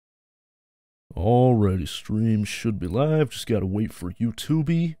Alrighty, stream should be live. Just gotta wait for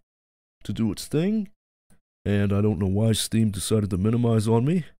YouTube to do its thing. And I don't know why Steam decided to minimize on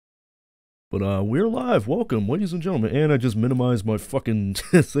me. But we're live. Welcome, ladies and gentlemen. And I just minimized my fucking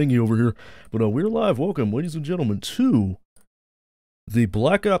thingy over here. But we're live. Welcome, ladies and gentlemen, to the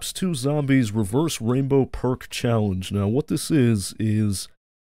Black Ops 2 Zombies Reverse Rainbow Perk Challenge. Now, what this is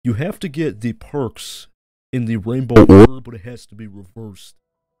you have to get the perks in the rainbow order, but it has to be reversed.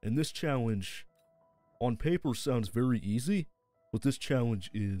 And this challenge, on paper, sounds very easy, but this challenge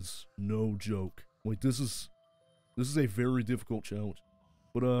is no joke. Like, this is a very difficult challenge.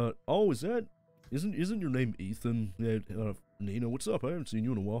 But, oh, isn't your name Ethan? Yeah, Nina, what's up? I haven't seen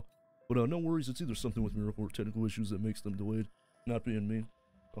you in a while. But, no worries, it's either something with Miracle or technical issues that makes them delayed. Not being mean.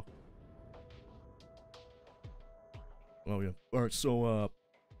 Oh yeah. Alright, so,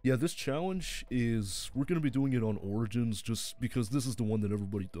 yeah, this challenge is, we're going to be doing it on Origins just because this is the one that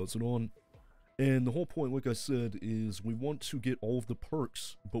everybody does it on. And the whole point, like I said, is we want to get all of the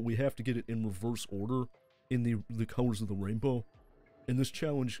perks, but we have to get it in reverse order in the colors of the rainbow. And this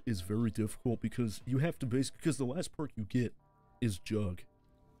challenge is very difficult because you have to because the last perk you get is Jug.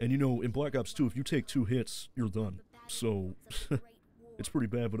 And you know, in Black Ops 2, if you take 2 hits, you're done. So, it's pretty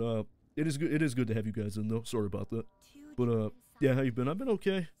bad, but it is good to have you guys in though. Sorry about that. But yeah, how you been? I've been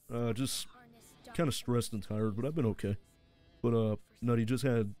okay. Just kind of stressed and tired, but I've been okay. But Nutty just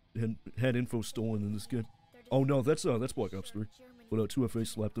had info stolen in this game. Oh no, that's Black Ops 3. But 2FA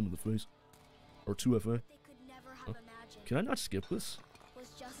slapped him in the face. Or 2FA. Huh? Can I not skip this?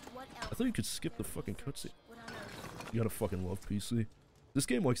 I thought you could skip the fucking cutscene. You gotta fucking love PC. This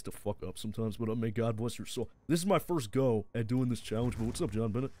game likes to fuck up sometimes, but may God bless your soul. This is my first go at doing this challenge, but what's up,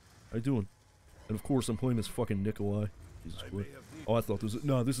 John Bennett? How you doing? And of course, I'm playing as fucking Nikolai. Jesus Christ. Oh, I thought this was...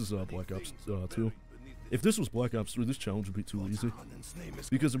 No, this is Black Ops 2. If this was Black Ops 3, this challenge would be too easy.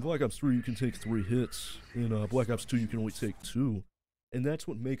 Because in Black Ops 3, you can take 3 hits. In Black Ops 2, you can only take 2. And that's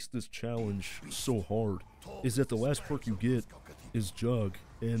what makes this challenge so hard. Is that the last perk you get is Jug.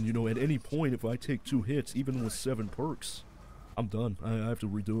 And, you know, at any point, if I take 2 hits, even with 7 perks, I'm done. I have to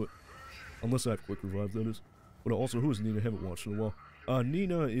redo it. Unless I have Quick Revive, that is. But also, who is Nina? I haven't watched in a while.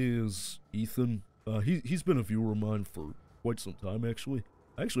 Nina is Ethan. He's been a viewer of mine for quite some time, actually.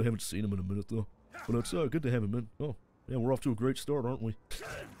 I actually haven't seen him in a minute, though. But it's good to have him in. Oh, yeah, we're off to a great start, aren't we?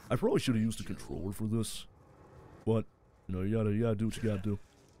 I probably should have used a controller for this. But, you know, you gotta do what you gotta do.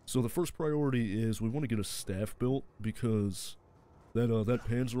 So the first priority is we want to get a staff built, because that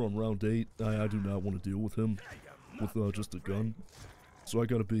Panzer on round 8, I do not want to deal with him with just a gun. So I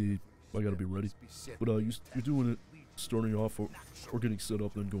gotta be ready. But you're doing it, starting off or getting set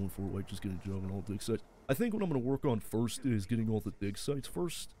up, then going for like just getting Jug and all dig sites. I think what I'm gonna work on first is getting all the dig sites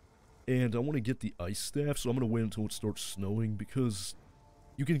first, and I want to get the ice staff. So I'm gonna wait until it starts snowing, because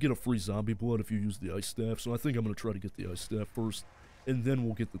you can get a free zombie blood if you use the ice staff. So I think I'm gonna try to get the ice staff first, and then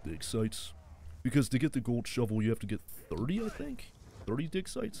we'll get the dig sites. Because to get the gold shovel, you have to get 30, I think, 30 dig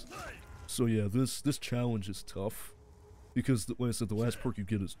sites. So yeah, this challenge is tough, because like I said, the last perk you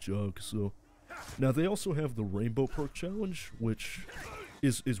get is Jug. So now they also have the rainbow perk challenge, which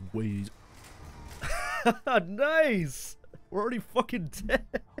is way nice. We're already fucking dead.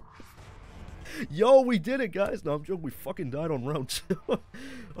 Yo, we did it, guys. No, I'm joking. We fucking died on round 2.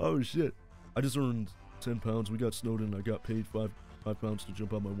 Oh shit! I just earned 10 pounds. We got snowed in. I got paid five pounds to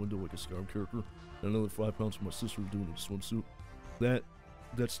jump out my window like a Skyrim character, and another 5 pounds for my sister doing it in a swimsuit.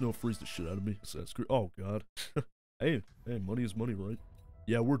 That snow freezed the shit out of me. So that's great. Oh god. Hey, money is money, right?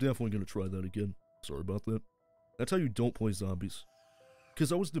 Yeah, we're definitely gonna try that again. Sorry about that. That's how you don't play zombies.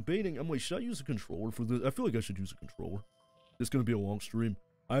 Because I was debating, I'm like, should I use a controller for this? I feel like I should use a controller. It's gonna be a long stream.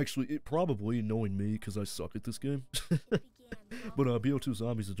 Probably, knowing me, because I suck at this game. But BO2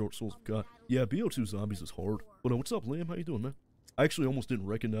 Zombies is Dark Souls of God. Yeah, BO2 Zombies is hard. But what's up, Liam? How you doing, man? I actually almost didn't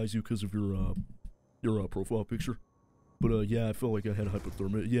recognize you because of your profile picture. But yeah, I felt like I had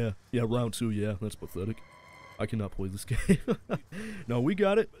hypothermia. Yeah, round 2, yeah, that's pathetic. I cannot play this game. No, we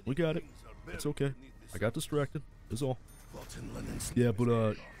got it. It's okay. I got distracted, is all. Yeah,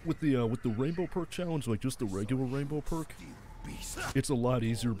 but with the rainbow perk challenge, like just the regular rainbow perk, it's a lot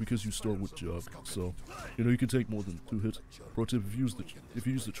easier because you start with Jug. So, you know, you can take more than 2 hits. Pro tip, if you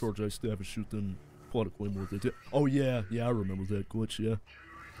use the charge ice staff and shoot, then plot a claymore. They did. Oh yeah, I remember that glitch. Yeah,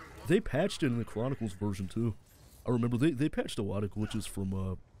 they patched it in the Chronicles version too. I remember they patched a lot of glitches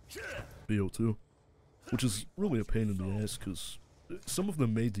from BO2, which is really a pain in the ass, because some of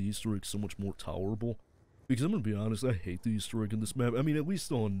them made the Easter egg so much more tolerable. Because I'm gonna be honest, I hate the Easter egg in this map. I mean, at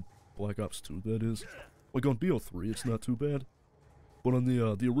least on Black Ops 2, that is. Like on BO3, it's not too bad. But on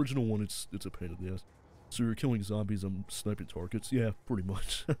the original one, it's a pain in the ass. So you're killing zombies, I'm sniping targets. Yeah, pretty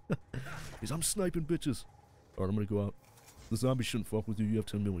much. I'm sniping bitches. Alright, I'm gonna go out. The zombie shouldn't fuck with you. You have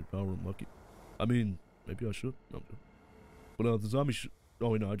 10 million power and lucky. I mean, maybe I should. No, I'm good. But the zombie should... Oh,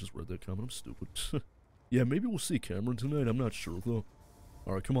 wait, no, I just read that comment. I'm stupid. Yeah, maybe we'll see Cameron tonight. I'm not sure, though.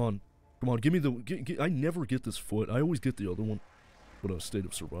 Alright, come on. Come on, give me the... I never get this foot. I always get the other one. But State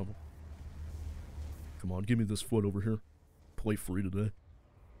of Survival. Come on, give me this foot over here. Play free today.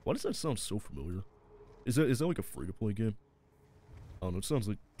 Why does that sound so familiar? Is that like a free-to-play game? I don't know, it sounds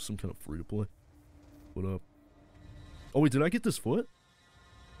like some kind of free-to-play. But, oh, wait, did I get this foot?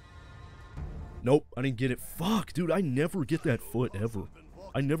 Nope, I didn't get it. Fuck, dude, I never get that foot, ever.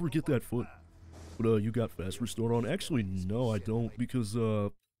 I never get that foot. But, you got fast restore on? Actually, no, I don't, because, I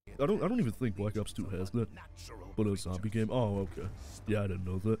don't even think Black Ops 2 has that. But a zombie game? Oh, okay. Yeah, I didn't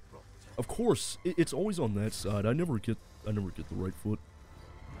know that. Of course, it's always on that side. I never get the right foot.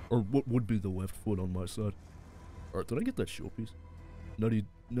 Or what would be the left foot on my side. Alright, did I get that showpiece? Nutty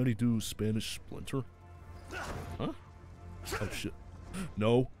do Spanish Splinter? Huh? Oh shit.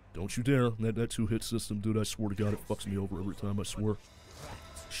 No, don't you dare. That 2-hit system, dude, I swear to God, it fucks me over every time, I swear.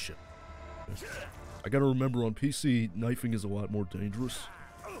 Shit. Okay. I gotta remember, on PC, knifing is a lot more dangerous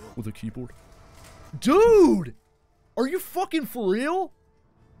with a keyboard. Dude! Are you fucking for real?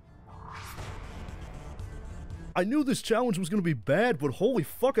 I knew this challenge was gonna be bad, but holy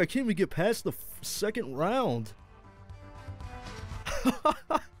fuck, I can't even get past the second round.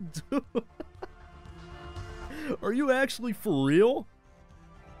 Dude. Are you actually for real?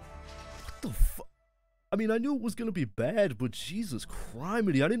 What the fuck? I mean, I knew it was gonna be bad, but Jesus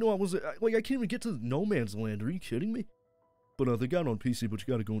criminy, I didn't know I was... Like, I can't even get to No Man's Land, are you kidding me? But, they got it on PC, but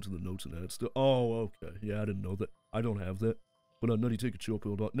you gotta go into the notes and add stuff. Oh, okay, yeah, I didn't know that. I don't have that. But, Nutty, take a chill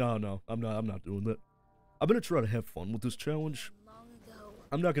pill. No, I'm not doing that. I'm gonna try to have fun with this challenge.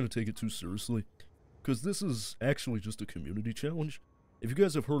 I'm not gonna take it too seriously, because this is actually just a community challenge. If you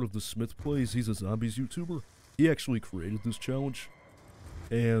guys have heard of the Smith Plays, he's a zombies YouTuber. He actually created this challenge,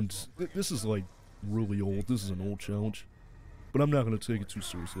 and this is like really old. This is an old challenge, but I'm not gonna take it too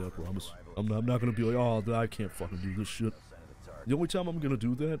seriously. I promise. I'm not gonna be like, oh, I can't fucking do this shit. The only time I'm gonna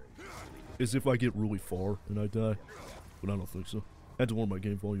do that is if I get really far and I die, but I don't think so. I had to lower my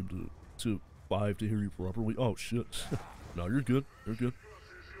game volume to 5 to hear you properly. Oh shit. No, you're good. You're good.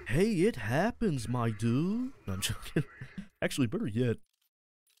 Hey, it happens, my dude. No, I'm joking. Actually, better yet,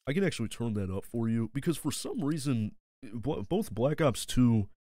 I can actually turn that up for you, because for some reason, both Black Ops 2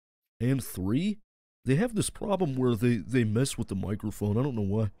 and 3, they have this problem where they mess with the microphone. I don't know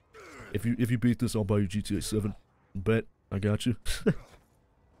why. If you beat this, I'll buy you GTA 7. Bet. I got you.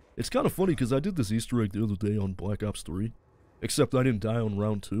 It's kind of funny, because I did this Easter egg the other day on Black Ops 3. Except I didn't die on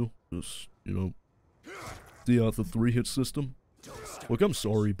round 2. Just, you know, the 3-hit system. Look, I'm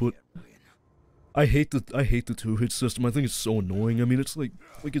sorry, but I hate the 2-hit system. I think it's so annoying. I mean, it's like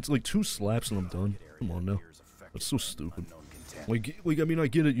it's like 2 slaps and I'm done. Come on now. That's so stupid. Like I mean, I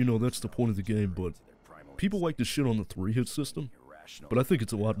get it, you know, that's the point of the game, but people like to shit on the 3-hit system. But I think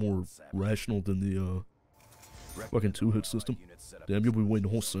it's a lot more rational than the fucking 2-hit system. Damn, you'll be waiting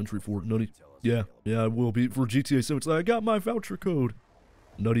a whole century for it, Nutty. Yeah, I will be. For GTA 7, it's like, I got my voucher code.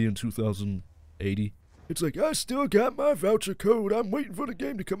 Nutty in 2080. It's like, I still got my voucher code. I'm waiting for the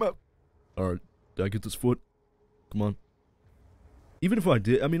game to come out. Alright, did I get this foot? Come on. Even if I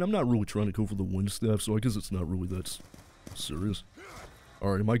did, I mean, I'm not really trying to go for the win staff, so I guess it's not really that serious.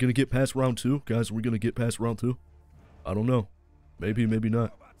 Alright, am I going to get past round 2? Guys, are we going to get past round 2? I don't know. Maybe, maybe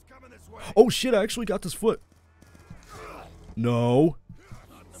not. Oh shit, I actually got this foot. No.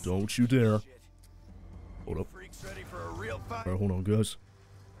 Don't you dare. Hold up. Alright, hold on, guys.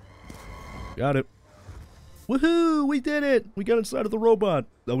 Got it. Woohoo! We did it! We got inside of the robot.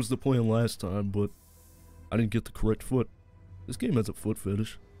 That was the plan last time, but I didn't get the correct foot. This game has a foot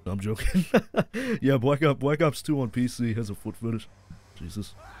fetish. No, I'm joking. Yeah, Black Ops 2 on PC has a foot fetish.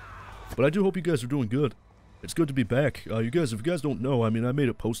 Jesus. But I do hope you guys are doing good. It's good to be back. If you guys don't know, I mean, I made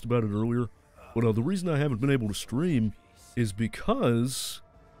a post about it earlier. But the reason I haven't been able to stream is because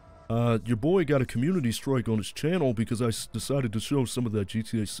your boy got a community strike on his channel because I decided to show some of that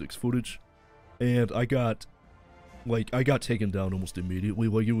GTA 6 footage. And I got taken down almost immediately.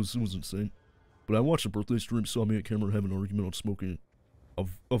 Like, it was insane. But I watched the birthday stream, saw me and Cameron have an argument on smoking a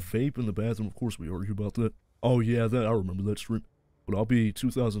vape in the bathroom. Of course, we argued about that. Oh, yeah, I remember that stream. But I'll be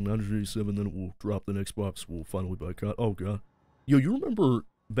 2,987, then it will drop, the Xbox will finally boycott. Oh, God. Yo, you remember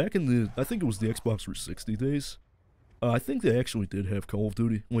back in the, I think it was the Xbox 360 days? I think they actually did have Call of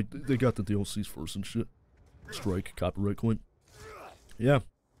Duty. Like, they got the DLCs first and shit. Strike, copyright claim. Yeah,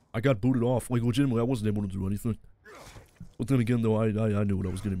 I got booted off. Like, legitimately, I wasn't able to do anything. But then again, though, I knew what I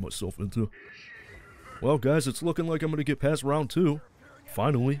was getting myself into. Well, guys, it's looking like I'm going to get past round 2.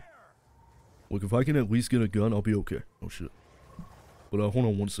 Finally. Look, if I can at least get a gun, I'll be okay. Oh shit. But hold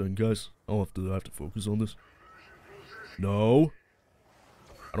on one second, guys. I have to focus on this. No.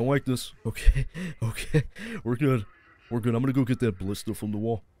 I don't like this. Okay. Okay. We're good. We're good. I'm gonna go get that blister from the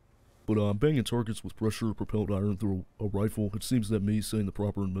wall. But I'm banging targets with pressure-propelled iron through a rifle. It seems that me saying the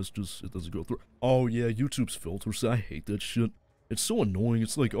proper messages, it doesn't go through. Oh yeah, YouTube's filters. I hate that shit. It's so annoying.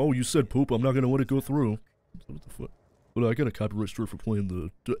 It's like, oh, you said poop. I'm not gonna let it go through. What the fuck? But I got a copyright strike for playing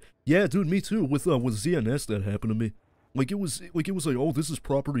the. Yeah, dude, me too. With ZNS, that happened to me. Like it was like, oh, this is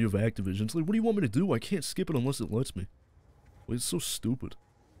property of Activision. It's like, what do you want me to do? I can't skip it unless it lets me. Like, it's so stupid.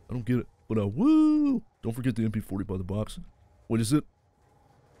 I don't get it. But woo! Don't forget the MP40 by the box. What is it?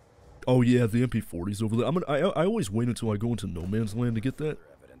 Oh yeah, the MP40's over there. I always wait until I go into no man's land to get that.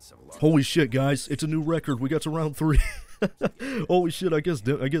 Holy shit, guys! It's a new record. We got to round 3. Holy shit! I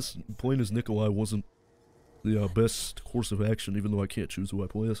guess playing as Nikolai wasn't the best course of action, even though I can't choose who I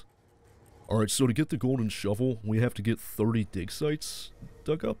play as. All right, so to get the golden shovel, we have to get 30 dig sites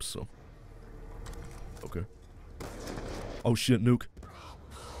dug up. So, okay. Oh shit, nuke!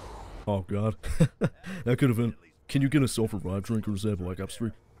 Oh god, that could have been. Can you get a self-revive drink, or is that Black Ops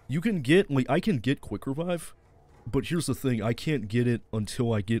 3? You can get, like, I can get quick revive, but here's the thing, I can't get it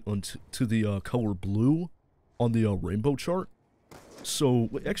until I get to the color blue on the rainbow chart. So,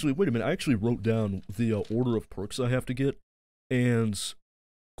 actually, wait a minute, I actually wrote down the order of perks I have to get, and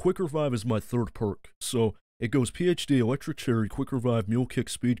quick revive is my 3rd perk. So, it goes PhD, electric cherry, quick revive, mule kick,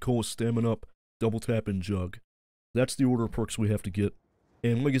 speed cola, stamina up, double tap, and jug. That's the order of perks we have to get.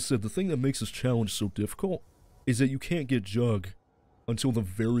 And like I said, the thing that makes this challenge so difficult is that you can't get jug until the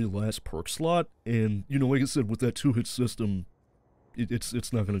very last perk slot, and, you know, like I said, with that 2-hit system,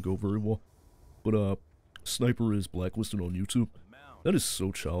 it's not gonna go very well. But, Sniper is blacklisted on YouTube. That is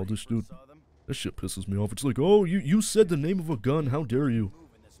so childish, dude. That shit pisses me off. It's like, oh, you said the name of a gun, how dare you?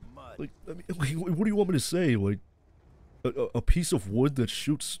 Like, I mean, like, what do you want me to say? Like, a piece of wood that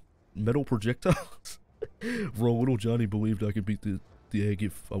shoots metal projectiles? Bro, little Johnny believed I could beat the egg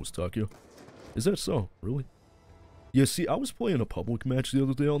if I was Takio. Is that so? Really? Yeah, see, I was playing a public match the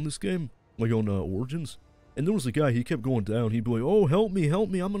other day on this game, like on Origins, and there was a guy, he kept going down, he'd be like, oh, help me,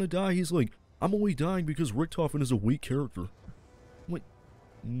 I'm gonna die. He's like, I'm only dying because Richtofen is a weak character. I'm like,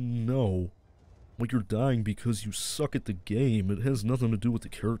 no. Like, you're dying because you suck at the game. It has nothing to do with the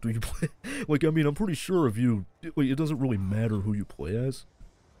character you play. Like, I mean, I'm pretty sure if you, like, it doesn't really matter who you play as.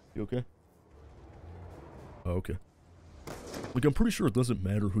 You okay? Oh, okay. Like, I'm pretty sure it doesn't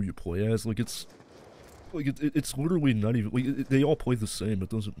matter who you play as. Like, it's literally not even, like, they all play the same. It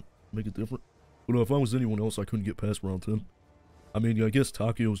doesn't make it different. But if I was anyone else, I couldn't get past round 10. I mean, I guess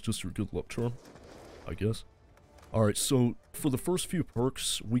Takio is just your good luck charm. I guess. Alright, so for the first few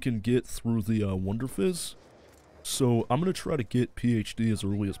perks, we can get through the Wonder Fizz. So I'm going to try to get PhD as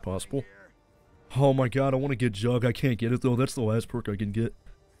early as possible. Oh my god, I want to get Jug. I can't get it though. That's the last perk I can get.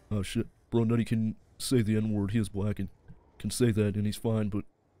 Oh shit. Bro, Nutty can say the N-word. He is black and can say that and he's fine, but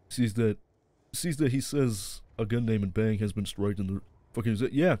sees that he says a gun name and bang has been striked in the fucking...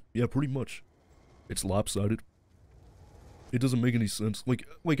 Yeah, pretty much. It's lopsided. It doesn't make any sense. Like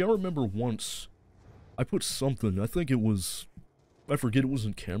I remember once, I put something, I think it was, I forget, it was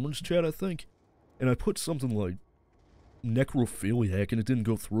in Cameron's chat, I think, and I put something like necrophiliac and it didn't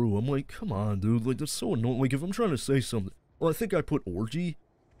go through. I'm like, come on, dude, like, that's so annoying. Like, if I'm trying to say something, or I think I put orgy,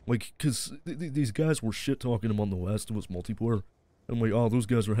 like, because these guys were shit-talking him on the Last of Us multiplayer. I'm like, oh, those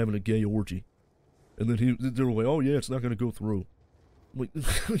guys are having a gay orgy. And then they were like, oh yeah, it's not gonna go through. I'm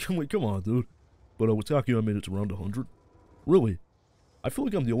like, come on, dude. But with Takio, I made it to round 100. Really? I feel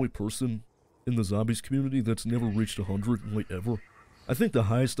like I'm the only person in the zombies community that's never reached 100, like, ever. I think the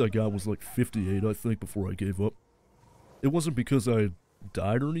highest I got was like 58, I think, before I gave up. It wasn't because I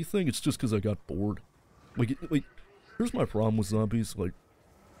died or anything, it's just because I got bored. Like, here's my problem with zombies, like,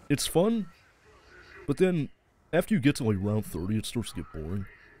 it's fun, but then, after you get to, like, round 30, it starts to get boring.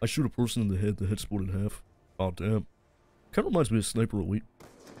 I shoot a person in the head split in half. Oh, damn. Kinda reminds me of Sniper Elite.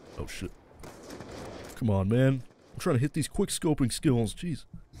 Oh, shit. Come on, man. I'm trying to hit these quick scoping skills, jeez.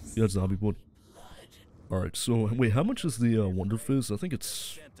 Yeah, zombie blood. Alright, so, wait, how much is the Wonder Fizz? I think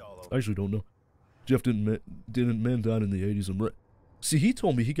it's... I actually don't know. Jeff man died in the 80s and see, he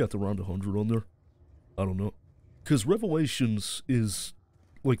told me he got the round 100 on there. I don't know. Because Revelations is,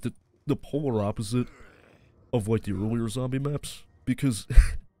 like, the polar opposite of, like, the earlier zombie maps. Because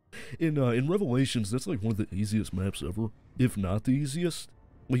in Revelations, that's, like, one of the easiest maps ever. If not the easiest.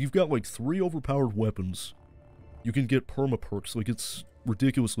 Like, you've got, like, 3 overpowered weapons. You can get perma-perks. Like, it's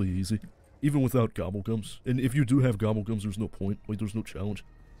ridiculously easy. Even without gobblegums. And if you do have gobblegums, there's no point. Like, there's no challenge.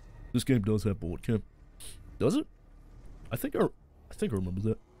 This game does have bullet camp. Does it? I think I remember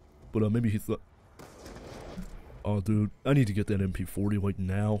that. But maybe he thought... Oh, dude, I need to get that MP40, like,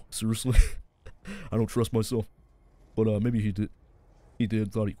 now. Seriously. I don't trust myself. But maybe he did. He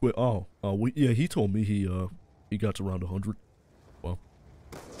did, thought he quit. Yeah, he told me he got to around 100. Well.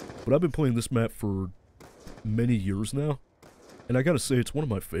 But I've been playing this map for many years now. And I gotta say, it's one of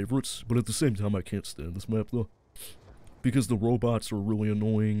my favorites. But at the same time, I can't stand this map, though. Because the robots are really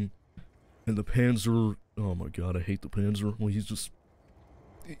annoying. And the Panzer... Oh my god, I hate the Panzer. Well, he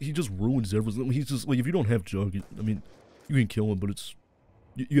just ruins everything. He's just, like, if you don't have Jug, I mean, you can kill him, but it's...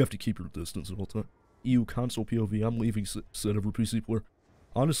 You have to keep your distance at all time. EU console POV, I'm leaving, said every PC player.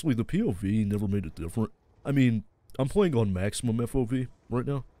 Honestly, the POV never made it different. I mean, I'm playing on maximum FOV right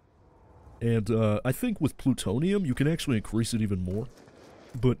now. And I think with plutonium, you can actually increase it even more.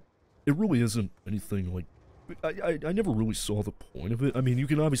 But it really isn't anything like... I never really saw the point of it. I mean, you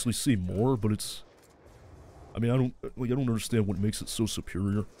can obviously see more, but it's... I mean, I don't understand what makes it so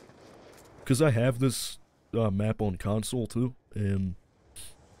superior. Because I have this map on console too, and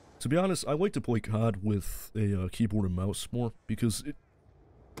to be honest, I like to play COD with a keyboard and mouse more, because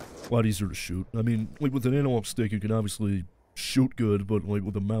it's a lot easier to shoot. I mean, like with an analog stick, you can obviously shoot good, but like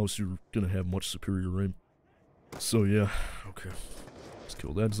with a mouse, you're gonna have much superior aim. So yeah, okay. Let's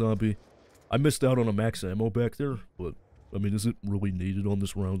kill that zombie. I missed out on a max ammo back there, but I mean, is it really needed on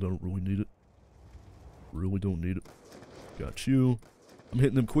this round? I don't really need it. Really don't need it. Got you. I'm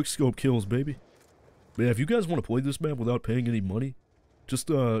hitting them quick scope kills, baby. But yeah, if you guys want to play this map without paying any money, just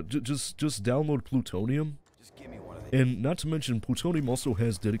download Plutonium. Just give me one of these. And not to mention, Plutonium also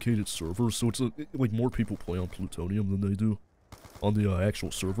has dedicated servers, so it's like more people play on Plutonium than they do on the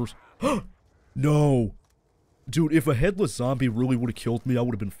actual servers. No! Dude, if a headless zombie really would have killed me, I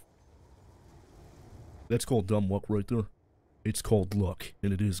would have been... That's called dumb luck right there. It's called luck,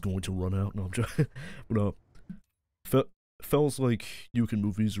 and it is going to run out. No, I'm just... But, fellas like you can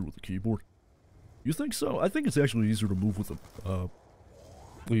move easier with a keyboard. You think so? I think it's actually easier to move with a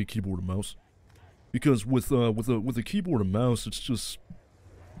keyboard and mouse. Because with a keyboard and mouse, it's just...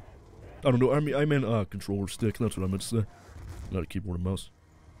 I don't know, I meant controller stick, that's what I meant to say. Not a keyboard and mouse.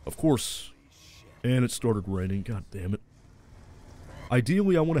 Of course. And it started raining, god damn it.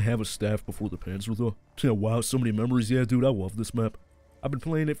 Ideally, I want to have a staff before the Panzer, though. Yeah, wow, so many memories. Yeah, dude, I love this map. I've been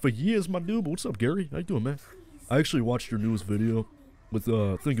playing it for years, my dude. What's up, Gary? How you doing, man? I actually watched your newest video with,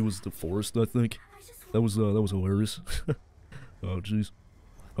 I think it was The Forest, I think. That was hilarious. Oh, jeez.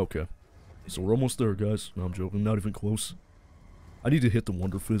 Okay. So we're almost there, guys. No, I'm joking. Not even close. I need to hit the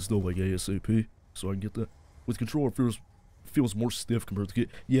Wonder Fizz, though, like ASAP, so I can get that. With controller, feels more stiff compared to...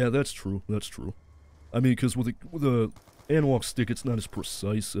 Yeah, that's true. That's true. I mean, because with a analog stick, it's not as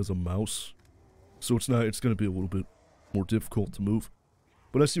precise as a mouse. So it's going to be a little bit more difficult to move.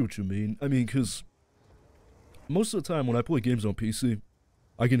 But I see what you mean. I mean, because most of the time when I play games on PC,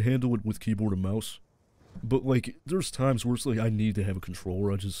 I can handle it with keyboard and mouse. But, like, there's times where it's like, I need to have a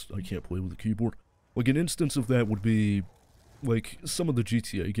controller, I can't play with a keyboard. Like, an instance of that would be, like, some of the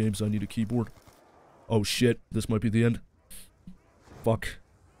GTA games I need a keyboard. Oh shit, this might be the end. Fuck.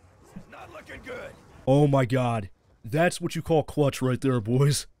 Not looking good. Oh my god. That's what you call clutch right there,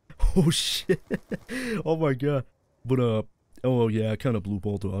 boys. Oh shit. Oh my god. But, oh yeah, I kind of blue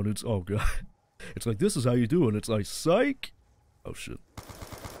balled out. It's, oh god. It's like, this is how you do it. It's like, psych. Oh shit.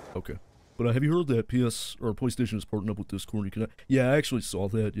 Okay. But have you heard that PS or PlayStation is partnered up with Discord? You can, yeah, I actually saw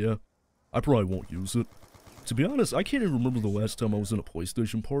that. Yeah, I probably won't use it. To be honest, I can't even remember the last time I was in a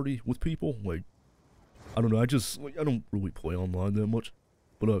PlayStation party with people. Like, I don't know. I don't really play online that much.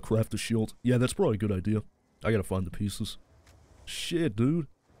 But craft a shield. Yeah, that's probably a good idea. I gotta find the pieces. Shit, dude.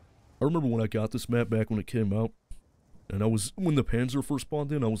 I remember when I got this map back when it came out, and when the Panzer first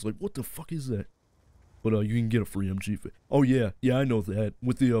spawned in, I was like, what the fuck is that? But you can get a free MG. Oh yeah, yeah, I know that.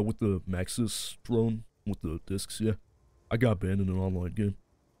 With the Maxis drone, with the discs, yeah. I got banned in an online game.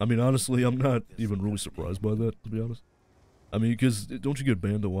 I mean, honestly, I'm not even really surprised by that, to be honest. I mean, because don't you get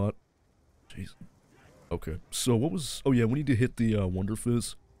banned a lot? Jeez. Okay, so what was... Oh yeah, we need to hit the Wonder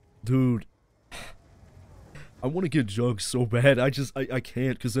Fizz. Dude. I want to get Jugs so bad, I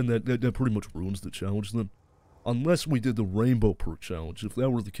can't, because then that pretty much ruins the challenge then. Unless we did the Rainbow Perk challenge. If that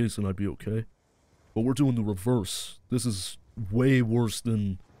were the case, then I'd be okay. But we're doing the reverse. This is way worse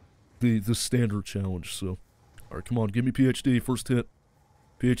than the standard challenge, so... Alright, come on, give me PhD, first hit.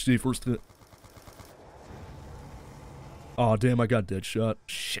 PhD, first hit. Aw, damn, I got dead shot.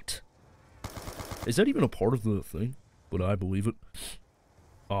 Shit. Is that even a part of the thing? But I believe it.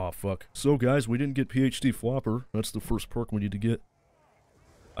 Aw, fuck. So, guys, we didn't get PhD Flopper. That's the first perk we need to get.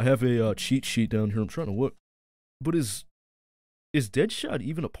 I have a cheat sheet down here. I'm trying to look. But is Deadshot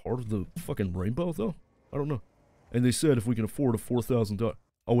even a part of the fucking rainbow, though? I don't know. And they said if we can afford a $4,000...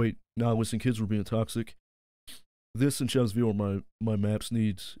 Oh wait, nah, listen, kids were being toxic. This and Shadows of Evil are my maps.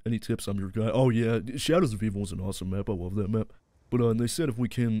 Needs any tips? I'm your guy. Oh yeah, Shadows of Evil was an awesome map. I love that map. But and they said if we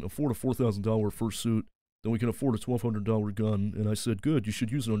can afford a $4,000 fursuit, then we can afford a $1,200 gun. And I said, good, you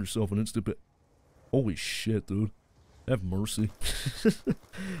should use it on yourself an instant bit. Holy shit, dude. Have mercy.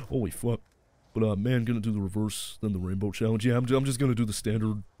 Holy fuck. But man, gonna do the reverse, then the rainbow challenge. Yeah, I'm just gonna do the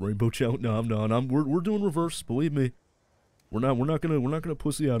standard rainbow challenge. No, I'm not. We're doing reverse. Believe me. We're not gonna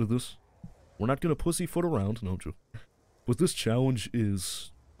pussy out of this. We're not gonna pussyfoot around. No, joke. But this challenge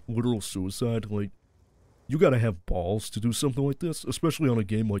is literal suicide. Like, you gotta have balls to do something like this, especially on a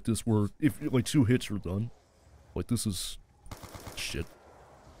game like this where if like 2 hits you're done. Like, this is shit.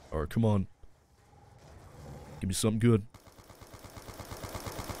 All right, come on. Give me something good.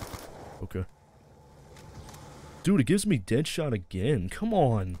 Okay. Dude, it gives me dead shot again. Come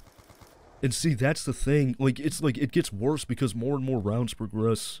on. And see, that's the thing. Like, it's like, it gets worse because more and more rounds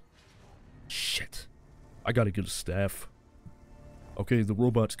progress. Shit. I gotta get a staff. Okay, the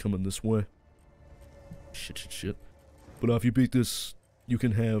robot's coming this way. Shit. But if you beat this, you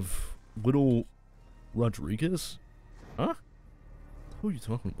can have little Rodriguez? Huh? Who are you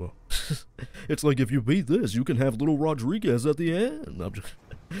talking about? It's like if you beat this, you can have little Rodriguez at the end. I'm just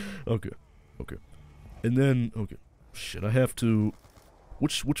okay. And then, okay. Shit, I have to...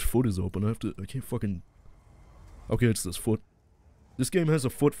 Which foot is open? I can't fucking... Okay, it's this foot. This game has a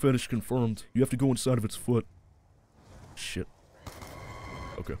foot fetish confirmed. You have to go inside of its foot. Shit.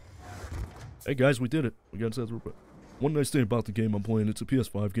 Okay. Hey guys, we did it. We got inside the robot. One nice thing about the game I'm playing, it's a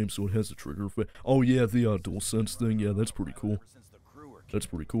PS5 game, so it has a trigger effect. Oh yeah, the DualSense thing, yeah, that's pretty cool. That's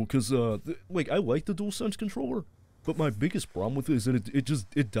pretty cool, because, like, I like the DualSense controller. But my biggest problem with it is that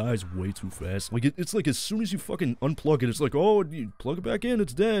it dies way too fast. Like, it's like as soon as you fucking unplug it, it's like, oh, you plug it back in,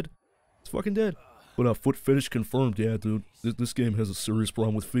 it's dead. It's fucking dead. But, foot fetish confirmed, yeah, dude. This game has a serious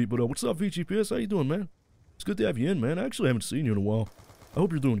problem with feet. But, what's up, VGPS? How you doing, man? It's good to have you in, man. I actually haven't seen you in a while. I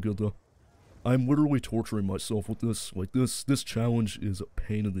hope you're doing good, though. I'm literally torturing myself with this. Like, this challenge is a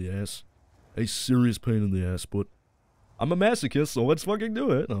pain in the ass. A serious pain in the ass, but I'm a masochist, so let's fucking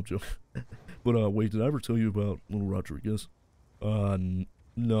do it. No, I'm joking. But, wait, did I ever tell you about Little Rodriguez?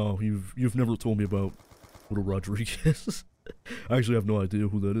 No, you've never told me about Little Rodriguez. I actually have no idea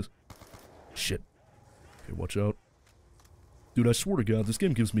who that is. Shit. Okay, watch out. Dude, I swear to God, this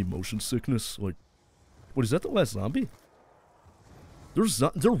game gives me motion sickness. Like, what, is that the last zombie?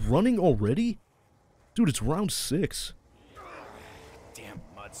 They're running already? Dude, it's round 6. Damn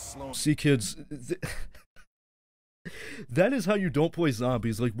mud slow. See, kids, that is how you don't play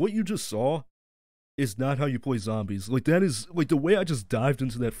zombies. Like, what you just saw is not how you play zombies. Like, that is, like, the way I just dived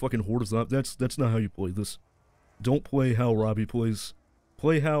into that fucking horde of zombies, that's not how you play this. Don't play how Robbie plays.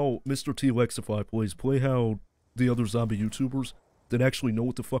 Play how Mr. T Lexify plays. Play how the other zombie YouTubers that actually know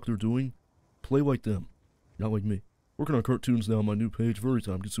what the fuck they're doing. Play like them. Not like me. Working on cartoons now on my new page. Very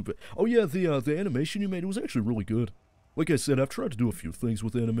time consuming. Oh yeah, the animation you made, it was actually really good. Like I said, I've tried to do a few things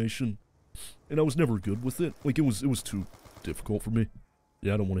with animation, and I was never good with it. Like, it was too difficult for me.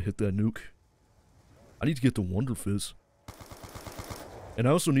 Yeah, I don't want to hit that nuke. I need to get the Wonder Fizz. And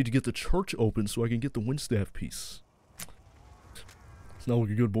I also need to get the church open so I can get the Windstaff piece. It's not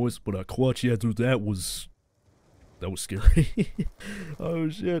looking good, boys, but clutch, yeah, dude, that was scary. Oh,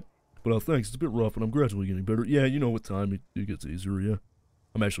 shit. But thanks, it's a bit rough, and I'm gradually getting better. Yeah, you know, with time, it gets easier, yeah.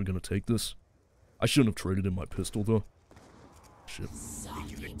 I'm actually gonna take this. I shouldn't have traded in my pistol, though. Shit.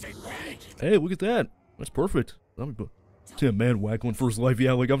 Hey, look at that. That's perfect. Damn, man, wackling for his life.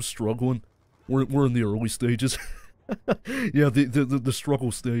 Yeah, like, I'm struggling. We're in the early stages. Yeah, the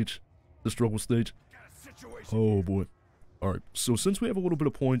struggle stage. The struggle stage. Oh, boy. Alright, so since we have a little bit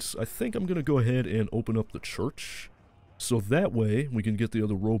of points, I think I'm gonna go ahead and open up the church. So that way, we can get the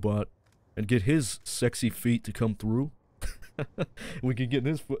other robot and get his sexy feet to come through. We can get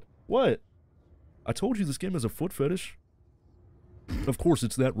his foot... What? I told you this game has a foot fetish. Of course,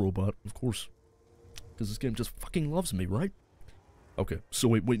 it's that robot. Of course. Because this game just fucking loves me, right? Okay, so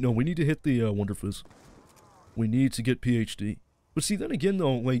wait, no, we need to hit the Wonder Fizz. We need to get PhD. But see, then again,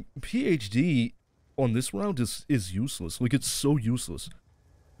 though, like, PhD on this round is useless. Like, it's so useless.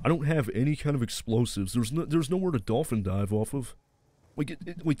 I don't have any kind of explosives. There's nowhere to dolphin dive off of. Like,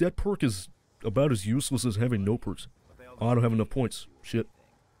 like, that perk is about as useless as having no perks. Oh, I don't have enough points. Shit.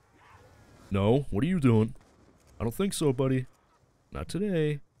 No, what are you doing? I don't think so, buddy. Not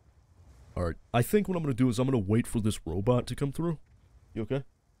today. Alright, I think what I'm gonna do is I'm gonna wait for this robot to come through. You okay?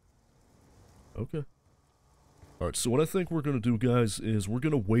 Okay. Alright, so what I think we're gonna do, guys, is we're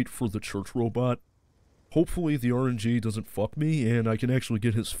gonna wait for the church robot. Hopefully the RNG doesn't fuck me, and I can actually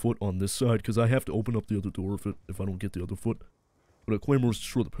get his foot on this side, because I have to open up the other door if I don't get the other foot. But claymores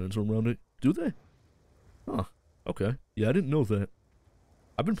destroy the panzer around it. Do they? Huh. Okay. Yeah, I didn't know that.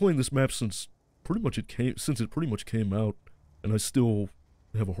 I've been playing this map since it pretty much came out, and I still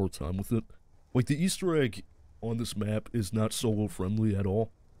have a hard time with it. Like, the Easter egg on this map is not solo friendly at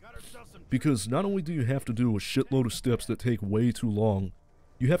all. Because not only do you have to do a shitload of steps that take way too long,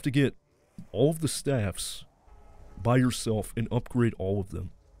 you have to get all of the staffs by yourself and upgrade all of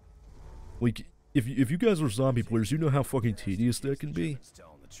them. Like, if you guys are zombie players, you know how fucking tedious that can be.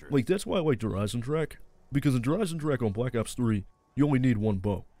 Like, that's why I like Horizon Track. Because in Horizon Track on Black Ops 3, you only need one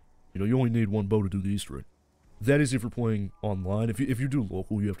bow. You know, you only need one bow to do the Easter egg. That is if you're playing online. If you do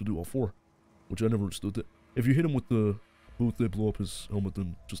local, you have to do all four. Which I never understood that. If you hit him with the boot, they blow up his helmet,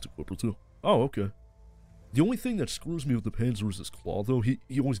 then just equip her too. Oh, okay. The only thing that screws me with the Panzer is his claw, though. He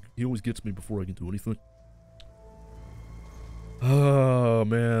always gets me before I can do anything. Oh,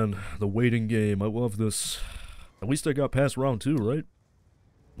 man. The waiting game. I love this. At least I got past round 2, right?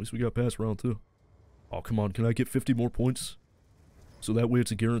 At least we got past round 2. Oh, come on. Can I get 50 more points? So that way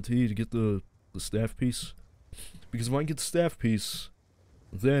it's a guarantee to get the staff piece. Because if I can get the staff piece,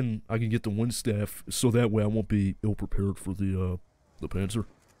 then I can get the wind staff, so that way I won't be ill-prepared for the Panzer.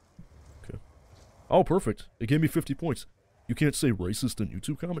 Okay. Oh, perfect. It gave me 50 points. You can't say racist in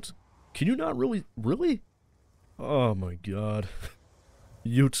YouTube comments? Can you not really? Really? Oh my god.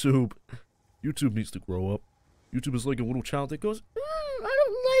 YouTube needs to grow up. YouTube is like a little child that goes, I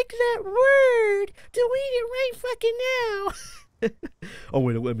don't like that word. Delete it right fucking now. Oh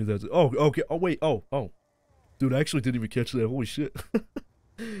wait, let me that. Oh, okay. Oh wait. Oh. Dude, I actually didn't even catch that. Holy shit.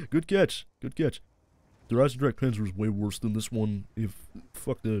 Good catch. Good catch. The Horizon Track Panzer is way worse than this one.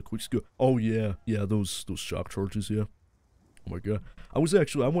 Fuck the quick skill. Oh yeah. Yeah, those shock charges, yeah. Oh my god. I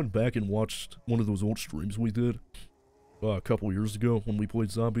went back and watched one of those old streams we did a couple years ago when we played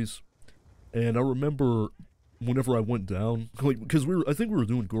zombies. And I remember whenever I went down, like, because I think we were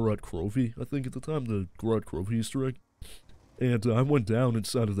doing Gorod Krovy, I think at the time, the Gorod Krovy Easter egg. And I went down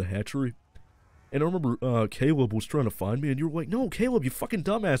inside of the hatchery. And I remember Caleb was trying to find me, and you were like, no, Caleb, you fucking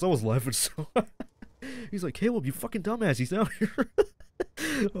dumbass. I was laughing so hard. He's like, Caleb, you fucking dumbass, he's down here.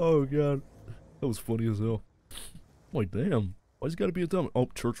 Oh god. That was funny as hell. I'm like, damn. Why's he gotta be a dumb? Oh,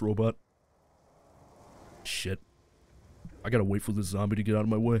 church robot. Shit. I gotta wait for this zombie to get out of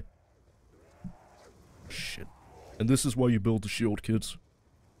my way. Shit. And this is why you build the shield, kids.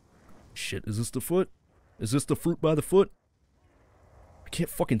 Shit, is this the foot? Is this the fruit by the foot? I can't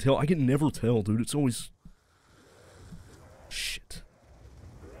fucking tell. I can never tell, dude. It's always... Shit.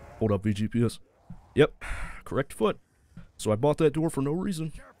 Hold up, VGPS. Yep. Correct foot. So I bought that door for no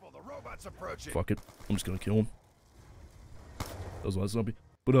reason. Careful, the robot's approaching. Fuck it. I'm just gonna kill him. That was a zombie.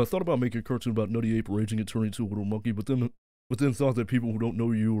 But I thought about making a cartoon about Nutty Ape raging and turning into a little monkey, but then thought that people who don't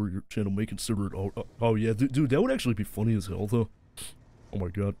know you or your channel may consider it. Oh yeah, dude, that would actually be funny as hell, though. Oh my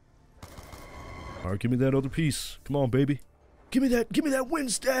god. Alright, give me that other piece. Come on, baby. Give me that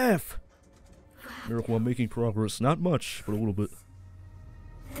wind staff! Miracle, I'm making progress. Not much, but a little bit.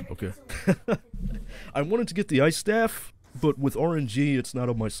 Okay. I wanted to get the ice staff, but with RNG, it's not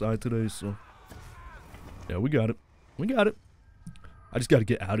on my side today, so... Yeah, we got it. We got it. I just gotta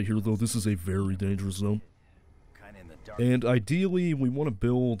get out of here, though. This is a very dangerous zone. And ideally, we want to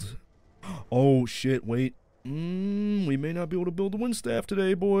build... Oh, shit, wait. We may not be able to build the wind staff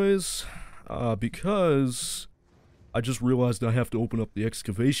today, boys. Because... I just realized I have to open up the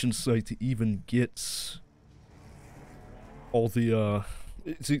excavation site to even get... all the,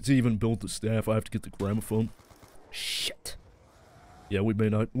 to even build the staff. I have to get the gramophone. Shit. Yeah, we may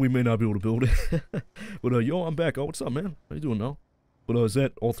not be able to build it. But, yo, I'm back. Oh, what's up, man? How you doing now? But, is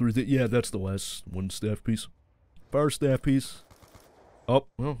that all three? Yeah, that's the last wind staff piece. Fire staff piece. Oh,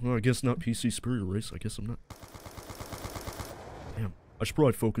 well, I guess not PC superior race. I guess I'm not. Damn. I should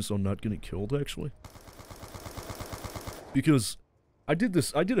probably focus on not getting killed, actually. Because I did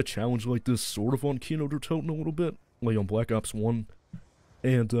a challenge like this sort of on Keynote or Toten a little bit. Like on Black Ops 1.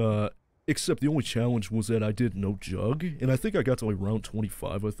 And, except the only challenge was that I did no jug. And I think I got to like round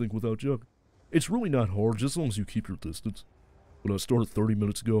 25, I think, without jug. It's really not hard, just as long as you keep your distance. But I started 30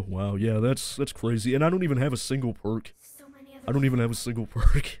 minutes ago. Wow, yeah, that's crazy. And I don't even have a single perk. I don't even have a single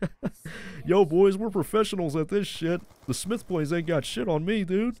perk. Yo, boys, we're professionals at this shit. The Smith Blaze ain't got shit on me,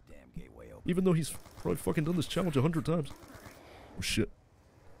 dude. Even though he's probably fucking done this challenge 100 times. Oh, shit.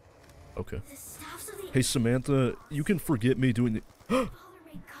 Okay. Hey, Samantha, you can forget me doing the...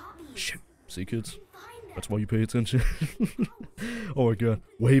 Shit. See, kids? That's why you pay attention. Oh my god.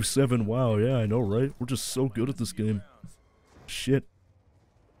 Wave 7, wow, yeah, I know, right? We're just so good at this game. Shit.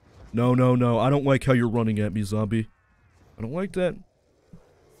 No, I don't like how you're running at me, zombie. I don't like that.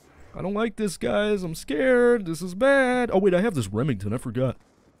 I don't like this, guys. I'm scared. This is bad. Oh, wait, I have this Remington. I forgot.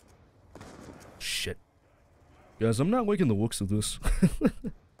 Shit. Guys, I'm not liking the looks of this.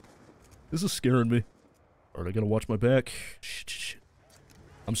 This is scaring me. Alright, I gotta watch my back. Shit.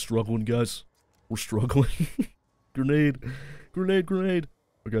 I'm struggling, guys. We're struggling. Grenade. Grenade.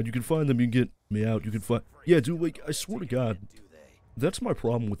 Oh god, you can find them. You can get me out. You can find... Yeah, dude, like, I swear to god. That's my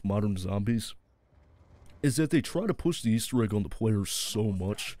problem with modern zombies. Is that they try to push the Easter egg on the player so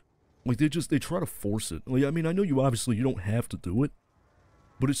much. Like, they try to force it. Like, I mean, I know you don't have to do it.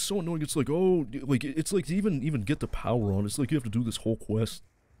 But it's so annoying. It's like, oh, like, it's like to even get the power on. It's like you have to do this whole quest.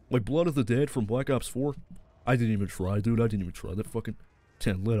 Like, Blood of the Dead from Black Ops 4. I didn't even try, dude. I didn't even try. That fucking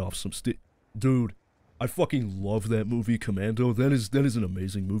 10 let off some Dude, I fucking love that movie, Commando. That is an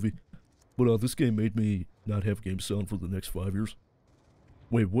amazing movie. But, this game made me not have game sound for the next 5 years.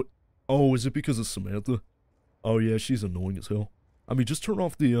 Wait, what? Oh, is it because of Samantha? Oh, yeah, she's annoying as hell. I mean, just turn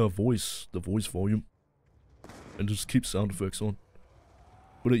off the voice volume. And just keep sound effects on.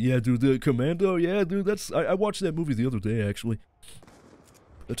 But, yeah, dude, the Commando, yeah, dude, I watched that movie the other day, actually.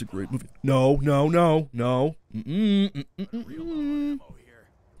 That's a great movie. No.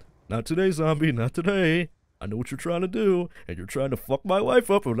 Not today, zombie, not today. I know what you're trying to do, and you're trying to fuck my wife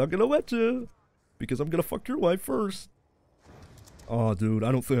up. I'm not gonna let you. Because I'm gonna fuck your wife first. Oh, dude,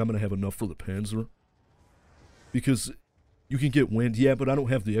 I don't think I'm gonna have enough for the Panzer. Because you can get wind, yeah, but I don't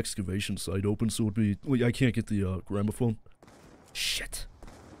have the excavation site open, so it'd be... Like, I can't get the, gramophone. Shit.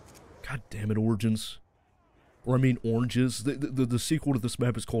 God damn it, Origins. Or I mean, Oranges. The sequel to this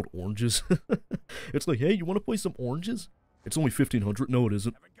map is called Oranges. It's like, hey, you want to play some Oranges? It's only 1,500. No, it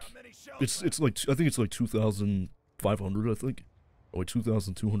isn't. It's like, I think it's like 2,500, I think. Or like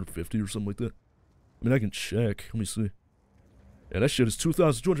 2,250 or something like that. I mean, I can check. Let me see. Yeah, that shit is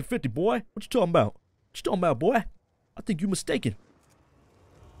 2,250, boy. What you talking about? What you talking about, boy? I think you're mistaken.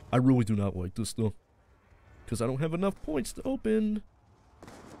 I really do not like this, though. Because I don't have enough points to open.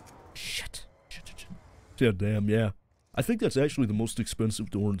 Shit. Yeah, damn, yeah. I think that's actually the most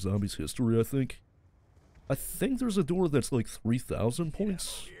expensive door in Zombies history, I think. I think there's a door that's like 3,000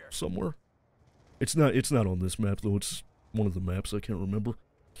 points somewhere. It's not on this map, though. It's one of the maps. I can't remember.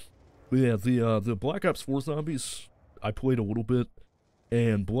 But yeah, the Black Ops 4 zombies, I played a little bit.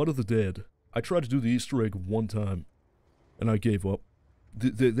 And Blood of the Dead, I tried to do the Easter egg one time, and I gave up.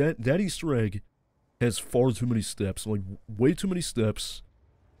 That Easter egg has far too many steps. Like, way too many steps.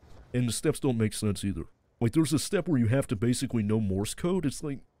 And the steps don't make sense either. Like, there's a step where you have to basically know Morse code. It's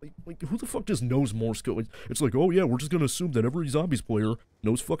like who the fuck just knows Morse code? It's like, oh yeah, we're just gonna assume that every Zombies player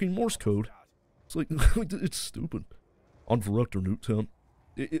knows fucking Morse code. It's like, it's stupid. On Verrückt or Newtown.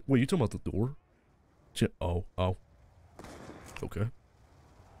 Wait, you talking about the door? Oh. Okay.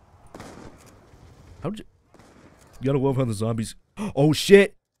 How'd you... You gotta love how the zombies... Oh,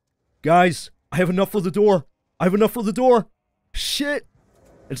 shit! Guys, I have enough for the door! Shit!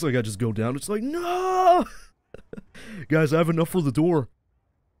 It's like I just go down. It's like, no! Guys, I have enough for the door.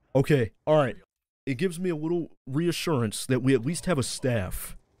 Okay, alright. It gives me a little reassurance that we at least have a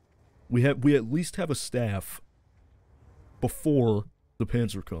staff. We at least have a staff before the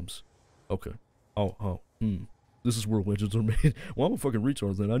Panzer comes. Okay. This is where legends are made. Well, I'm a fucking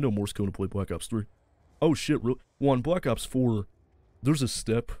retard then. I know Morse code to play Black Ops 3. Oh shit, well, on Black Ops 4, there's a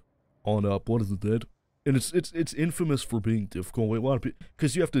step on Blood of the Dead. And it's infamous for being difficult. Like, a lot of people,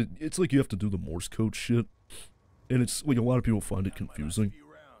 because you have to, it's like you have to do the Morse code shit. And it's like a lot of people find it confusing.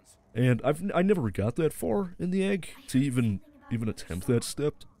 And I never got that far in the egg to even attempt that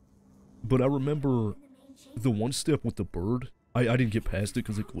step. But I remember the one step with the bird, I didn't get past it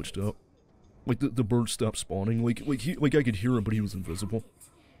because it glitched out. Like, the bird stopped spawning. Like I could hear him, but he was invisible.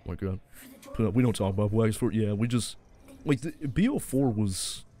 Oh my god. We don't talk about Black Ops 4. Yeah, we just... Like, the BO4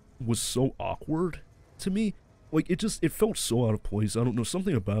 was so awkward to me. Like, it felt so out of place. I don't know,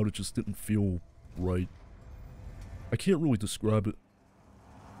 something about it just didn't feel right. I can't really describe it.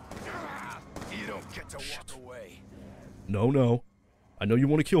 You don't get to walk away. No. I know you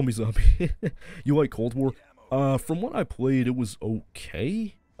want to kill me, zombie. You like Cold War? From what I played, it was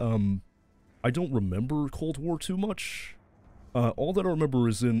okay. I don't remember Cold War too much. All that I remember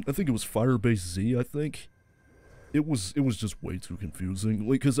is I think it was Firebase Z, I think. It was just way too confusing.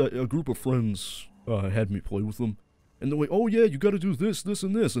 Like, because a group of friends had me play with them. And they're like, oh yeah, you gotta do this, this,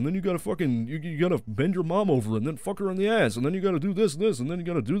 and this. And then you gotta fucking, you gotta bend your mom over and then fuck her in the ass. And then you gotta do this, and then you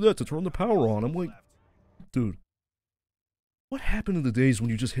gotta do that to turn the power on. I'm like, dude. What happened in the days when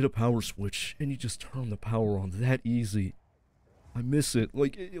you just hit a power switch and you just turn the power on that easy? I miss it.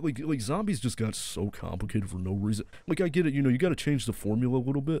 Like zombies just got so complicated for no reason. Like, I get it, you know, you gotta change the formula a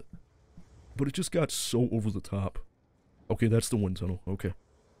little bit. But it just got so over the top. Okay, that's the wind tunnel. Okay.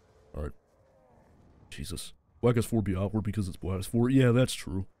 Jesus. Black Ops 4 be awkward because it's Black Ops 4. Yeah, that's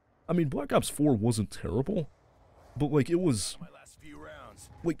true. I mean, Black Ops 4 wasn't terrible, but like it was, My last few rounds.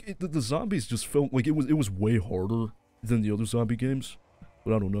 like the zombies just felt like it was way harder than the other zombie games.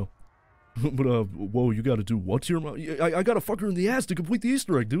 But I don't know. But whoa, you gotta do what to your mom? I gotta fuck her in the ass to complete the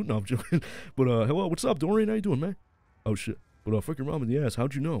Easter egg, dude. No, I'm joking. But hello, what's up, Dorian? How you doing, man? Oh shit. But fuck your mom in the ass.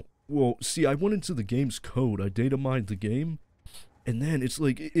 How'd you know? Well, see, I went into the game's code. I data mined the game, and then it's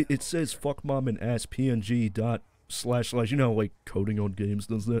like it says fuck mom and ass PNG dot slash. You know, like coding on games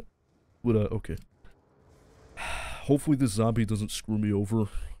does that. But okay. Hopefully this zombie doesn't screw me over,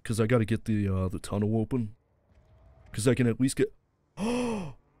 cause I gotta get the tunnel open, cause I can at least get.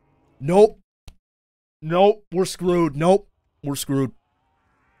 Nope. Nope. We're screwed. Nope. We're screwed.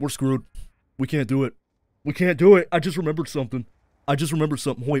 We're screwed. We can't do it. We can't do it. I just remembered something.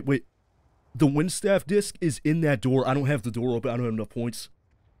 Wait. The Windstaff disc is in that door. I don't have the door open. I don't have enough points.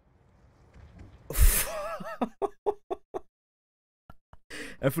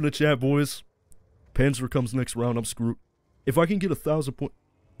 F in the chat, boys. Panzer comes next round. I'm screwed. If I can get 1,000 points,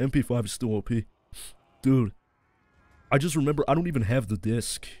 MP5 is still OP. Dude. I just remember I don't even have the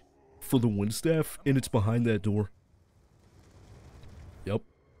disc for the Windstaff, and it's behind that door. Yep.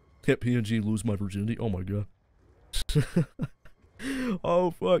 Hit PNG, lose my virginity. Oh my god. Oh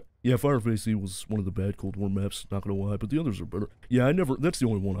fuck. Yeah, Fireface E was one of the bad Cold War maps, not gonna lie, but the others are better. Yeah, that's the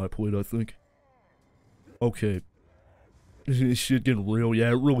only one I played, I think. Okay. This shit getting real. Yeah,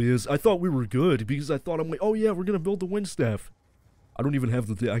 it really is. I thought we were good, because I'm like, oh yeah, we're gonna build the Windstaff. I don't even have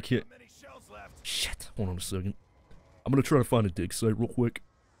I can't. Shit. Hold on a second. I'm gonna try to find a dig site real quick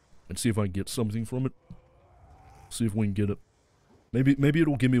and see if I can get something from it. See if we can get it. Maybe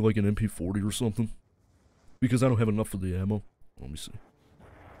it'll give me like an MP40 or something. Because I don't have enough for the ammo. Let me see.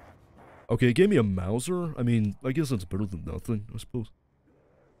 Okay, it gave me a Mauser. I mean, I guess that's better than nothing, I suppose.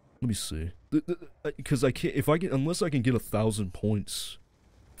 Let me see. Because I can't, unless I can get 1,000 points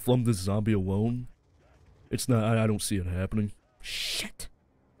from this zombie alone, it's not, I don't see it happening. Shit.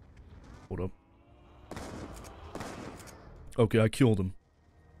 Hold up. Okay, I killed him.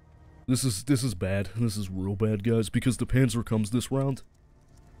 This is bad. This is real bad, guys, because the Panzer comes this round.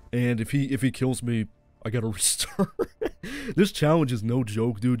 And if he kills me, I gotta restart. This challenge is no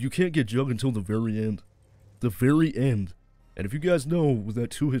joke, dude. You can't get jug until the very end. The very end. And if you guys know, with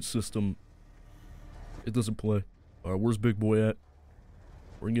that 2-hit system, it doesn't play. Alright, where's Big Boy at?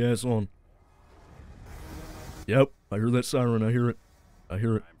 Bring your ass on. Yep, I hear that siren. I hear it. I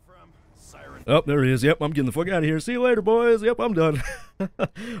hear it. Oh, there he is. Yep, I'm getting the fuck out of here. See you later, boys. Yep, I'm done.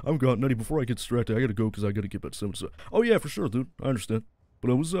 I'm gone. Nutty, before I get distracted, I gotta go because I gotta get back to 7. Oh, yeah, for sure, dude. I understand.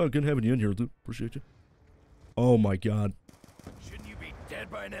 But I was good having you in here, dude. Appreciate you. Oh, my God. Shouldn't you be dead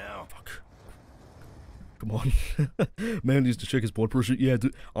by now? Fuck. Come on. Man needs to check his blood pressure. Yeah,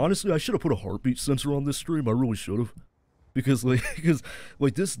 dude. Honestly, I should have put a heartbeat sensor on this stream. I really should have. Because,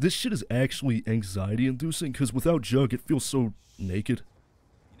 this shit is actually anxiety-inducing. Because without Jug, it feels so naked.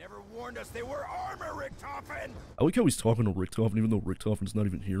 Warned us they were armor, Richtofen! I like how he's talking to Richtofen, even though Richtofen's not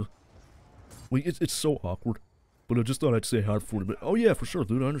even here. Like, it's so awkward. But I just thought I'd say hi for a bit. Oh yeah, for sure,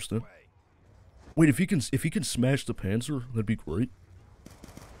 dude, I understand. Wait, if he can smash the Panzer, that'd be great.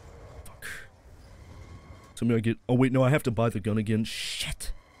 Fuck. Tell me I get... Oh wait, no, I have to buy the gun again.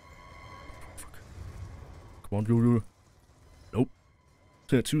 Shit. Fuck. Come on, go. Nope.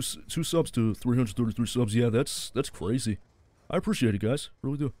 Yeah, two subs to 333 subs. Yeah, that's crazy. I appreciate it, guys.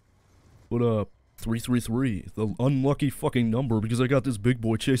 Really do. But, 333, the unlucky fucking number, because I got this big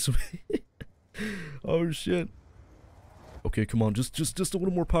boy chasing me. Oh, shit. Okay, come on, just a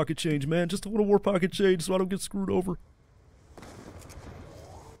little more pocket change, man. Just a little more pocket change so I don't get screwed over.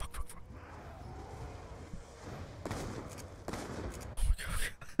 Fuck. Oh my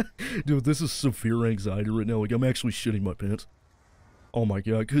god. Dude, this is severe anxiety right now. Like, I'm actually shitting my pants. Oh my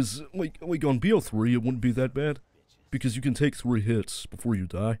god, because, like on BO3, it wouldn't be that bad. Because you can take 3 hits before you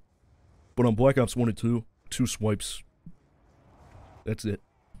die. But on Black Ops 1 and 2, 2 swipes. That's it.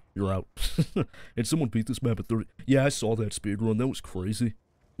 You're out. And someone beat this map at 30. Yeah, I saw that speedrun. That was crazy.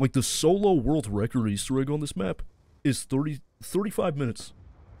 Like, the solo world record Easter egg on this map is 35 minutes.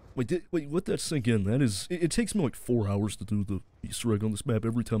 Wait, let that sink in. That is... It takes me like 4 hours to do the Easter egg on this map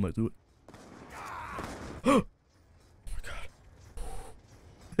every time I do it. Oh my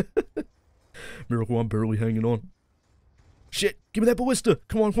god. Miracle, I'm barely hanging on. Shit! Give me that ballista!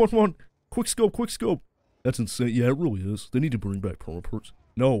 Come on. Quick scope. That's insane. Yeah, it really is. They need to bring back permaperks.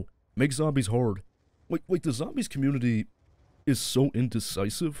 No. Make zombies hard. Like, the zombies community is so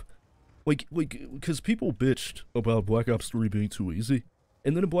indecisive. Like, because people bitched about Black Ops 3 being too easy.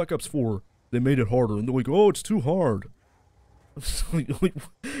 And then in Black Ops 4, they made it harder. And they're like, oh, it's too hard. Like,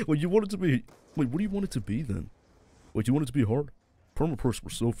 you want it to be... Wait, what do you want it to be then? Wait, do you want it to be hard? Perma-perks were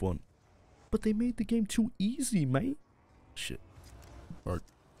so fun. But they made the game too easy, mate. Shit. Alright.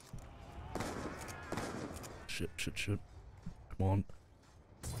 Shit. Come on.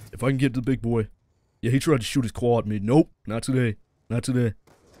 If I can get to the big boy. Yeah, he tried to shoot his claw at me. Nope, not today. Not today.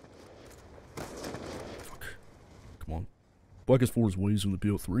 Fuck. Come on. Black Ops 4 is way easier than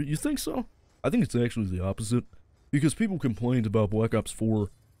BO3. You think so? I think it's actually the opposite. Because people complained about Black Ops 4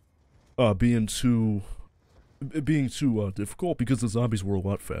 being too difficult because the zombies were a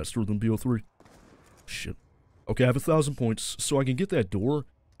lot faster than BO3. Shit. Okay, I have 1,000 points, so I can get that door.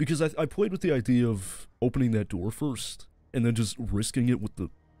 Because I played with the idea of opening that door first, and then just risking it with the...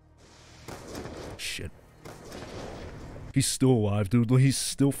 Shit. He's still alive, dude. He's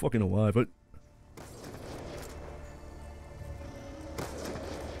still fucking alive. Fuck.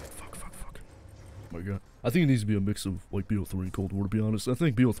 Oh my god. I think it needs to be a mix of, like, BO3 and Cold War, to be honest. I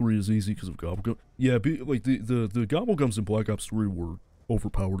think BO3 is easy because of Gobblegum. Yeah, like, the Gobblegums in Black Ops 3 were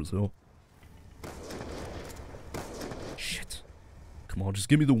overpowered as hell. Shit. Come on, just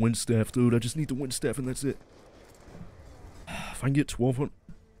give me the wind staff, dude. I just need the wind staff and that's it. If I can get 1,200...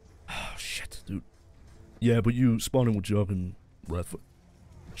 Oh, shit, dude. Yeah, but you spawn in with Jug and Wrath.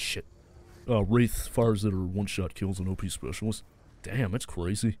 Shit. Wraith fires that are one-shot kills and OP specialist. Damn, that's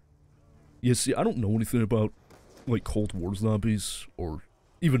crazy. Yeah, see, I don't know anything about, like, Cold War zombies, or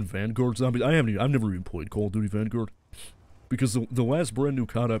even Vanguard zombies. I've never even played Call of Duty Vanguard. Because the last brand new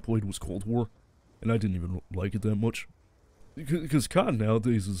COD I played was Cold War, and I didn't even like it that much. Because COD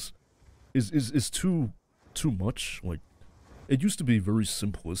nowadays is too much. Like, it used to be very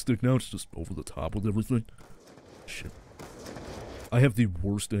simplistic, now it's just over the top with everything. Shit. I have the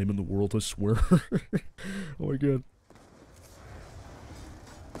worst aim in the world, I swear. Oh my god.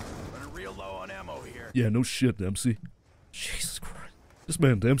 Real low on ammo here. Yeah, no shit, Dempsey. Jesus Christ. This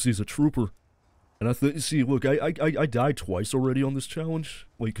man Dempsey's a trooper. And see, look, I died twice already on this challenge.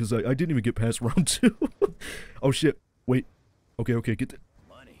 Like, because I didn't even get past round 2. Oh shit. Wait. Okay, get that.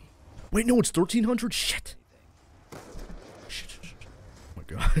 Money. Wait, no, it's 1,300? Shit. Shit. Oh my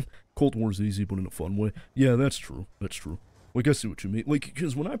god. Cold War's easy, but in a fun way. Yeah, that's true. Like, I see what you mean. Like,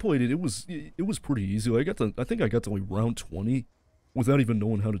 because when I played it, it was pretty easy. Like, I think I got to, like, round 20 without even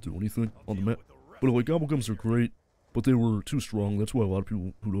knowing how to do anything on the map. But, like, Gobblegums are great, but they were too strong. That's why a lot of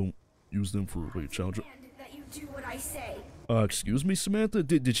people who don't use them for, like, a challenge. That you do what I say. Excuse me, Samantha?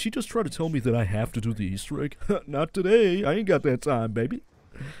 Did she just try to tell me that I have to do the Easter egg? Not today. I ain't got that time, baby.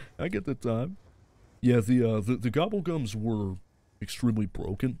 I get that time. Yeah, the Gobblegums were extremely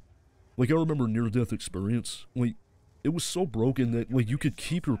broken. Like, I remember near-death experience. Like, it was so broken that, like, you could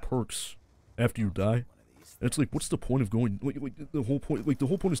keep your perks after you die. And it's like, what's the point of going... Like, the whole point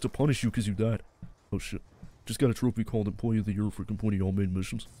is to punish you because you died. Oh, shit. Just got a trophy called Employee of the Year for completing all main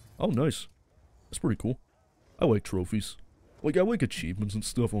missions. Oh, nice. That's pretty cool. I like trophies. Like, I like achievements and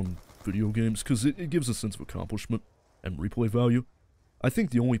stuff on video games, because it gives a sense of accomplishment and replay value. I think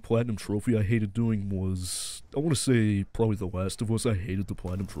the only platinum trophy I hated doing was... I want to say, probably The Last of Us. I hated the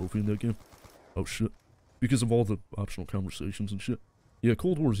platinum trophy in that game. Oh, shit. Because of all the optional conversations and shit. Yeah,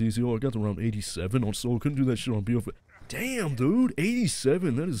 Cold War is easy. Oh, I got to around 87 on solo. Couldn't do that shit on BO. Damn, dude.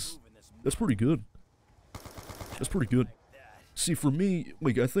 87. That's pretty good. That's pretty good. See, for me,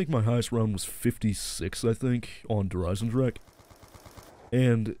 like, I think my highest round was 56, I think, on Horizon Track.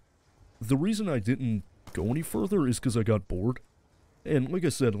 And the reason I didn't go any further is because I got bored. And like I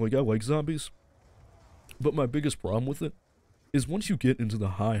said, like, I like zombies. But my biggest problem with it is once you get into the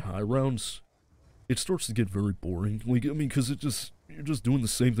high rounds, it starts to get very boring. Like, I mean, because you're just doing the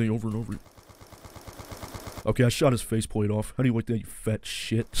same thing over and over. Okay, I shot his faceplate off. How do you like that, you fat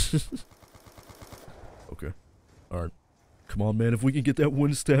shit? Okay. Alright. Come on, man. If we can get that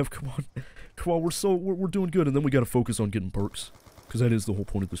wind staff, come on. Come on, we're doing good. And then we gotta focus on getting perks. Because that is the whole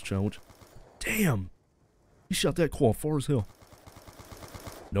point of this challenge. Damn! He shot that claw far as hell.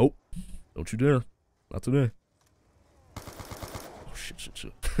 Nope. Don't you dare. Not today. Oh, shit.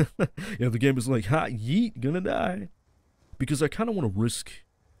 Yeah, the game is like, ha, yeet, gonna die. Because I kind of want to risk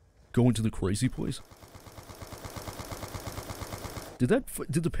going to the crazy place. Did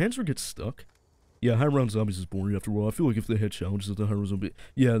the Panzer get stuck? Yeah, high round zombies is boring after a while. I feel like if they had challenges at the high round zombie...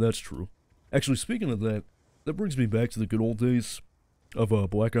 Yeah, that's true. Actually, speaking of that, that brings me back to the good old days of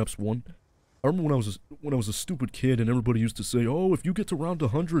Black Ops 1. I remember when I was a stupid kid and everybody used to say, oh, if you get to round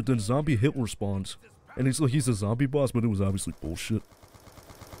 100, then Zombie Hitler spawns. And it's like he's a zombie boss, but it was obviously bullshit.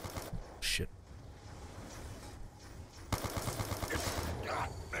 Shit.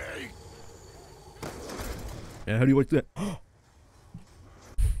 Yeah, how do you like that?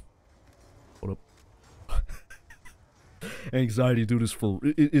 What up? Anxiety, dude, is through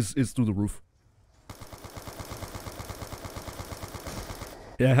the roof.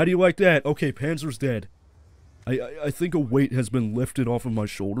 Yeah, how do you like that? Okay, Panzer's dead. I think a weight has been lifted off of my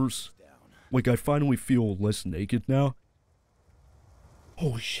shoulders. Like, I finally feel less naked now.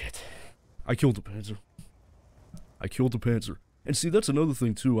 Holy shit. I killed the Panzer. I killed the Panzer. And see, that's another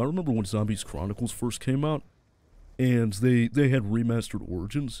thing, too. I remember when Zombies Chronicles first came out, and they had remastered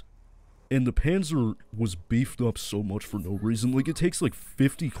Origins, and the Panzer was beefed up so much for no reason. Like, it takes, like,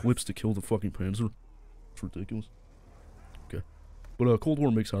 50 clips to kill the fucking Panzer. It's ridiculous. Okay. But, Cold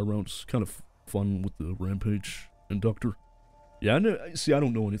War makes high rounds kind of fun with the Rampage Inductor. Yeah, see, I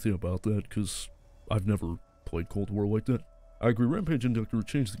don't know anything about that, because I've never played Cold War like that. I agree, Rampage Inductor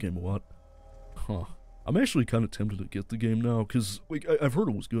changed the game a lot. Huh. I'm actually kind of tempted to get the game now, because, like, I've heard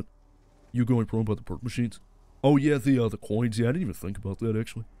it was good. You going pro about the perk machines? Oh, yeah, the coins. Yeah, I didn't even think about that,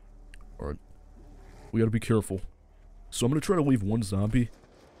 actually. Alright. We gotta be careful. So I'm gonna try to leave one zombie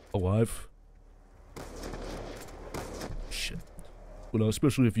alive. Shit. But,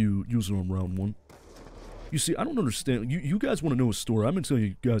 especially if you use it on round one. You see, I don't understand. You guys want to know a story. I'm gonna tell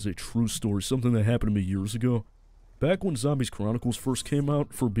you guys a true story, something that happened to me years ago. Back when Zombies Chronicles first came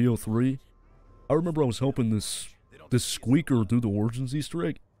out for BO3, I remember I was helping this squeaker do the Origins Easter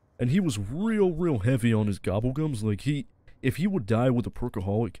egg, and he was real heavy on his gobblegums. Like, if he would die with a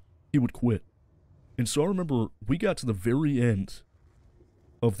perkaholic, he would quit. And so I remember we got to the very end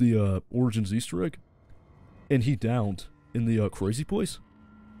of the Origins Easter egg, and he downed in the crazy place.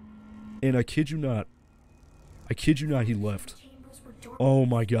 And I kid you not, he left. Oh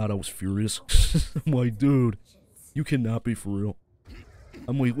my god, I was furious. I'm like, dude, you cannot be for real.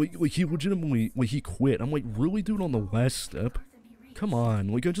 I'm like he legitimately, like, he quit. I'm like, really, dude, on the last step? Come on,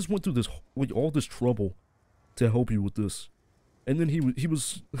 like, I just went through this, like, all this trouble to help you with this. And then he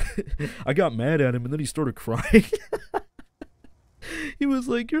was, I got mad at him, and then he started crying. He was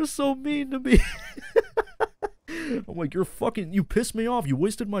like, you're so mean to me. I'm like, you pissed me off. You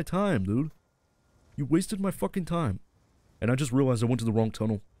wasted my time, dude. You wasted my fucking time. And I just realized I went to the wrong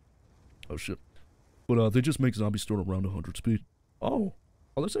tunnel. Oh, shit. But, they just make zombies start around 100 speed. Oh,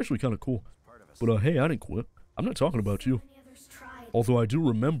 that's actually kind of cool. But, hey, I didn't quit. I'm not talking about you. Although I do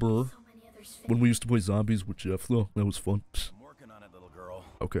remember when we used to play zombies with Jeff, though. That was fun.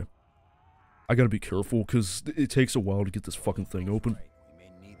 Okay. I gotta be careful, because it takes a while to get this fucking thing open.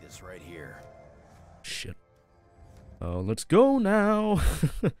 Shit. Let's go now.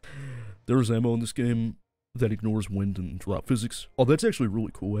 There's ammo in this game that ignores wind and drop physics. Oh, that's actually really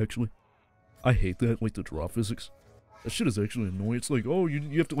cool, actually. I hate that, like, the drop physics. That shit is actually annoying. It's like, oh,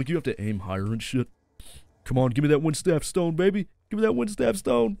 you have to aim higher and shit. Come on, give me that wind staff stone, baby. Give me that wind staff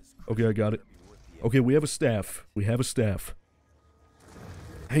stone. Okay, I got it. Okay, we have a staff. We have a staff.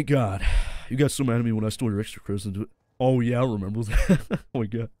 Thank God. You got so mad at me when I stole your extra credits into it. Oh, yeah, I remember that. Oh, my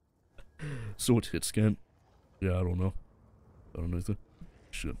God. So it's hit scan. Yeah, I don't know. I don't know anything.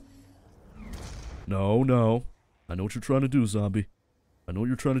 Shit. No, no. I know what you're trying to do, zombie. I know what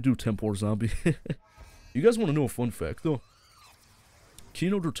you're trying to do, Templar zombie. You guys want to know a fun fact, though?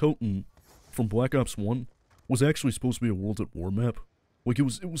 Kino der Toten from Black Ops 1 was actually supposed to be a World at War map. Like, it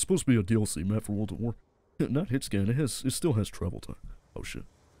was supposed to be a DLC map for World at War. Not hit scan. It still has travel time. Oh, shit.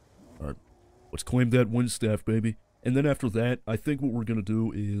 Alright. Let's claim that wind staff, baby. And then after that, I think what we're going to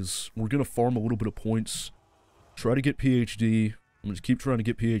do is we're going to farm a little bit of points. Try to get PhD. I'm going to keep trying to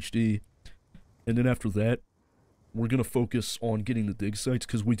get PhD. And then after that, we're going to focus on getting the dig sites,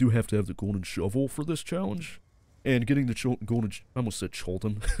 because we do have to have the golden shovel for this challenge. And getting the golden... I almost said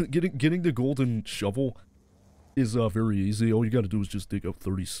Cholton. getting the golden shovel is very easy. All you got to do is just dig up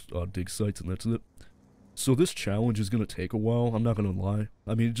 30 dig sites, and that's it. So this challenge is going to take a while, I'm not going to lie.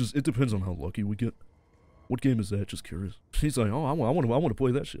 I mean, it depends on how lucky we get. What game is that? Just curious. He's like, oh, I want to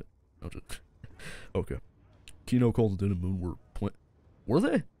play that shit. No, just... Okay. Kino called the Dead and Moon were playing... Were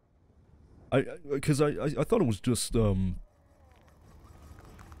they? Because I thought it was just, Hold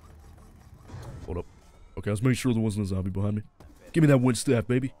up. Okay, I was making sure there wasn't a zombie behind me. Give me that wind staff,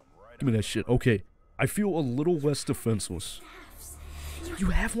 baby. Give me that shit. Okay. I feel a little less defenseless.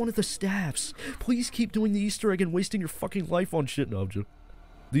 You have one of the staffs. Please keep doing the Easter egg and wasting your fucking life on shit. No, I'm joking.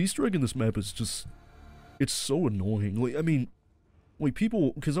 The Easter egg in this map is just... It's so annoying. Like, I mean... Like,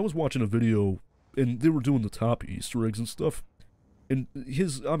 people... Because I was watching a video, and they were doing the top Easter eggs and stuff. And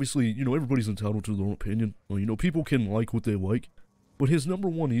obviously, you know, everybody's entitled to their own opinion. Well, you know, people can like what they like. But his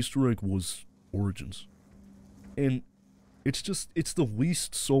 #1 Easter egg was Origins. And it's the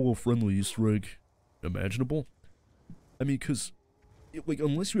least solo-friendly Easter egg imaginable. I mean, because, like,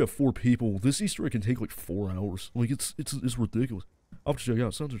 unless you have 4 people, this Easter egg can take, like, 4 hours. Like, it's ridiculous. I'll have to check it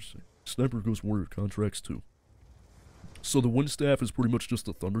out. Sounds interesting. Sniper Ghost Warrior Contracts 2. So the wind staff is pretty much just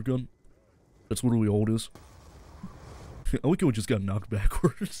a thunder gun. That's literally all it is. I like how we just got knocked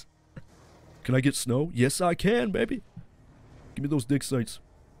backwards. Can I get snow? Yes, I can, baby. Give me those dig sites.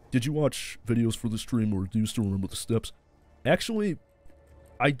 Did you watch videos for the stream, or do you still remember the steps? Actually,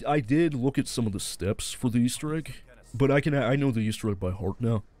 I did look at some of the steps for the Easter egg, but I know the Easter egg by heart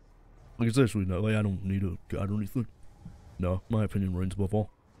now. Like, it's actually not, like, I don't need a guide or anything. No, my opinion reigns above all.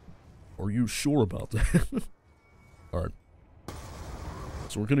 Are you sure about that? Alright.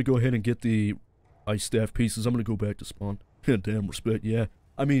 So we're gonna go ahead and get the ice staff pieces. I'm gonna go back to spawn. Damn respect, yeah.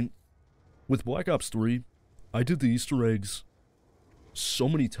 I mean, with Black Ops 3, I did the Easter eggs so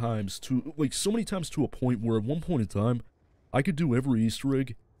many times to a point where at one point in time, I could do every Easter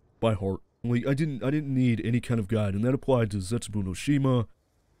egg by heart. Like, I didn't need any kind of guide, and that applied to Zetsubu no Shima,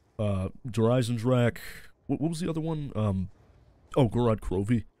 Drak. What was the other one? Oh, Gorod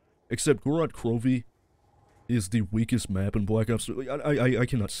Krovi. Except Gorod Krovi is the weakest map in Black Ops 3. Like, I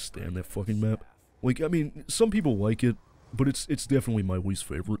cannot stand that fucking map. Like, I mean, some people like it, but it's definitely my least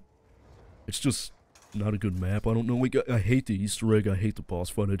favorite. It's just not a good map. I don't know. Like, I hate the Easter egg. I hate the boss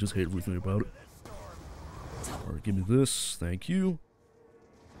fight. I just hate everything about it. Alright, give me this. Thank you.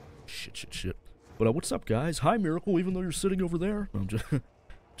 Shit. But what's up, guys? Hi, Miracle, even though you're sitting over there. No, I'm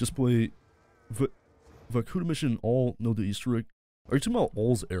just play Vakuda Mission all know the Easter egg. Are you talking about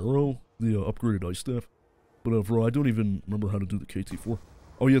All's Arrow? The upgraded ice staff? But bro, I don't even remember how to do the KT4.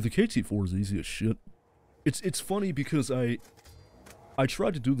 Oh yeah, the KT4 is easy as shit. It's funny because I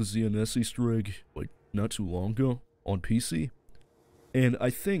tried to do the ZNS Easter egg, like, not too long ago on PC. And I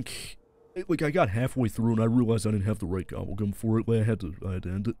think, like, I got halfway through and I realized I didn't have the right gobblegum for it. Like, I had to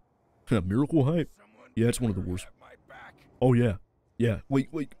end it. Miracle hype? Yeah, it's one of the worst. Oh yeah. Yeah,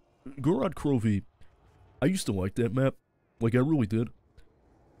 like, Gorod Krovi, I used to like that map. Like, I really did.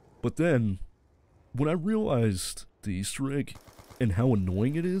 But then, when I realized the Easter egg and how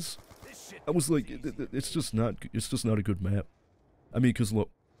annoying it is, I was like, it's just not a good map. I mean, because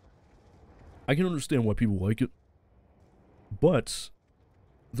look, I can understand why people like it, but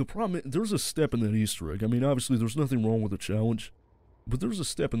the problem is, there's a step in that Easter egg. I mean, obviously, there's nothing wrong with the challenge, but there's a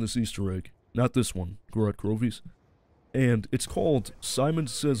step in this Easter egg. Not this one, Gorod Krovi's. And it's called Simon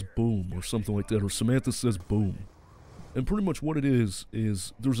Says Boom, or something like that, or Samantha Says Boom. And pretty much what it is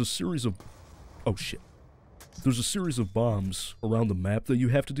there's a series of... Oh, shit. There's a series of bombs around the map that you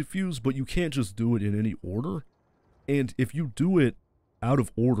have to defuse, but you can't just do it in any order. And if you do it out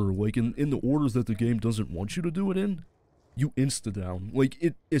of order, like in the orders that the game doesn't want you to do it in, you insta-down.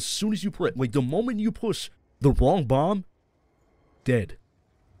 Like, as soon as you press... Like, the moment you push the wrong bomb, dead.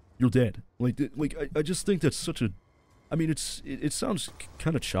 You're dead. Like I just think that's such a... I mean, it sounds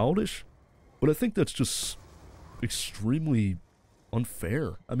kind of childish, but I think that's just extremely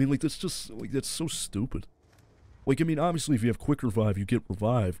unfair. I mean, like, that's just, like, that's so stupid. Like, I mean, obviously, if you have quick revive, you get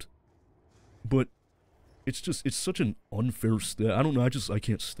revived, but it's such an unfair step. I don't know, I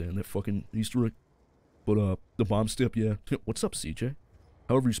can't stand that fucking Easter egg. But, the bomb step, yeah. What's up, CJ?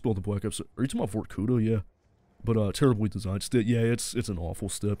 However you spell the Black Ops. Are you talking about Vorkuda? Yeah. But, terribly designed step. Yeah, it's an awful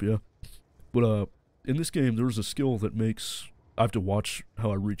step, yeah. But, in this game, there's a skill that makes... I have to watch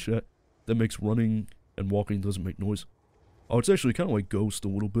how I reach that makes running and walking doesn't make noise. Oh, it's actually kind of like Ghost a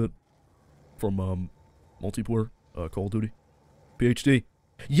little bit from, multiplayer, Call of Duty. PhD.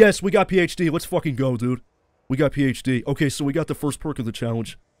 Yes, we got PhD. Let's fucking go, dude. We got PhD. Okay, so we got the first perk of the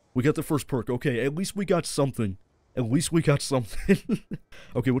challenge. We got the first perk. Okay, at least we got something. At least we got something.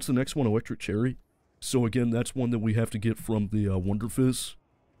 Okay, what's the next one? Electric Cherry. So again, that's one that we have to get from the, Wonder Fizz.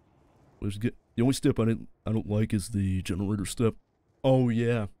 The only step I don't like is the generator step. Oh,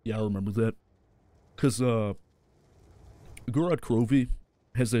 yeah. Yeah, I remember that. Because, Gorod Krovi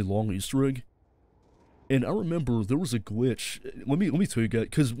has a long Easter egg. And I remember there was a glitch. Let me tell you guys,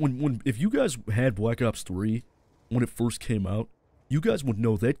 because if you guys had Black Ops 3 when it first came out, you guys would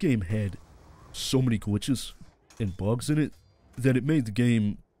know that game had so many glitches and bugs in it that it made the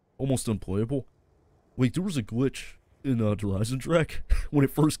game almost unplayable. Like, there was a glitch in Drak when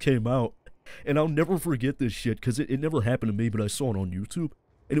it first came out, and I'll never forget this shit because it never happened to me, but I saw it on YouTube,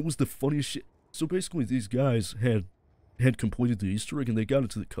 and it was the funniest shit. So basically, these guys had completed the Easter egg, and they got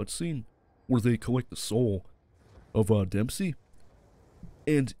into the cutscene where they collect the soul of Dempsey,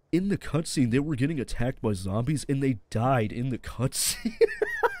 and in the cutscene, they were getting attacked by zombies, and they died in the cutscene.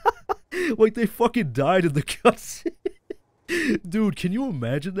 Like, they fucking died in the cutscene. Dude, can you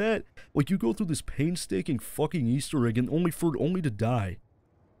imagine that? Like, you go through this painstaking fucking Easter egg and only to die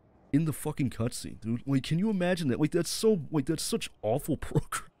in the fucking cutscene, dude. Like, can you imagine that? Like, that's such awful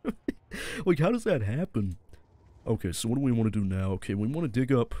programming. Like, how does that happen? Okay, so what do we want to do now? Okay, we want to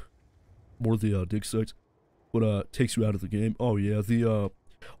dig up more of the dig sites. What takes you out of the game? Oh yeah, the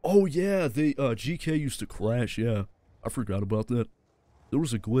GK used to crash. Yeah, I forgot about that. There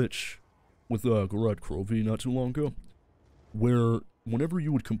was a glitch with Garad Crovey not too long ago, where whenever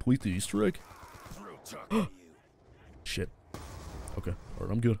you would complete the Easter egg... Shit. Okay,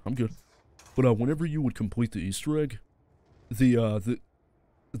 alright, I'm good, I'm good. But whenever you would complete the Easter egg, the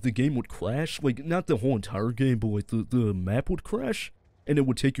game would crash. Like, not the whole entire game, but like the map would crash, and it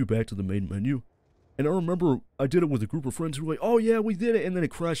would take you back to the main menu. And I remember I did it with a group of friends who were like, oh yeah, we did it, and then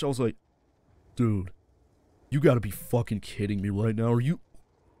it crashed. I was like, dude, you gotta be fucking kidding me right now. Are you...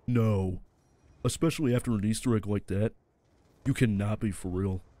 No. Especially after an Easter egg like that. You cannot be for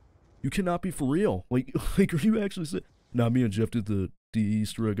real. You cannot be for real. Like are you actually saying... Nah, me and Jeff did the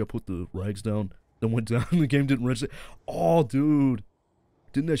Easter egg. I put the rags down, then went down, and the game didn't register. Oh, dude.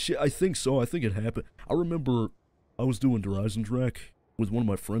 Didn't that shit... I think so. I think it happened. I remember I was doing Horizon Track with one of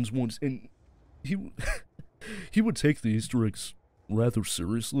my friends once, and he would take the Easter eggs rather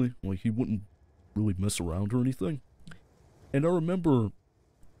seriously. Like, he wouldn't really mess around or anything. And I remember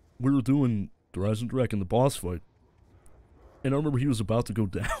we were doing Horizon Track in the boss fight, and I remember he was about to go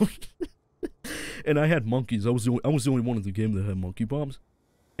down, and I had monkeys. I was the only one in the game that had monkey bombs,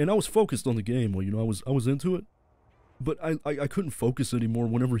 and I was focused on the game. Like, you know, I was into it, but I couldn't focus anymore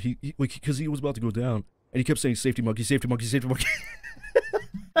whenever he like, because he was about to go down, and he kept saying safety monkey, safety monkey, safety monkey.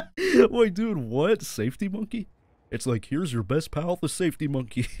 Wait, dude, what? Safety monkey? It's like, here's your best pal, the safety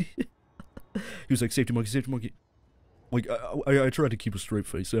monkey. He was like, safety monkey, safety monkey. Like, I tried to keep a straight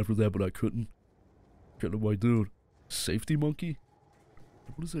face after that, but I couldn't. Kind of, like, dude, safety monkey?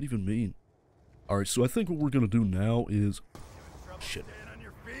 What does that even mean? Alright, so I think what we're gonna do now is... Shit.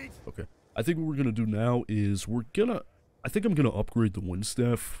 Okay. I think what we're gonna do now is I think I'm gonna upgrade the wind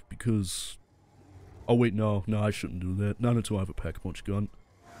staff, because... Oh, wait, no, I shouldn't do that. Not until I have a pack-a-punch gun.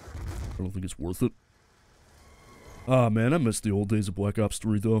 I don't think it's worth it. Ah, man, I miss the old days of Black Ops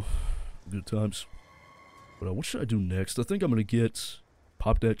 3, though. Good times. But what should I do next? I think I'm gonna get...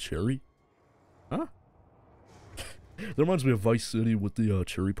 Pop that cherry? Huh? That reminds me of Vice City with the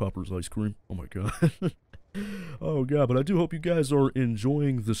Cherry Poppers ice cream. Oh my god. Oh god, but I do hope you guys are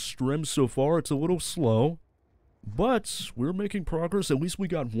enjoying the stream so far. It's a little slow, but we're making progress. At least we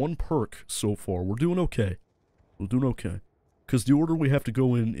got one perk so far. We're doing okay. We're doing okay. Because the order we have to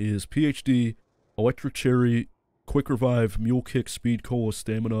go in is PhD, Electric Cherry, Quick Revive, Mule Kick, Speed Cola,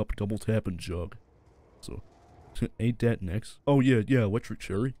 Stamina Up, Double Tap, and Jug. So, ain't that next? Oh yeah, Electric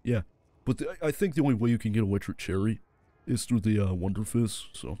Cherry, yeah. But I think the only way you can get Electric Cherry is through the Wonder Fizz,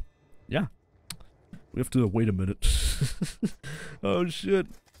 so, yeah. We have to wait a minute. Oh shit.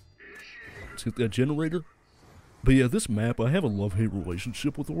 Let's hit that generator. But yeah, this map, I have a love-hate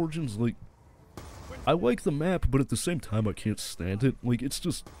relationship with Origins. Like, I like the map, but at the same time I can't stand it. Like, it's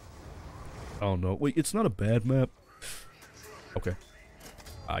just... I don't know. Like, it's not a bad map. Okay.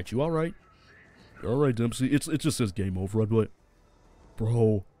 Alright, you alright? You're alright, Dempsey. It just says game over. I'd be like,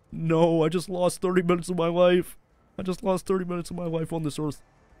 bro, no, I just lost 30 minutes of my life. I just lost 30 minutes of my life on this earth.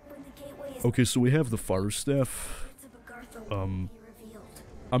 Okay, so we have the fire staff. I'm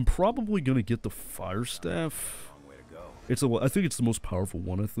probably gonna get the fire staff. I think it's the most powerful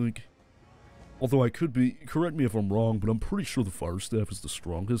one, I think. Although I could be, correct me if I'm wrong, but I'm pretty sure the fire staff is the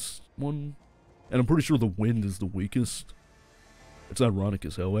strongest one. And I'm pretty sure the wind is the weakest. It's ironic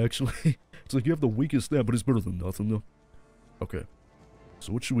as hell, actually. It's like you have the weakest staff, but it's better than nothing, though. Okay.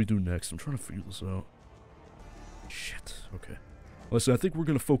 So what should we do next? I'm trying to figure this out. Shit. Okay. Listen, I think we're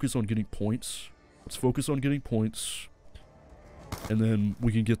going to focus on getting points. Let's focus on getting points. And then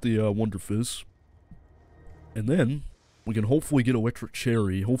we can get the Wonder Fizz. And then we can hopefully get Electric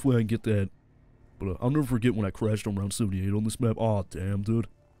Cherry. Hopefully I can get that. But I'll never forget when I crashed on round 78 on this map. Aw, damn, dude.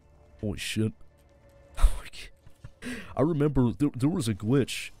 Holy shit. I remember there was a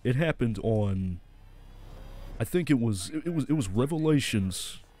glitch. It happened on... I think it was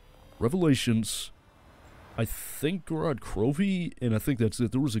Revelations. Revelations... I think Garad Crovey, and I think that's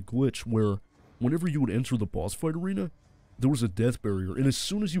it. There was a glitch where whenever you would enter the boss fight arena, there was a death barrier, and as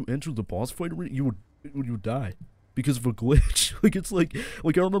soon as you entered the boss fight arena, you would die because of a glitch. Like, it's like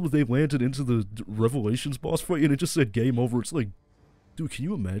I remember they landed into the Revelations boss fight, and it just said game over. It's like, dude, can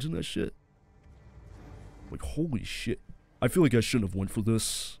you imagine that shit? Like, holy shit. I feel like I shouldn't have went for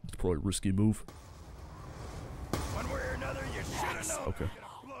this. It's probably a risky move. One way or another, you should have known. Okay.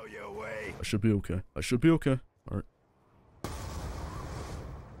 Blow you away. I should be okay. I should be okay. Alright.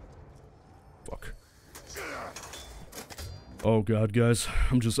 Fuck. Oh god, guys.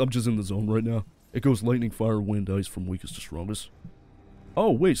 I'm just in the zone right now. It goes lightning, fire, wind, ice from weakest to strongest.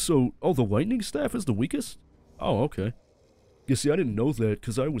 Oh, wait, so... Oh, the lightning staff is the weakest? Oh, okay. You see, I didn't know that,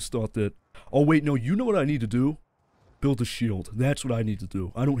 because I always thought that... Oh, wait, no, you know what I need to do? Build a shield. That's what I need to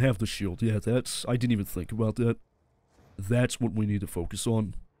do. I don't have the shield. Yeah, I didn't even think about that. That's what we need to focus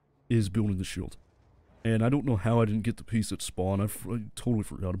on, is building the shield. And I don't know how I didn't get the piece at spawn. I totally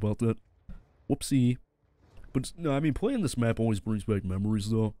forgot about that. Whoopsie. But, no, I mean, playing this map always brings back memories,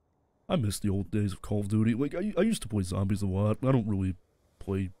 though. I miss the old days of Call of Duty. Like, I used to play zombies a lot. I don't really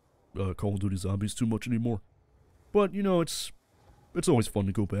play Call of Duty Zombies too much anymore. But, you know, it's always fun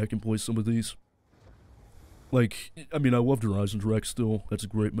to go back and play some of these. Like, I mean, I loved Horizon Direct still. That's a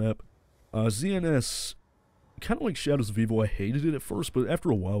great map. ZNS, kind of like Shadows of Evil, I hated it at first, but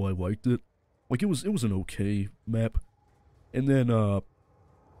after a while I liked it. Like, it was an okay map. And then,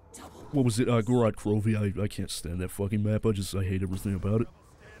 what was it? Gorod Krovi, I can't stand that fucking map. I hate everything about it.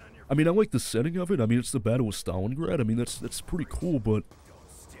 I mean, I like the setting of it. I mean, it's the Battle of Stalingrad. I mean, that's pretty cool, but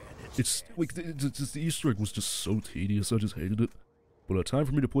it's, like, the Easter egg was just so tedious. I just hated it. But, time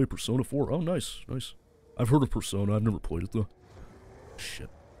for me to play Persona 4. Oh, nice, nice. I've heard of Persona. I've never played it, though. Shit.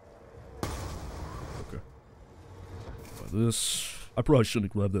 Okay. By this. I probably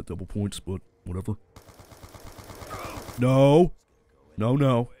shouldn't have grabbed that double points, but whatever. No! No,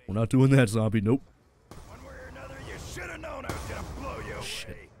 no. We're not doing that, zombie. Nope. One way or another, you should have known I was gonna blow you away.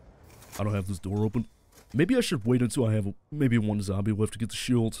 Shit. I don't have this door open. Maybe I should wait until I have maybe one zombie left to get the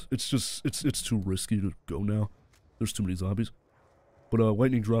shield. It's just, it's too risky to go now. There's too many zombies. But,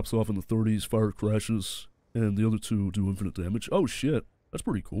 lightning drops off in the 30s, fire crashes, and the other two do infinite damage. Oh, shit. That's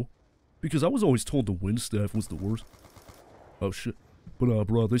pretty cool. Because I was always told the wind staff was the worst. Oh, shit. But,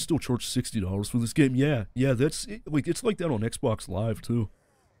 bro, they still charge $60 for this game. Yeah, that's, like, it's like that on Xbox Live, too.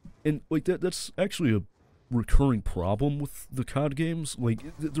 And, like, that's actually a recurring problem with the COD games. Like,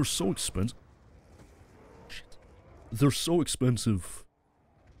 they're so expensive. Shit. They're so expensive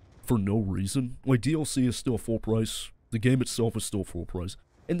for no reason. Like, DLC is still full price. The game itself is still full price.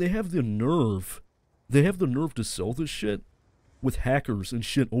 And they have the nerve to sell this shit with hackers and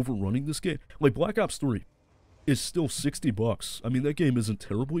shit overrunning this game. Like, Black Ops 3 is still $60. I mean, that game isn't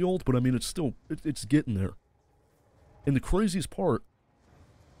terribly old, but I mean, it's still, it's getting there. And the craziest part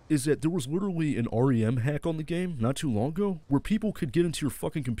is that there was literally an REM hack on the game not too long ago where people could get into your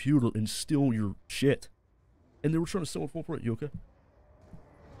fucking computer and steal your shit. And they were trying to sell it full price. You okay?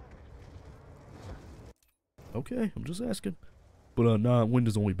 Okay, I'm just asking. But, nah, wind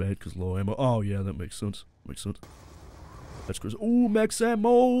is only bad because low ammo. Oh, yeah, that makes sense. Makes sense. That's crazy. Ooh, max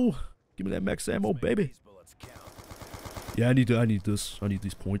ammo! Give me that max ammo, baby. Yeah, I need this. I need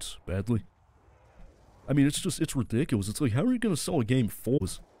these points badly. I mean, it's ridiculous. It's like, how are you going to sell a game full?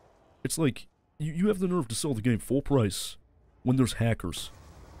 It's like, you have the nerve to sell the game full price when there's hackers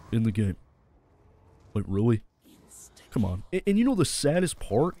in the game. Like, really? Come on. And you know the saddest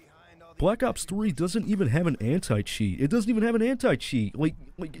part? Black Ops 3 doesn't even have an anti-cheat. It doesn't even have an anti-cheat. Like,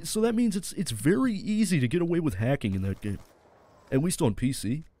 so that means it's very easy to get away with hacking in that game. At least on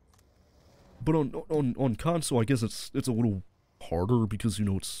PC. But on console, I guess it's a little harder because, you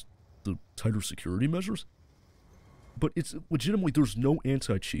know, it's the tighter security measures. But it's legitimately, there's no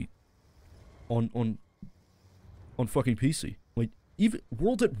anti-cheat on fucking PC. Like, even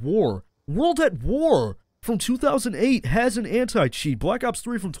World at War from 2008 has an anti-cheat. Black Ops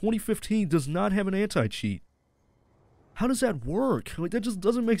 3 from 2015 does not have an anti-cheat. How does that work? Like, that just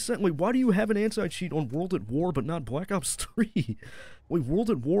doesn't make sense. Like, why do you have an anti-cheat on World at War but not Black Ops 3? Like, World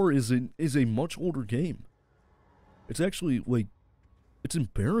at War is a much older game. It's actually, like, it's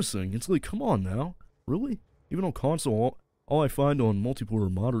embarrassing. It's like, come on now. Really? Even on console, all I find on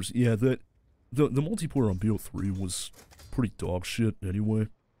multiplayer modders, yeah, that the multiplayer on BO3 was pretty dog shit anyway.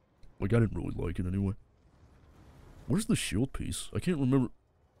 Like, I didn't really like it anyway. Where's the shield piece? I can't remember.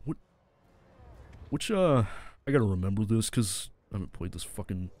 I gotta remember this, because I haven't played this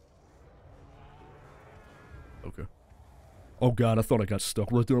fucking... Okay. Oh god, I thought I got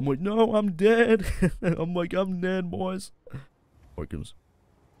stuck right there. I'm like, no, I'm dead. I'm like, I'm dead, boys. Oh my goodness.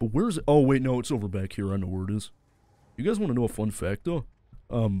 But where is it? Oh, wait, no, it's over back here. I know where it is. You guys want to know a fun fact, though?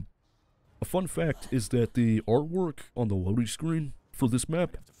 A fun fact is that the artwork on the loading screen for this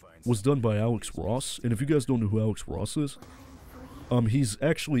map was done by Alex Ross, and if you guys don't know who Alex Ross is, he's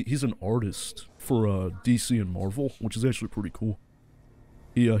an artist for DC and Marvel, which is actually pretty cool.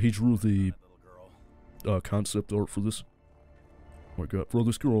 He drew the concept art for this. Oh my god, bro,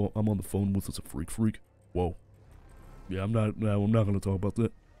 this girl I'm on the phone with is a freak. Whoa. Yeah, I'm not gonna talk about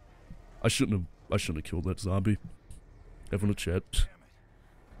that. I shouldn't have killed that zombie. Having a chat.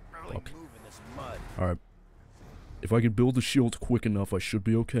 Fuck. Alright. If I can build the shield quick enough, I should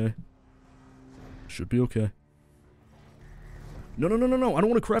be okay. Should be okay. No. I don't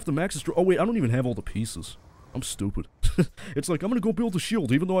want to craft the Maxis. Oh, wait, I don't even have all the pieces. I'm stupid. It's like, I'm going to go build the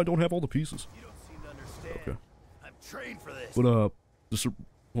shield, even though I don't have all the pieces. You don't seem to understand. Okay. I'm trained for this. But,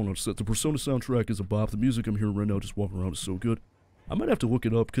 hold on a sec. The Persona soundtrack is a bop. The music I'm hearing right now just walking around is so good. I might have to look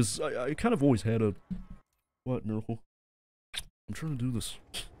it up, because I kind of always had a... What, Miracle? I'm trying to do this.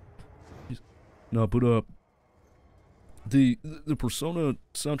 Jeez. No, but, the Persona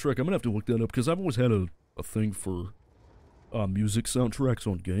soundtrack, I'm gonna have to look that up, because I've always had a thing for, music soundtracks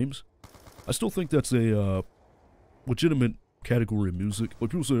on games. I still think that's a, legitimate category of music.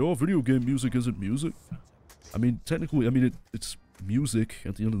 Like, people say, oh, video game music isn't music. I mean, technically, I mean, it's music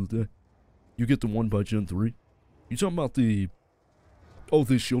at the end of the day. You get the one by Gen 3. You talking about the... Oh,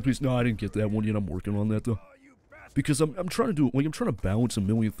 the shield piece? No, I didn't get that one yet. I'm working on that, though. Because I'm trying to do... Like, I'm trying to balance a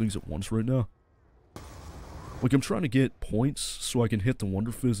million things at once right now. Like, I'm trying to get points so I can hit the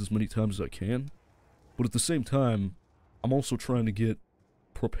Wonder Fizz as many times as I can. But at the same time, I'm also trying to get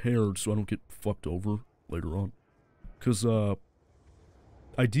prepared so I don't get fucked over later on. Because,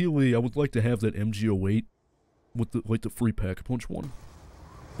 ideally, I would like to have that MG08 with the, like, the free Pack-a-Punch one.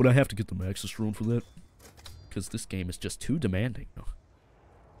 But I have to get the Maxis drone for that. Because this game is just too demanding.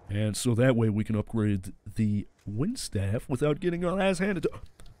 And so that way we can upgrade the Wind Staff without getting our ass handed to...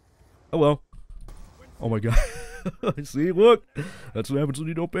 Oh, well. Oh, my God. See, look. That's what happens when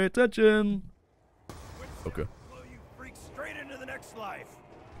you don't pay attention. Okay.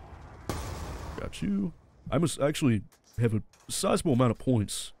 Got you. I must actually have a sizable amount of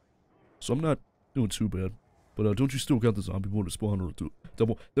points. So I'm not doing too bad. But don't you still got the zombie mode to spawn or a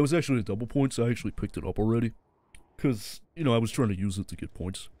double? That was actually a double points. I actually picked it up already. Because, you know, I was trying to use it to get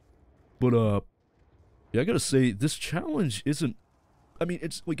points. But, yeah, I gotta say, this challenge isn't... I mean,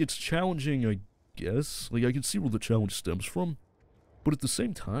 it's, like, it's challenging, I guess. Like, I can see where the challenge stems from. But at the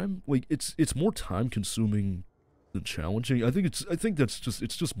same time, like, it's more time-consuming than challenging. I think that's just...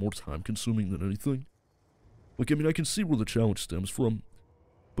 It's just more time-consuming than anything. Like, I mean, I can see where the challenge stems from.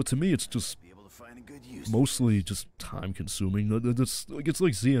 But to me, it's just... mostly just time-consuming. That's, like, it's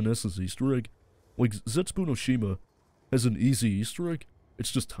like ZNS's Easter egg. Like, Zetsubu no Shima has an easy Easter egg.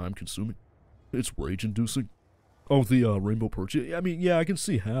 It's just time-consuming. It's rage-inducing. Oh, the, Rainbow Perk. I mean, yeah, I can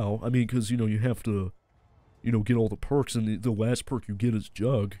see how. I mean, because, you know, you have to, you know, get all the perks, and the last perk you get is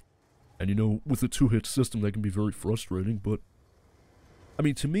Jug. And, you know, with a two-hit system, that can be very frustrating, but... I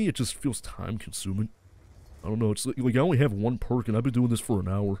mean, to me, it just feels time-consuming. I don't know, it's like I only have one perk, and I've been doing this for an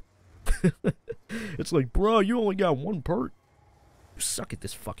hour. It's like, bro, you only got one perk. You suck at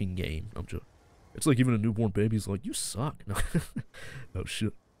this fucking game. I'm just... It's like even a newborn baby's like, you suck. Oh,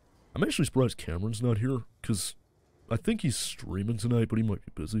 shit. I'm actually surprised Cameron's not here, because I think he's streaming tonight, but he might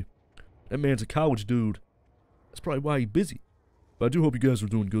be busy. That man's a college dude. That's probably why he's busy. But I do hope you guys are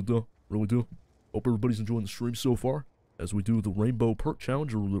doing good, though. Really do. Hope everybody's enjoying the stream so far, as we do the Rainbow Perk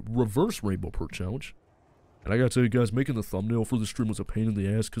Challenge, or the Reverse Rainbow Perk Challenge. And I gotta tell you guys, making the thumbnail for the stream was a pain in the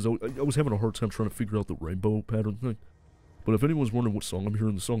ass, because I was having a hard time trying to figure out the rainbow pattern thing. But if anyone's wondering what song I'm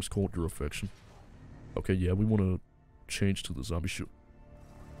hearing, the song's called Your Affection. Okay, yeah, we want to change to the zombie shoot.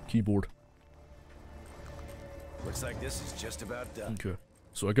 Keyboard. Looks like this is just about done. Okay,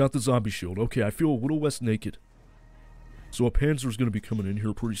 so I got the zombie shield. Okay, I feel a little less naked. So a Panzer's going to be coming in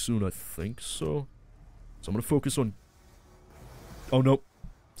here pretty soon, I think so. So I'm going to focus on... Oh, no.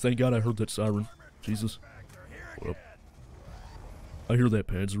 Thank God I heard that siren. Jesus. What up? I hear that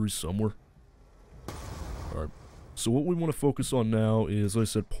Panzer is somewhere. Alright. So what we want to focus on now is, like I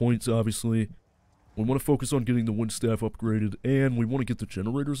said, points, obviously. We want to focus on getting the Wind Staff upgraded, and we want to get the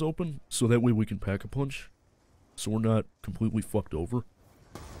generators open, so that way we can Pack-a-Punch. So we're not completely fucked over.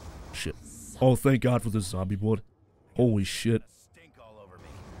 Shit. Oh, thank God for this zombie blood. Holy shit.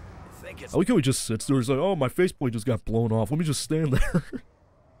 I like how he just sits there, he's like, oh, my faceplate just got blown off, let me just stand there.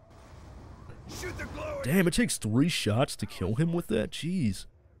 Damn, it takes 3 shots to kill him with that? Jeez.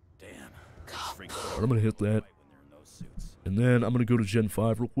 Alright, I'm gonna hit that. And then I'm gonna go to Gen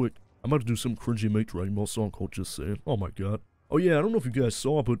 5 real quick. I'm about to do some cringy make Dragon Ball song called Just Saying. Oh my god. Oh yeah, I don't know if you guys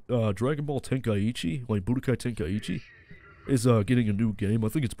saw, but Dragon Ball Tenkaichi, like Budokai Tenkaichi, is getting a new game. I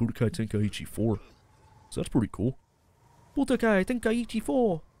think it's Budokai Tenkaichi 4. So that's pretty cool. Budokai Tenkaichi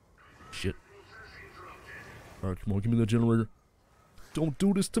 4. Shit. Alright, come on, give me that generator. Don't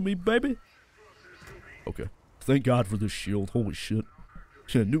do this to me, baby. Okay. Thank God for this shield. Holy shit.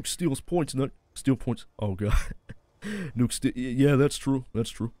 Yeah, Nuke steals points, not steal points. Oh god. Nuke steal. Yeah, that's true. That's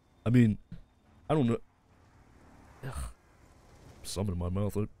true. I mean, I don't know. Ugh. Something in my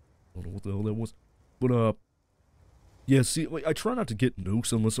mouth. I don't know what the hell that was. But, yeah, see, like, I try not to get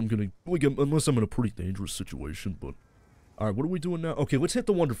nukes unless I'm gonna, like, unless I'm in a pretty dangerous situation, but... Alright, what are we doing now? Okay, let's hit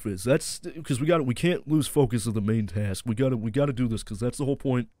the Wonder Fizz. That's, because we can't lose focus of the main task. We gotta do this, because that's the whole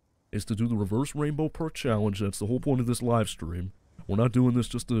point, is to do the Reverse Rainbow Perk Challenge. That's the whole point of this live stream. We're not doing this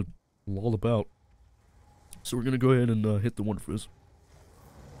just to lull about. So we're gonna go ahead and, hit the Wonder Fizz.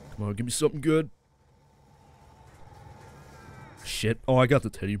 Come on, give me something good. Shit. Oh, I got the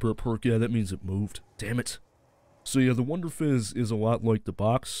teddy bear perk. Yeah, that means it moved. Damn it. So yeah, the Wonder Fizz is a lot like the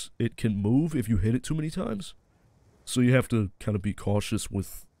box. It can move if you hit it too many times. So you have to kind of be cautious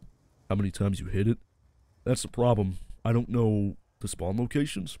with how many times you hit it. That's the problem. I don't know the spawn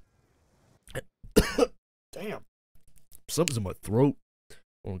locations. Damn. Something's in my throat.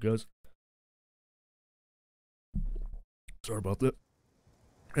 Hold on, guys. Sorry about that.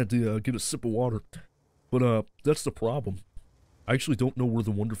 I had to get a sip of water. But that's the problem. I actually don't know where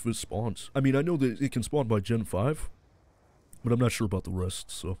the Wonder Fizz spawns. I mean, I know that it can spawn by Gen 5, but I'm not sure about the rest,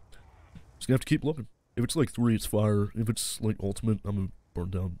 so just gonna have to keep looking. If it's like 3, it's fire. If it's like ultimate, I'm gonna burn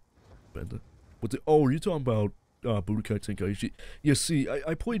down Benda. Oh, are you talking about Budokai Tenkaichi? Yeah, see,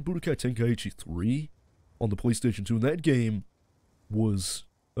 I played Budokai Tenkaichi 3 on the PlayStation 2, and that game was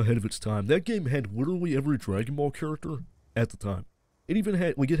ahead of its time. That game had literally every Dragon Ball character at the time. It even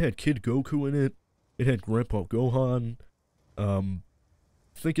had, like, it had Kid Goku in it. It had Grandpa Gohan. I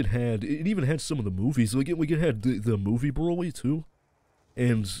think it even had some of the movies. Like it had the movie Broly too.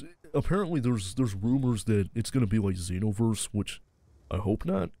 And apparently there's rumors that it's gonna be like Xenoverse, which I hope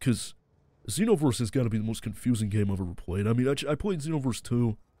not, because Xenoverse has got to be the most confusing game I've ever played. I mean, I played Xenoverse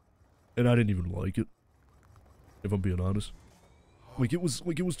 2, and I didn't even like it, if I'm being honest. Like it was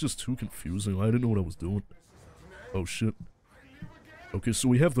just too confusing. I didn't know what I was doing. Oh shit. Okay, so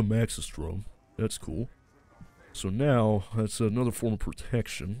we have the Maxis drone. That's cool. So now, that's another form of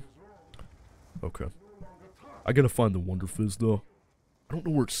protection. Okay. I gotta find the Wonder Fizz, though. I don't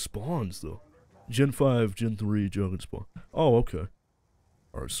know where it spawns, though. Gen 5, Gen 3, Jugend spawn. Oh, okay.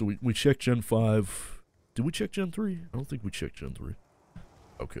 Alright, so we checked Gen 5. Did we check Gen 3? I don't think we checked Gen 3.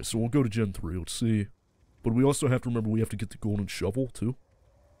 Okay, so we'll go to Gen 3. Let's see. But we also have to remember we have to get the golden shovel, too.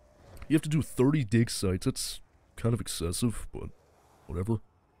 You have to do 30 dig sites. That's kind of excessive, but whatever.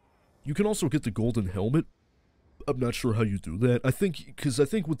 You can also get the golden helmet. I'm not sure how you do that. I think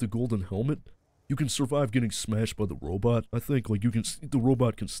with the golden helmet, you can survive getting smashed by the robot. I think, like, the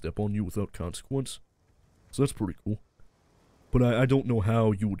robot can step on you without consequence. So that's pretty cool. But I don't know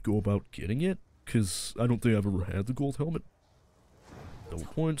how you would go about getting it, because I don't think I've ever had the gold helmet. Double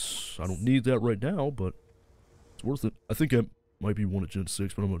points. I don't need that right now, but it's worth it. I think I might be one at Gen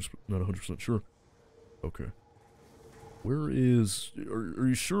 6, but I'm just not 100% sure. Okay. Where is... Are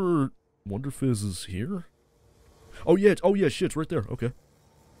you sure Wonder Fizz is here? Oh yeah, shit, it's right there. Okay.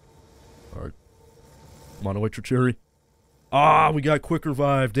 Alright. Come on, Electric Cherry. Ah, we got Quick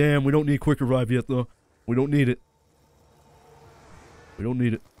Revive. Damn, we don't need Quick Revive yet, though. We don't need it. We don't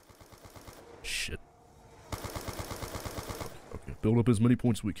need it. Shit. Okay, build up as many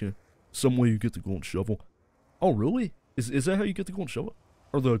points as we can. Some way you get the golden shovel. Oh, really? Is that how you get the golden shovel?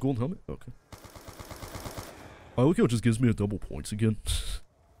 Or the golden helmet? Okay. Oh, look how it just gives me a double points again.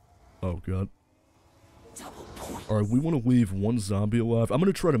 Oh, God. Alright, we want to leave one zombie alive. I'm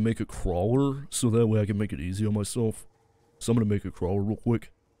going to try to make a crawler, so that way I can make it easy on myself. So I'm going to make a crawler real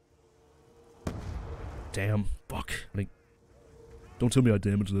quick. Damn. Fuck. Don't tell me I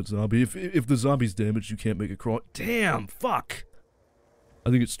damaged that zombie. If the zombie's damaged, you can't make a crawler. Damn. Fuck. I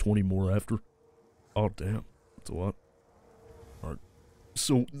think it's 20 more after. Oh, damn. That's a lot. Alright.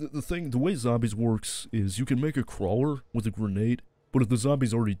 So, the way zombies works is you can make a crawler with a grenade, but if the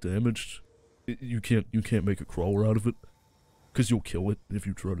zombie's already damaged... You can't make a crawler out of it, because you'll kill it if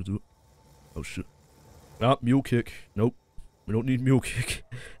you try to do it. Oh shit. Ah, mule kick. Nope. We don't need mule kick.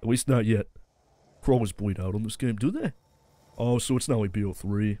 At least not yet. Crawlers bleed out on this game, do they? Oh, so it's not like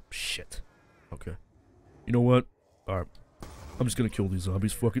BO3. Shit. Okay. You know what? Alright. I'm just gonna kill these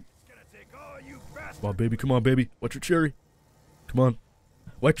zombies, fuck it. Come on, baby, come on, baby. Electric Cherry. Come on.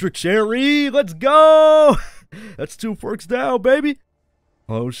 Electric Cherry! Let's go! That's 2 perks down, baby!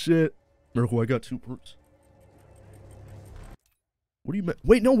 Oh shit. Miracle, I got 2 perks. What do you mean?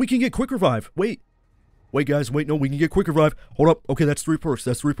 Wait, no, we can get Quick Revive. Wait. Wait, guys, wait, no, we can get Quick Revive. Hold up. Okay, that's 3 perks.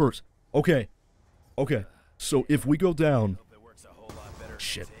 That's 3 perks. Okay. Okay. So, if we go down...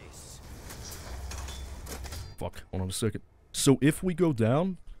 Shit. Fuck. Hold on a second. So, if we go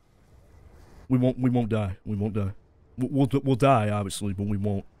down... We won't die. We won't die. We'll die, obviously, but we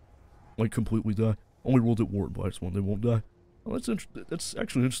won't, like, completely die. Only rolled at War and Blacks one. They won't die. Oh, that's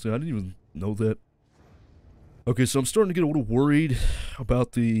actually interesting. I didn't even know that. Okay, so I'm starting to get a little worried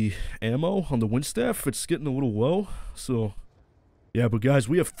about the ammo on the wind staff. It's getting a little low. So, yeah, but guys,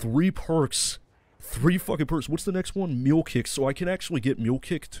 we have 3 perks. 3 fucking perks. What's the next one? Mule Kick. So I can actually get Mule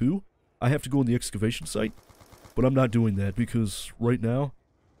Kick too. I have to go in the excavation site. But I'm not doing that because right now,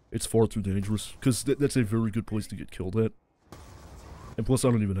 it's far too dangerous. Because that's a very good place to get killed at. And plus, I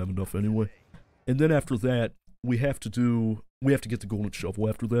don't even have enough anyway. And then after that, we have to get the golden shovel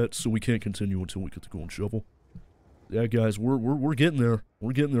after that, so we can't continue until we get the golden shovel. Yeah, guys, we're getting there.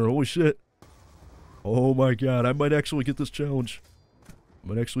 We're getting there. Holy shit. Oh my god, I might actually get this challenge. I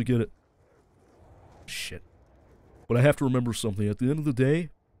might actually get it. Shit. But I have to remember something. At the end of the day,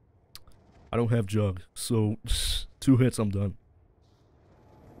 I don't have jug, so 2 hits, I'm done.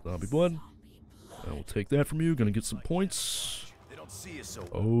 Zombie blood. I will take that from you. Gonna get some points.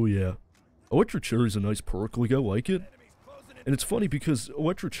 Oh yeah. Electric Cherry is a nice perk. Like, I like it. And it's funny because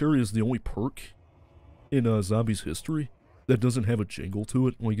Electric Cherry is the only perk in Zombies history that doesn't have a jingle to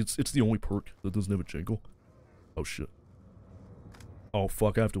it. Like, it's the only perk that doesn't have a jingle. Oh shit. Oh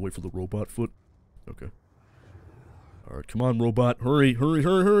fuck, I have to wait for the robot foot. Okay. Alright, come on, robot. Hurry, hurry,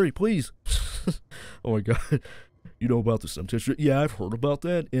 hurry, hurry, please. Oh my god. You know about the Semtex? Yeah, I've heard about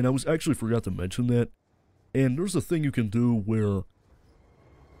that, and I actually forgot to mention that. And there's a thing you can do where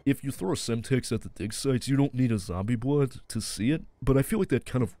if you throw a Semtex at the dig sites, you don't need a zombie blood to see it, but I feel like that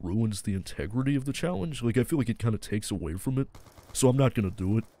kind of ruins the integrity of the challenge. Like, I feel like it kind of takes away from it, so I'm not gonna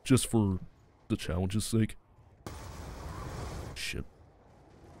do it, just for the challenge's sake. Shit.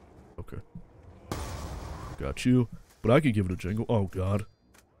 Okay. Got you. But I could give it a jingle. Oh, God.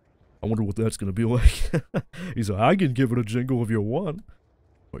 I wonder what that's gonna be like. He's like, I can give it a jingle if you want.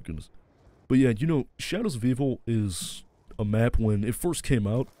 My goodness. But yeah, you know, Shadows of Evil is a map. When it first came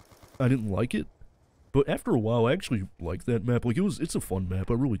out, I didn't like it. But after a while, I actually like that map. Like, it's a fun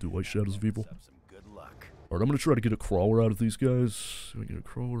map. I really do like Shadows of Evil. Alright, I'm gonna try to get a crawler out of these guys. Let me get a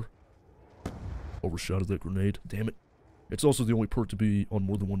crawler. Overshot of that grenade. Damn it. It's also the only perk to be on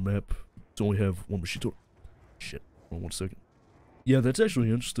more than one map. To only have one machine tool. Shit. Hold on 1 second. Yeah, that's actually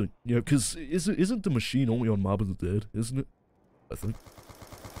interesting. Yeah, because isn't the machine only on Mob of the Dead, isn't it? I think.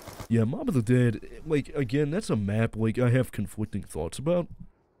 Yeah, Mob of the Dead, like, again, that's a map, like, I have conflicting thoughts about.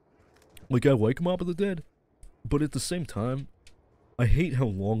 Like, I like Mob of the Dead, but at the same time, I hate how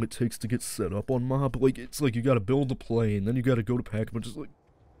long it takes to get set up on Mob. Like, it's like you gotta build the plane, then you gotta go to pack, but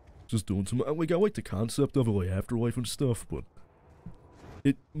just doing some, like, I like the concept of it, like, Afterlife and stuff, but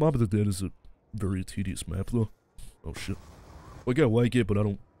Mob of the Dead is a very tedious map, though. Oh, shit. Like, I like it, but I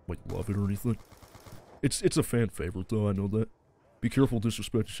don't, like, love it or anything. It's a fan favorite, though, I know that. Be careful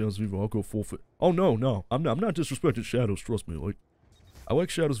disrespecting Shadows of Evil, I'll go full fit. Oh, no, I'm not disrespecting Shadows, trust me, like, I like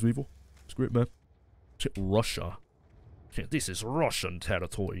Shadows of Evil. It's a great map. Russia. This is Russian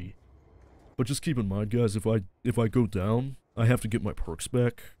territory. But just keep in mind, guys, if I go down, I have to get my perks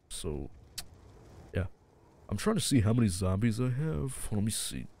back, so, yeah. I'm trying to see how many zombies I have. Let me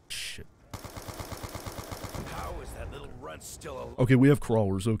see. Shit. Okay, we have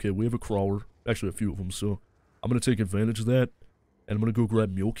crawlers. Okay, we have a crawler. Actually, a few of them, so I'm going to take advantage of that, and I'm going to go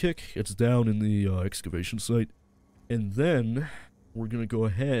grab Mule Kick. It's down in the excavation site. And then we're going to go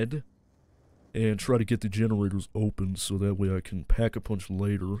ahead and try to get the generators open so that way I can pack a punch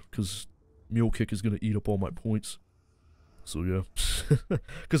later, because Mule Kick is going to eat up all my points. So, yeah.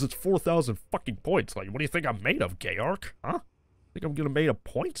 Because it's 4,000 fucking points. Like, what do you think I'm made of, Georg? Huh? Think I'm going to made of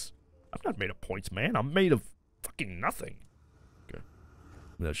points? I'm not made of points, man. I'm made of fucking nothing. Okay.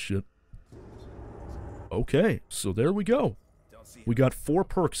 That shit. Okay, so there we go. We got 4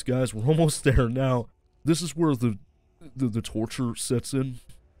 perks, guys. We're almost there now. This is where the torture sets in.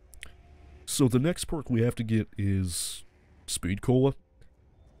 So the next perk we have to get is Speed Cola.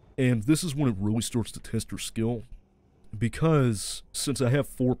 And this is when it really starts to test your skill. Because since I have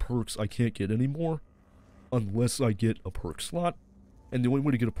 4 perks, I can't get any more unless I get a perk slot. And the only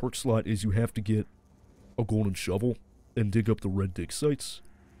way to get a perk slot is you have to get a golden shovel and dig up the red dig sites.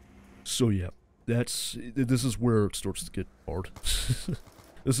 So yeah, this is where it starts to get hard.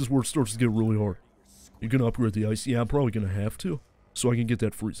 This is where it starts to get really hard. You're gonna upgrade the ice? Yeah, I'm probably gonna have to, so I can get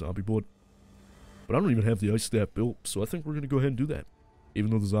that free zombie blood. But I don't even have the ice stat built, so I think we're gonna go ahead and do that.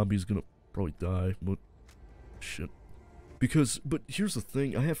 Even though the zombie is gonna probably die, but shit. But here's the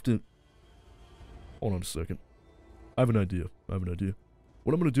thing, I have to... Hold on a second. I have an idea. What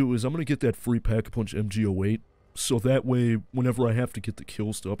I'm going to do is I'm going to get that free Pack-a-Punch MG08, so that way, whenever I have to get the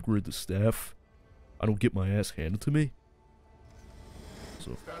kills to upgrade the staff, I don't get my ass handed to me.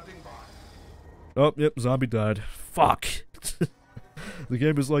 So. Oh, yep, zombie died. Fuck! The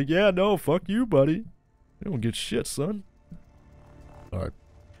game is like, yeah, no, fuck you, buddy. You don't get shit, son. Alright.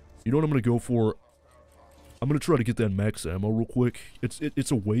 You know what I'm going to go for? I'm going to try to get that max ammo real quick.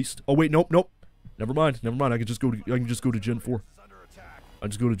 It's a waste. Oh, wait, nope. Never mind. I can just go to Gen 4. I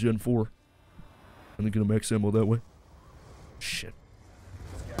just go to Gen 4. And then get a max ammo that way. Shit.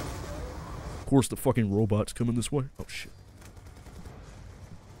 Of course, the fucking robot's coming this way. Oh, shit.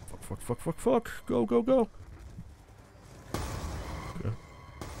 Fuck. Go. Okay.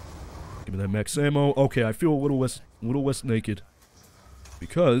 Give me that max ammo. Okay, I feel a little less naked.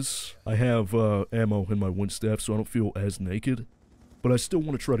 Because I have ammo in my wind staff, so I don't feel as naked. But I still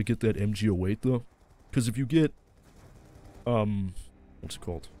want to try to get that MG08 though. Because if you get what's it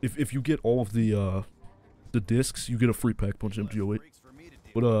called? If you get all of the discs, you get a free pack punch MG08.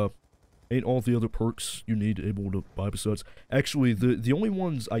 But ain't all the other perks you need able to buy besides. Actually, the only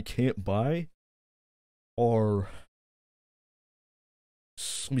ones I can't buy are,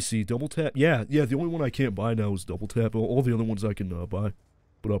 let me see, double tap. Yeah, the only one I can't buy now is double tap. All the other ones I can buy.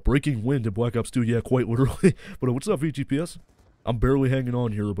 But Breaking Wind in Black Ops 2, yeah, quite literally. But what's up, VGPS? I'm barely hanging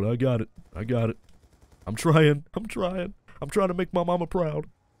on here, but I got it. I'm trying to make my mama proud.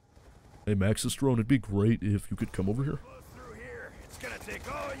 Hey, Max's drone, it'd be great if you could come over here.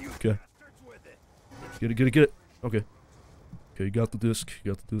 Okay. Get it. Okay. Okay, you got the disc.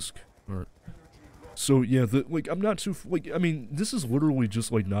 Alright. So, yeah, I'm not too, I mean, this is literally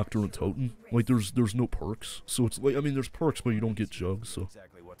just like Nocturne and Totem. Like, there's no perks. So it's like, I mean, there's perks, but you don't get jugs, so.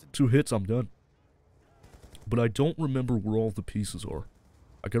 2 hits, I'm done. But I don't remember where all the pieces are.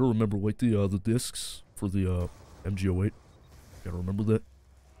 I gotta remember, like, the discs for the, MG08. Gotta remember that.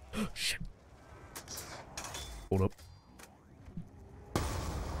 Shit. Hold up.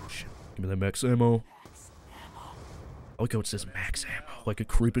 Shit. Give me that max ammo. I like how it says max ammo. Like a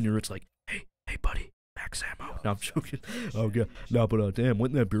creep in your, it's like, hey, buddy, max ammo. No, I'm joking. Oh, God. No, but, damn,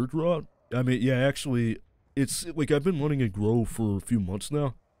 letting that beard grow out? I mean, yeah, actually, it's, like, I've been letting it grow for a few months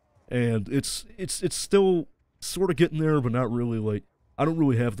now. And it's still sort of getting there, but not really, like, I don't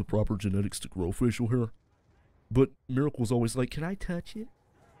really have the proper genetics to grow facial hair. But Miracle's always like, can I touch it?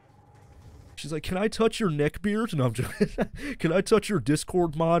 She's like, can I touch your neck beard? No, I'm joking. Can I touch your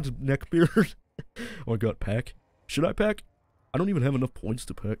Discord mod's neck beard? Oh, I got pack. Should I pack? I don't even have enough points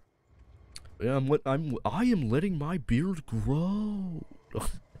to pack. Yeah, I am letting my beard grow.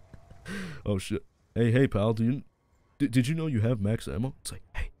 Oh shit. Hey pal, did you know you have max ammo? It's like,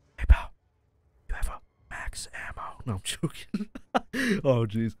 hey pal, you have a max ammo. No, I'm joking. Oh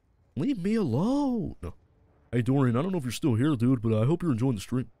jeez. Leave me alone. No. Hey Dorian, I don't know if you're still here, dude, but I hope you're enjoying the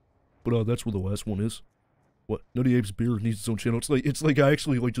stream. But that's where the last one is. What? Nutty Ape's beard needs its own channel. It's like I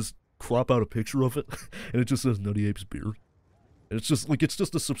actually like just crop out a picture of it, and it just says Nutty Ape's beard. And it's just like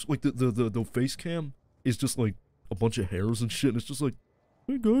the face cam is just like a bunch of hairs and shit. And it's just like,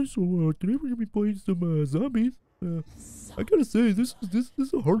 hey guys, so today we're gonna be playing some zombies. I gotta say this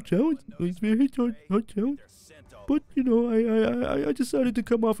is a hard challenge. It's a very hard challenge. But you know, I decided to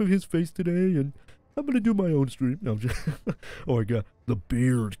come off of his face today, and I'm gonna do my own stream. No, I'm just oh my god, the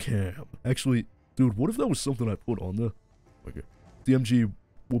beard cam. Actually, dude, what if that was something I put on the? Okay, the MG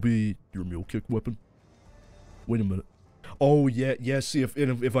will be your mule kick weapon. Wait a minute. Oh yeah. See,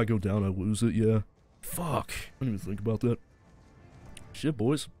 if I go down, I lose it. Yeah. Fuck. I didn't even think about that. Shit,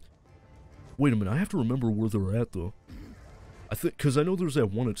 boys. Wait a minute. I have to remember where they're at though. I think because I know there's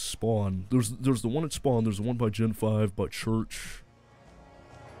that one at spawn. There's the one at spawn. There's the one by Gen 5 by Church.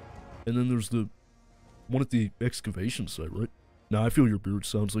 And then there's the one at the excavation site, right? Now I feel your beard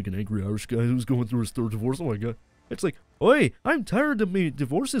sounds like an angry Irish guy who's going through his 3rd divorce. Oh my god. It's like, oi, I'm tired of me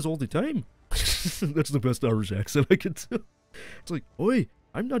divorces all the time. That's the best Irish accent I can do. It's like, oi,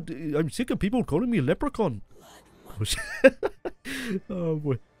 I'm sick of people calling me a leprechaun. Oh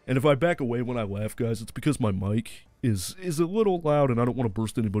boy. And if I back away when I laugh, guys, it's because my mic is a little loud and I don't want to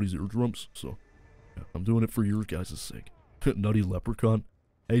burst anybody's eardrums. So, yeah, I'm doing it for your guys' sake. Nutty Leprechaun.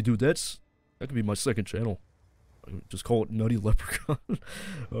 Hey, dude, that could be my 2nd channel. Just call it Nutty Leprechaun.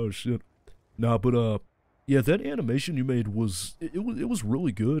 Oh shit. Nah, but yeah, that animation you made was it was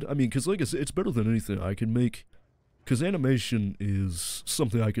really good. I mean, because like I said, it's better than anything I can make. Because animation is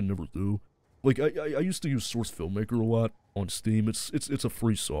something I can never do. Like I used to use Source Filmmaker a lot on Steam. It's a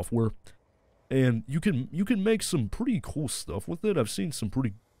free software, and you can make some pretty cool stuff with it. I've seen some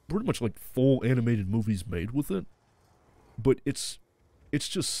pretty much like full animated movies made with it. But it's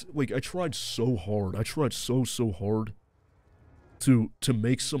just like I tried so hard. I tried so hard to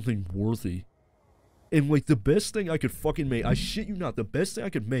make something worthy. And, like, the best thing I could fucking make, I shit you not, the best thing I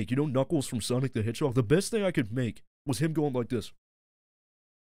could make, you know Knuckles from Sonic the Hedgehog? The best thing I could make was him going like this.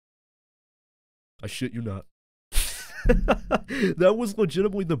 I shit you not. That was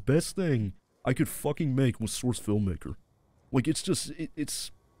legitimately the best thing I could fucking make with Source Filmmaker. Like, it's just,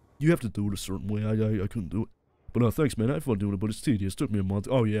 it's, you have to do it a certain way. I couldn't do it. But, thanks, man. I had fun doing it, but it's tedious. It took me a month.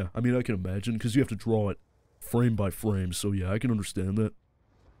 Oh, yeah. I mean, I can imagine, because you have to draw it frame by frame. So, yeah, I can understand that.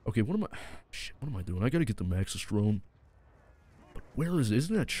 Okay, what am I doing? I gotta get the Maxis drone. But where is it?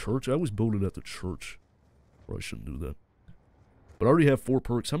 Isn't that church? I always build it at the church. Probably shouldn't do that. But I already have 4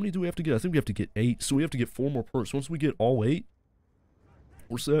 perks. How many do we have to get? I think we have to get 8. So we have to get 4 more perks. Once we get all 8,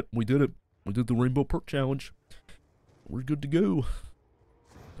 We're set. We did it. We did the Rainbow Perk Challenge. We're good to go.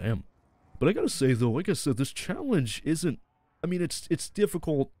 Damn. But I gotta say, though, like I said, this challenge isn't... I mean, it's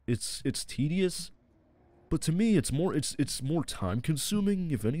difficult. It's tedious. But to me, it's more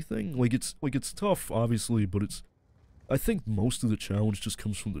time-consuming, if anything. Like, it's tough, obviously, but it's... I think most of the challenge just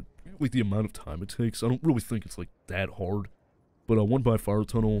comes from the amount of time it takes. I don't really think it's, like, that hard. But, 1 by Fire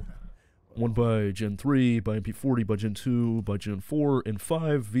Tunnel, 1 by Gen 3, by MP40, by Gen 2, by Gen 4, and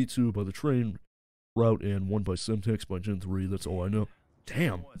 5, V2 by the train route, and 1 by Semtex by Gen 3. That's all I know.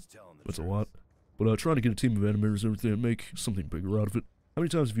 Damn. That's a lot. But, trying to get a team of animators and everything and make something bigger out of it. How many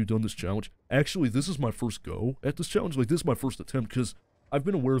times have you done this challenge? Actually, this is my first go at this challenge. Like, this is my first attempt, because I've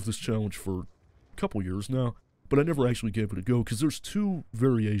been aware of this challenge for a couple years now, but I never actually gave it a go, because there's 2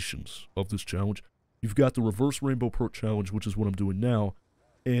 variations of this challenge. You've got the Reverse Rainbow Perk Challenge, which is what I'm doing now,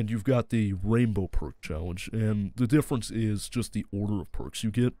 and you've got the Rainbow Perk Challenge, and the difference is just the order of perks you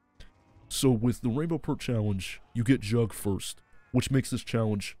get. So with the Rainbow Perk Challenge, you get Jug first, which makes this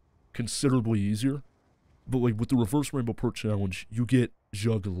challenge considerably easier. But like with the Reverse Rainbow Perk Challenge, you get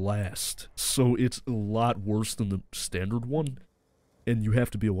Jug last. So it's a lot worse than the standard one. And you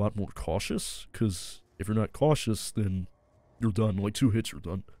have to be a lot more cautious, because if you're not cautious, then you're done. Like 2 hits, you're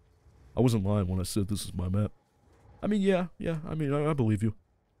done. I wasn't lying when I said this is my map. I mean, yeah, I mean, I believe you.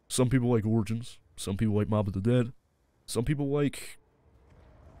 Some people like Origins. Some people like Mob of the Dead. Some people like...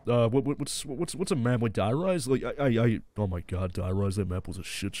 what's a map like Die Rise? Like, oh my god, Die Rise, that map was a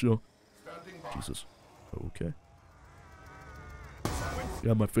shit show. Jesus. Okay.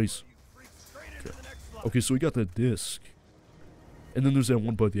 Yeah, my face. Okay, so we got that disc. And then there's that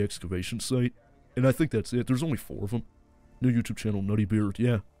one by the excavation site. And I think that's it. There's only 4 of them. New YouTube channel, Nutty Beard.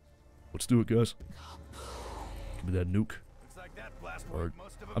 Yeah. Let's do it, guys. Give me that nuke. Alright.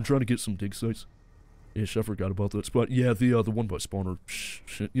 I'm trying to get some dig sites. Yeah, I forgot about that spot. Yeah, the one by spawner.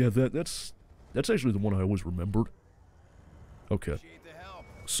 Shit. Yeah, that's actually the one I always remembered. Okay.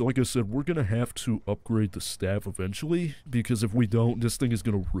 So like I said, we're gonna have to upgrade the staff eventually, because if we don't, this thing is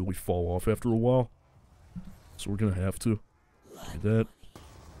gonna really fall off after a while. So we're gonna have to. Get that.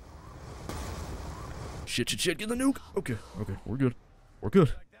 Shit, get the nuke! Okay, we're good. We're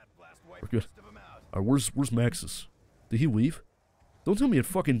good. Alright, where's Max's? Did he leave? Don't tell me it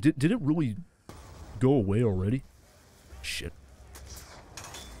fucking did it really go away already? Shit.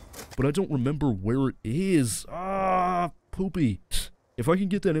 But I don't remember where it is. Ah, poopy. If I can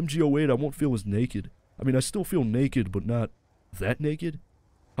get that MG08, I won't feel as naked. I mean, I still feel naked, but not that naked.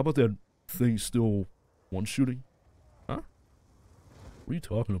 How about that thing still one-shooting? Huh? What are you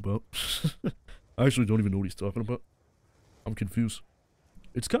talking about? I actually don't even know what he's talking about. I'm confused.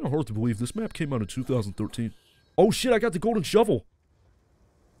 It's kind of hard to believe. This map came out in 2013. Oh shit, I got the golden shovel!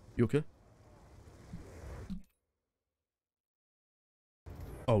 You okay?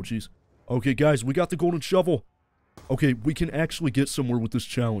 Oh jeez. Okay guys, we got the golden shovel! Okay, we can actually get somewhere with this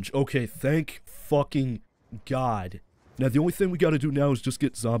challenge. Okay, thank fucking God. Now, the only thing we gotta do now is just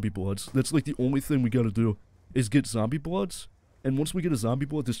get zombie bloods. That's like the only thing we gotta do, is get zombie bloods. And once we get a zombie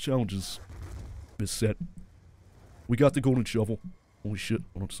blood, this challenge is set. We got the golden shovel. Holy shit,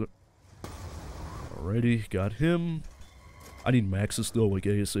 hold on a sec. Alrighty, got him. I need Maxis though, like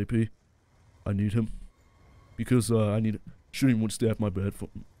ASAP. I need him. Because, I need... Shooting wood staff, my bad,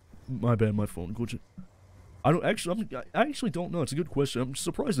 my phone glitching. I actually don't know. It's a good question. I'm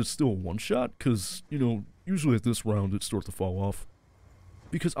surprised it's still a one-shot, because, you know, usually at this round it starts to fall off.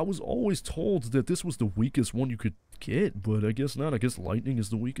 Because I was always told that this was the weakest one you could get, but I guess not. I guess lightning is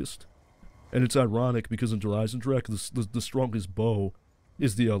the weakest. And it's ironic, because in Horizon Drek, the strongest bow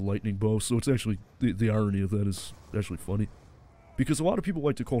is the lightning bow, so it's actually, the irony of that is actually funny. Because a lot of people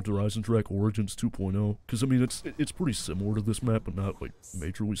like to call Horizon Drek Origins 2.0, because, I mean, it's pretty similar to this map, but not, like,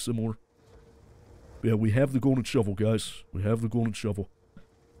 majorly similar. Yeah, we have the golden shovel, guys. We have the golden shovel.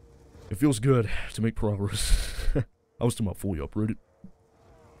 It feels good to make progress. I was talking about fully upgraded.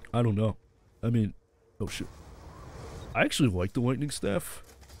 I don't know. I mean, oh shit. I actually like the lightning staff.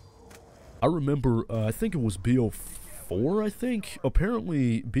 I remember, I think it was BO4, I think?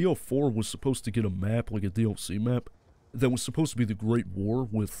 Apparently, BO4 was supposed to get a map, like a DLC map, that was supposed to be the Great War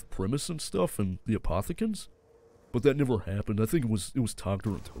with Primus and stuff, and the Apothicans. But that never happened. I think it was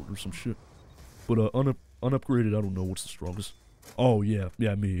Togder and Toad or some shit. But, unupgraded, I don't know what's the strongest. Oh, yeah,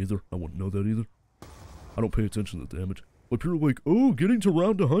 me either. I wouldn't know that either. I don't pay attention to the damage. Like, people are like, oh, getting to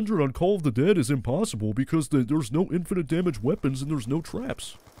round 100 on Call of the Dead is impossible because there's no infinite damage weapons and there's no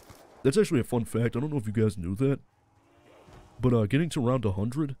traps. That's actually a fun fact. I don't know if you guys knew that. But, getting to round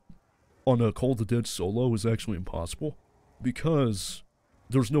 100 on Call of the Dead solo is actually impossible. Because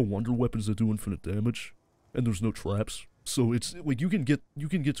there's no wonder weapons that do infinite damage. And there's no traps. So it's like you can get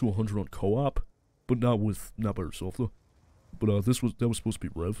to 100 on co-op, but not by yourself though. But that was supposed to be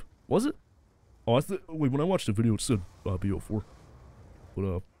Rev. Was it? Oh, wait, when I watched the video it said BO4.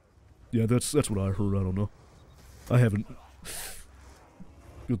 But yeah, that's what I heard. I don't know. I haven't.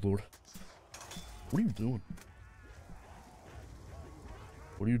 Good lord. What are you doing?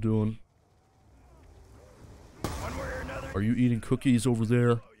 What are you doing? Are you eating cookies over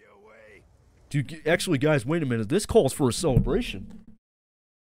there? Actually, guys, wait a minute. This calls for a celebration.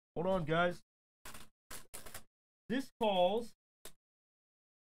 Hold on, guys. This calls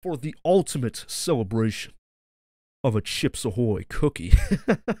for the ultimate celebration of a Chips Ahoy cookie.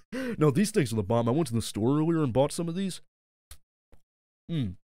 No, these things are the bomb. I went to the store earlier and bought some of these.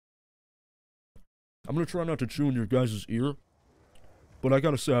 I'm gonna try not to chew in your guys' ear. But I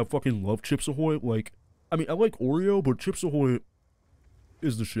gotta say, I fucking love Chips Ahoy. Like, I mean, I like Oreo, but Chips Ahoy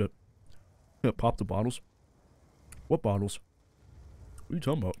is the shit. Yeah, pop the bottles. What bottles? What are you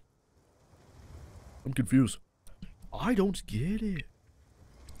talking about? I'm confused. I don't get it.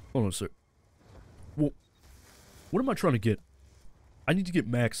 Hold on a sec. Well, what am I trying to get? I need to get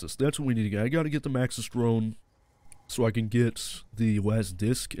Maxis. That's what we need to get. I gotta get the Maxis drone so I can get the last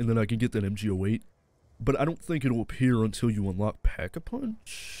disc, and then I can get that MG08. But I don't think it'll appear until you unlock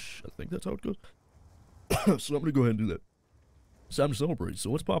Pack-a-Punch. I think that's how it goes. So I'm gonna go ahead and do that. It's time to celebrate,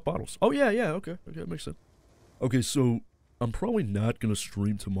 so let's pop bottles. Oh yeah, okay, that makes sense. Okay, so I'm probably not gonna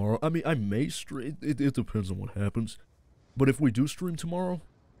stream tomorrow. I mean, I may stream, it depends on what happens. But if we do stream tomorrow,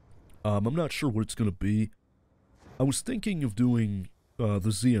 I'm not sure what it's gonna be. I was thinking of doing the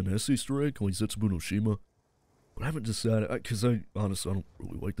ZNS Easter egg, like Zetsubu no Shima. But I haven't decided, because honestly, I don't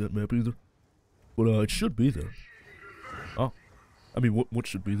really like that map either. But it should be there. Oh. I mean, what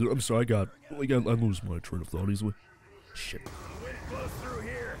should be there? I'm sorry, I lose my train of thought easily. Shit. Wind blows through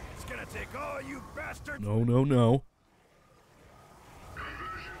here. It's gonna take all you bastards. No.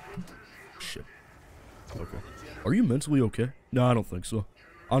 Shit. Okay. Are you mentally okay? No, I don't think so.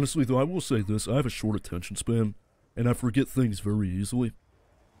 Honestly, though, I will say this. I have a short attention span, and I forget things very easily.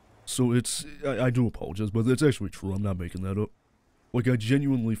 So I do apologize, but that's actually true. I'm not making that up. Like, I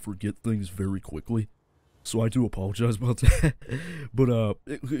genuinely forget things very quickly. So I do apologize about that. But,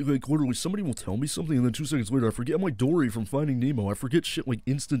 like, literally, somebody will tell me something, and then 2 seconds later, I forget. I'm like Dory from Finding Nemo. I forget shit, like,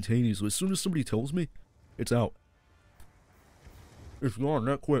 instantaneously. As soon as somebody tells me, it's out. It's gone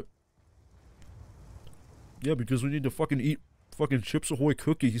that quick. Yeah, because we need to fucking eat fucking Chips Ahoy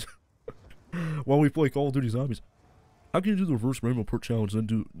cookies while we play Call of Duty Zombies. How can you do the reverse rainbow per challenge,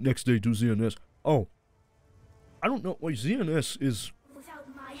 then next day do ZNS? Oh. I don't know, like, ZNS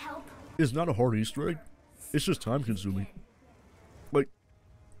is not a hard Easter egg. It's just time consuming. Like,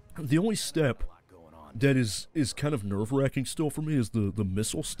 the only step that is kind of nerve-wracking still for me is the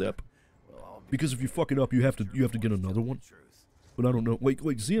missile step. Because if you fuck it up, you have to get another one. But I don't know, like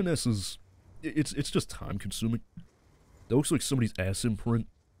ZNS is, it's just time consuming. That looks like somebody's ass imprint.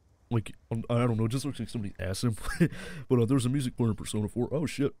 Like, I don't know, it just looks like somebody's ass imprint. But there's a music player in Persona 4. Oh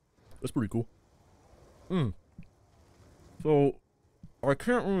shit, that's pretty cool. So, I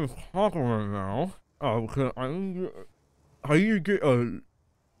can't really talk right now. Because I need to get, I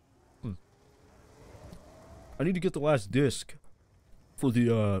need to get the last disc for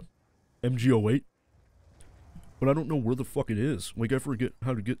the, MG08. But I don't know where the fuck it is. Like, I forget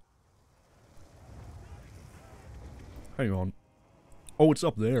how to get... Hang on. Oh, it's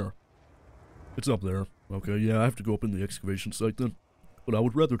up there. It's up there. Okay, yeah, I have to go up in the excavation site then. But I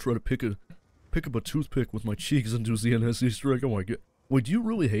would rather try to pick up a toothpick with my cheeks and do ZNS Easter egg. Oh my god. Wait, do you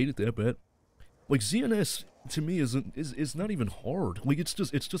really hate it that bad? Like, ZNS, to me, is not even hard. Like, it's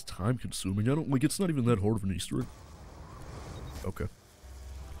just time consuming. It's not even that hard of an Easter egg. Okay.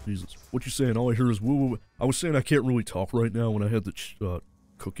 Jesus. What you saying? All I hear is woo woo. I was saying I can't really talk right now when I had the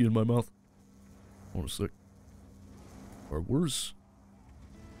cookie in my mouth. Hold on a sec. Alright, where's...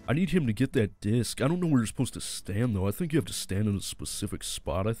 I need him to get that disc. I don't know where you're supposed to stand, though. I think you have to stand in a specific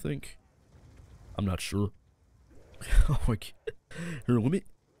spot, I think. I'm not sure. Oh my god. Here, let me...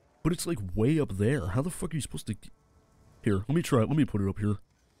 But it's like way up there. How the fuck are you supposed to... Here, let me try it. Let me put it up here.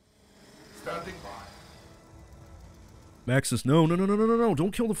 Standing by. Maxis, no.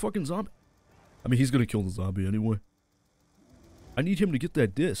 Don't kill the fucking zombie. I mean, he's gonna kill the zombie anyway. I need him to get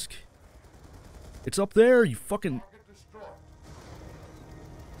that disc. It's up there, you fucking...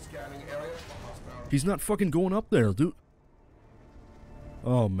 He's not fucking going up there, dude.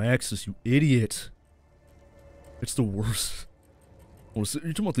 Oh, Maxis, you idiot. It's the worst. You're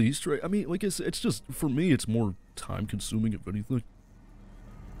talking about the Easter egg? I mean, like I said, it's just, for me, it's more time-consuming, if anything.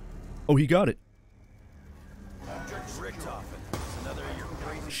 Oh, he got it.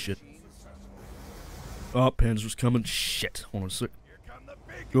 Shit. Oh, Panzer's coming. Shit. Hold on a sec. Here come the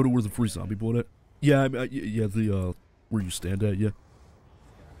big Go to where the free zombie bullet at. Yeah, yeah, the, where you stand at, yeah.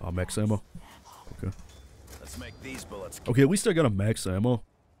 Max ammo. Okay. Let's make these bullets. Okay, at least I got a max ammo.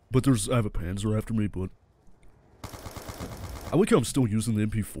 But I have a Panzer after me, but... I like how I'm still using the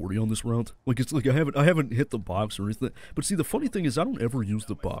MP40 on this round. Like, it's like I haven't hit the box or anything. But see, the funny thing is I don't ever use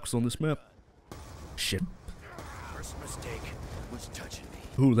the box on this map. Shit. First mistake was touching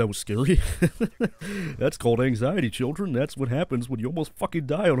me. Ooh, that was scary. That's called anxiety, children. That's what happens when you almost fucking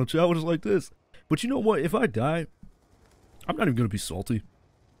die on a challenge like this. But you know what? If I die, I'm not even gonna be salty.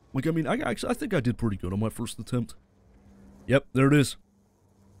 Like, I mean, I think I did pretty good on my first attempt. Yep, there it is.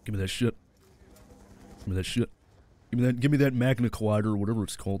 Give me that shit. Give me that shit. Give me that Magna Collider, or whatever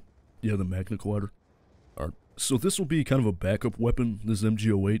it's called. Yeah, the Magna Collider. Alright, so this will be kind of a backup weapon, this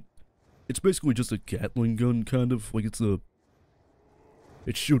MG08. It's basically just a Gatling gun, kind of. Like,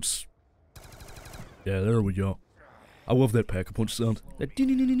 it shoots... Yeah, there we go. I love that pack-a-punch sound. That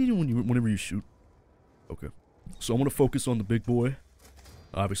whenever you shoot. Okay. So I'm gonna focus on the big boy.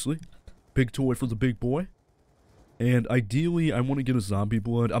 Obviously. Big toy for the big boy. And ideally, I want to get a zombie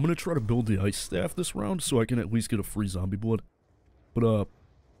blood. I'm going to try to build the ice staff this round so I can at least get a free zombie blood. But,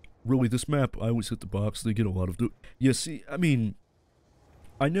 really, this map, I always hit the box. They get a lot of... Yeah, see, I mean,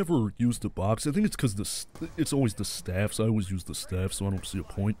 I never use the box. I think it's because it's always the staffs. I always use the staff, so I don't see a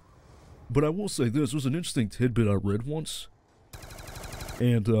point. But I will say this. There's an interesting tidbit I read once.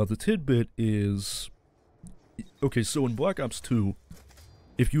 And, the tidbit is... Okay, so in Black Ops 2...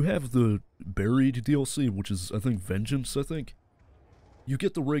 If you have the Buried DLC, which is, I think, Vengeance, you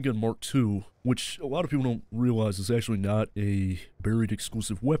get the Ray Gun Mark II, which a lot of people don't realize is actually not a Buried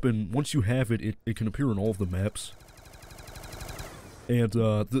exclusive weapon. Once you have it, it can appear in all of the maps. And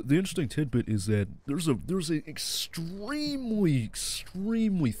the interesting tidbit is that there's an extremely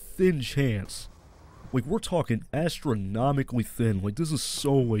thin chance. Like, we're talking astronomically thin. Like, this is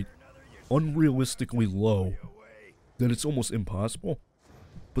so, like, unrealistically low that it's almost impossible.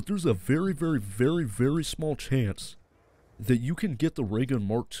 But there's a very small chance that you can get the Ray Gun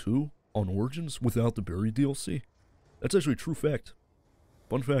Mark II on Origins without the Buried DLC. That's actually a true fact.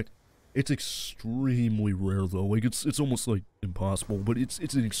 Fun fact. It's extremely rare though. Like it's almost like impossible, but it's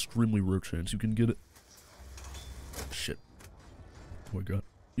an extremely rare chance you can get it. Shit. Oh my god.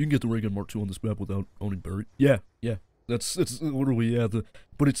 You can get the Ray Gun Mark II on this map without owning Buried. Yeah. It's literally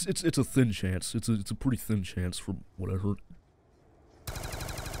but it's a thin chance. It's a pretty thin chance from what I heard.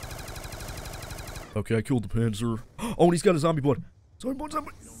 Okay, I killed the Panzer. Oh, and he's got a zombie blood. Zombie blood.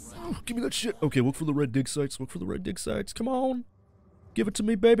 Oh, give me that shit. Okay, look for the red dig sites. Look for the red dig sites. Come on. Give it to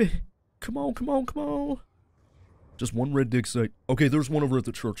me, baby. Come on. Just one red dig site. Okay, there's one over at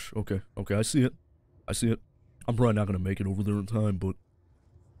the church. Okay, I see it. I'm probably not going to make it over there in time, but...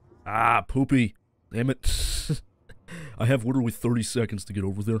 Ah, poopy. Damn it. I have literally 30 seconds to get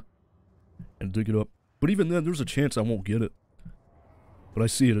over there and dig it up. But even then, there's a chance I won't get it. But I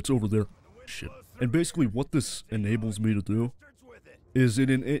see it. It's over there. Shit. And basically what this enables me to do is it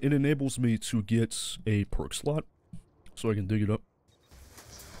enables me to get a perk slot so I can dig it up.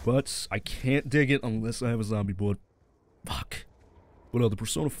 But I can't dig it unless I have a zombie blood. Fuck. But the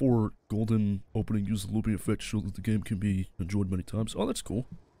Persona 4 golden opening uses the looping effect to show that the game can be enjoyed many times. Oh, that's cool.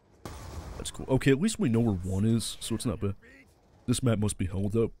 That's cool. Okay, at least we know where 1 is, so it's not bad. This map must be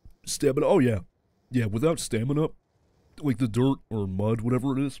held up. Stamina. Oh, yeah. Yeah, without stamina, like the dirt or mud,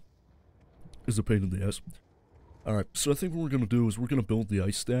 whatever it is a pain in the ass. Alright, so I think what we're going to do is we're going to build the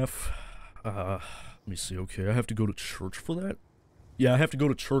ice staff. Let me see, okay, I have to go to church for that? Yeah, I have to go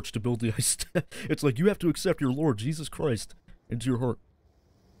to church to build the ice staff. It's like you have to accept your Lord, Jesus Christ, into your heart.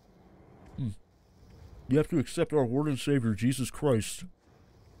 You have to accept our Lord and Savior, Jesus Christ,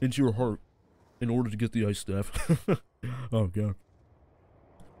 into your heart in order to get the ice staff. Oh, God.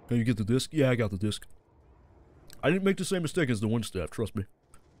 Can you get the disc? Yeah, I got the disc. I didn't make the same mistake as the wind staff, trust me.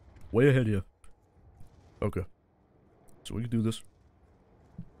 Way ahead of you. Okay. So we can do this.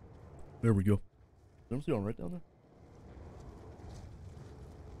 There we go. Is everything alright down there?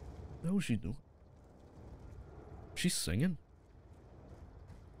 What the hell is she doing? She's singing?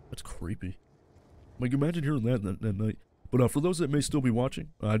 That's creepy. Like, imagine hearing that night. But for those that may still be watching,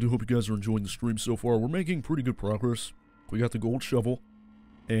 I do hope you guys are enjoying the stream so far. We're making pretty good progress. We got the gold shovel,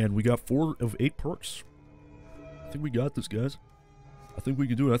 and we got 4 of 8 perks. I think we got this, guys. I think we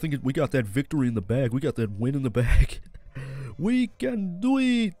can do it. I think we got that victory in the bag. We got that win in the bag. We can do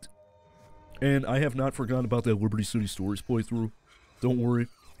it! And I have not forgotten about that Liberty City Stories playthrough. Don't worry.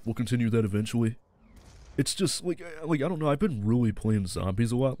 We'll continue that eventually. It's just, like, I don't know. I've been really playing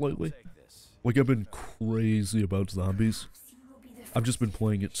zombies a lot lately. Like, I've been crazy about zombies. I've just been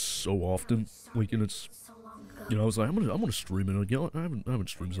playing it so often. Like, and it's You know, I was like, I'm gonna stream it again. I haven't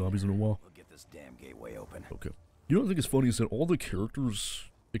streamed zombies in a while. We'll get this damn gateway open. Okay. You know what I think is funny is that all the characters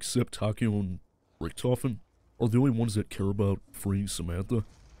except Takio and Richtofen are the only ones that care about freeing Samantha,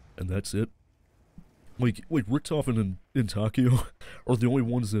 and that's it. Like Richtofen and Takio are the only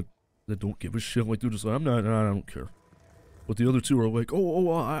ones that don't give a shit. Like, they're just like, I don't care. But the other two are like,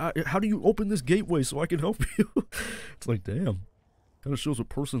 how do you open this gateway so I can help you? It's like, damn. Kind of shows what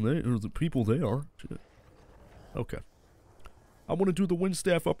person they, or the people they are. Shit. Okay. I want to do the wind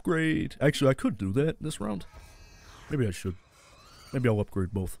staff upgrade. Actually, I could do that this round. Maybe I should. Maybe I'll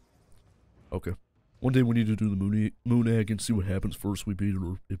upgrade both. Okay. One day we need to do the moon egg and see what happens first. We beat it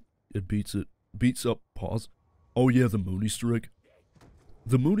or it beats it. Beats up, pause. Oh yeah, the moon Easter egg.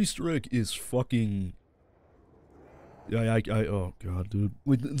 The moon Easter egg is fucking... oh god, dude.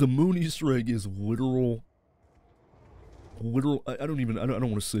 Like, the moon Easter egg is literal... I don't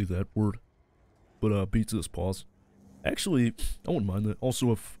want to say that word. But, beats this, pause. Actually, I wouldn't mind that.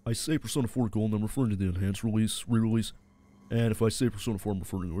 Also, if I say Persona 4 Golden, I'm referring to the enhanced re-release. And if I say Persona 4, I'm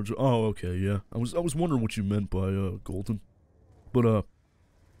referring to the original. Oh, okay, yeah. I was wondering what you meant by, Golden. But,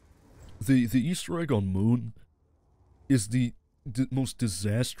 the Easter egg on Moon is the most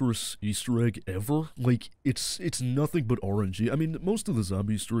disastrous Easter egg ever. Like, it's nothing but RNG. I mean, most of the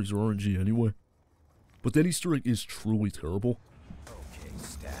zombie Easter eggs are RNG anyway. But that Easter egg is truly terrible. Okay,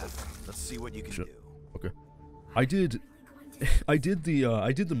 staff. Let's see what you can do. Okay. I did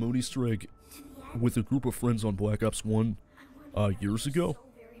the Moon Easter egg with a group of friends on Black Ops 1 years ago.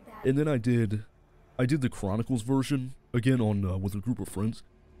 And then I did the Chronicles version again on with a group of friends.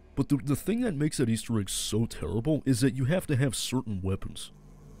 But the thing that makes that Easter egg so terrible is that you have to have certain weapons.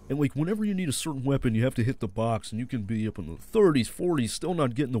 And like whenever you need a certain weapon, you have to hit the box and you can be up in the 30s, 40s, still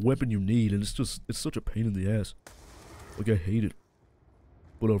not getting the weapon you need, and it's such a pain in the ass. Like, I hate it.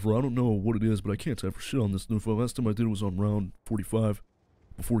 Whatever, I don't know what it is, but I can't type for shit on this new file. Last time I did it was on round 45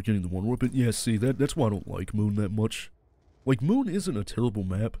 before getting the one weapon. Yeah, see, that's why I don't like Moon that much. Like, Moon isn't a terrible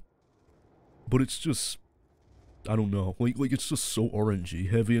map, but it's just, I don't know, like it's just so RNG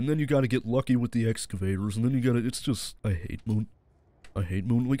heavy, and then you gotta get lucky with the excavators, and then you gotta, it's just, I hate Moon. I hate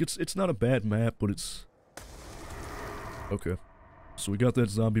Moon. Like, it's not a bad map, but it's... Okay. So we got that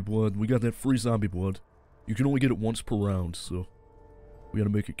zombie blood. We got that free zombie blood. You can only get it once per round, so... we gotta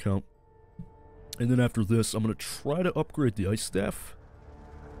make it count. And then after this, I'm gonna try to upgrade the ice staff.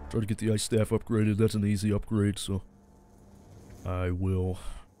 Try to get the ice staff upgraded. That's an easy upgrade, so... I will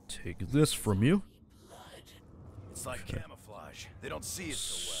take this from you. It's like camouflage. They don't see it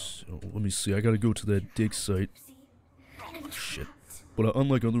so well. So, let me see. I gotta go to that dig site. Shit. But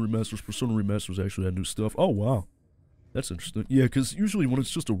unlike other remasters, Persona remasters actually had new stuff. Oh, wow. That's interesting. Yeah, because usually when it's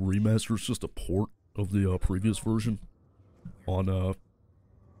just a remaster, it's just a port of the previous version on on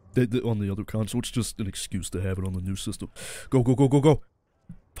the other console. It's just an excuse to have it on the new system. Go, go, go, go, go.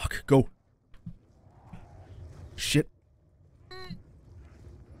 Fuck, go. Shit.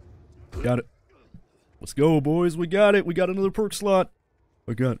 Got it. Let's go, boys. We got it. We got another perk slot.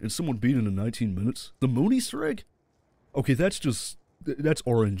 Oh, God. And someone beat it in 19 minutes. The Moon Easter egg? Okay, that's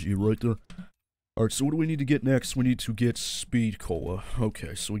RNG right there. Alright, so what do we need to get next? We need to get Speed Cola.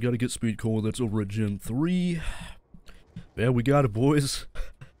 Okay, so we gotta get Speed Cola. That's over at Gen 3. Yeah, we got it, boys.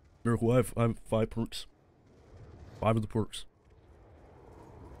 Miracle, I have 5 perks. 5 of the perks.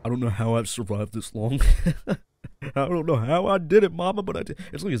 I don't know how I've survived this long. I don't know how I did it, mama, but I did.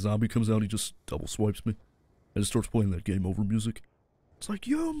 It's like a zombie comes out, he just double swipes me. And starts playing that game over music. It's like,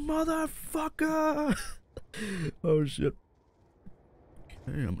 you motherfucker! Oh, shit.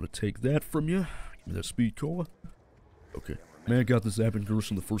 Okay, I'm gonna take that from you. Give me that Speed Cola. Okay. Man got this App and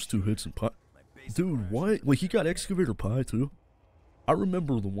Gerson the first 2 hits and pie. Dude, what? Like, he got Excavator Pie, too? I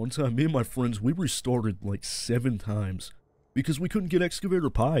remember the one time, me and my friends, we restarted, like, 7 times. Because we couldn't get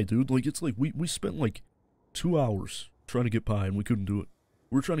Excavator Pie, dude. Like, it's like, we spent, like, 2 hours trying to get pie, and we couldn't do it.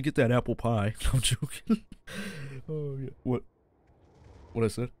 We were trying to get that apple pie. I'm joking. Oh, yeah. What I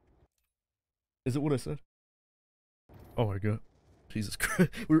said? Is it what I said? Oh my god. Jesus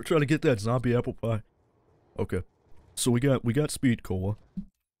Christ. We were trying to get that zombie apple pie. Okay. So we got Speed Cola.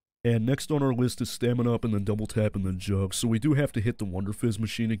 And next on our list is Stamina Up and then Double Tap and then Jug. So we do have to hit the Wonder Fizz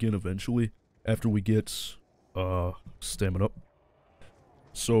machine again eventually. After we get, Stamina Up.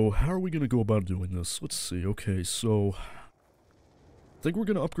 So how are we going to go about doing this? Let's see. Okay, so... I think we're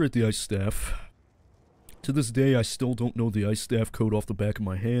going to upgrade the Ice Staff. To this day, I still don't know the Ice Staff code off the back of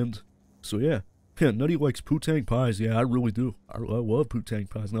my hand. So yeah. Yeah, Nutty likes Poo-Tang Pies. Yeah, I really do. I love Poo-Tang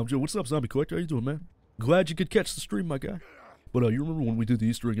Pies. Now, I'm Joe. What's up, Zombie Collector? How you doing, man? Glad you could catch the stream, my guy. But, you remember when we did the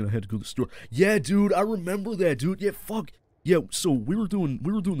Easter egg and I had to go to the store? Yeah, dude, I remember that, dude. Yeah, fuck. Yeah, so we were doing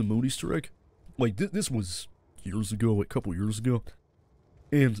the Moon Easter egg. Like, this was years ago, like a couple years ago.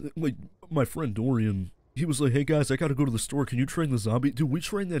 And, like, my friend Dorian, he was like, hey guys, I gotta go to the store, can you train the zombie? Dude, we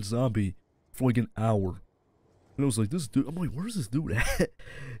trained that zombie for like an hour. And I was like, this dude, I'm like, where's this dude at?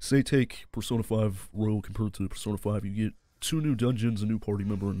 Say take Persona 5 Royal compared to Persona 5, you get 2 new dungeons, a new party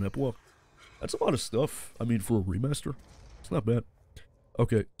member, and an epilogue. That's a lot of stuff, I mean, for a remaster. It's not bad.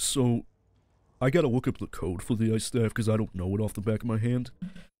 Okay, so I gotta look up the code for the ice staff because I don't know it off the back of my hand.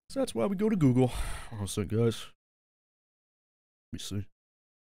 So that's why we go to Google. Hold on a sec, guys. Let me see.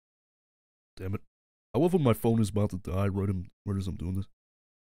 Damn it. I love when my phone is about to die right as I'm doing this.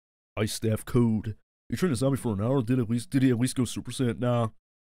 Ice staff code. You trained a zombie for an hour? Did he at least go Super Saiyan? Nah.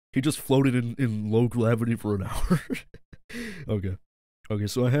 He just floated in low gravity for an hour. Okay. Okay,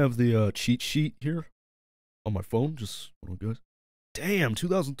 so I have the cheat sheet here on my phone. Just hold on, guys. Damn,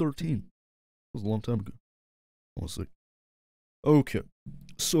 2013. That was a long time ago. Hold on a sec. Okay.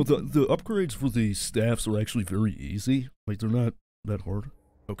 So the upgrades for the staffs are actually very easy. Like, they're not that hard.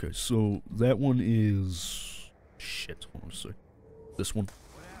 Okay, so that one is... Shit, hold on a sec. This one.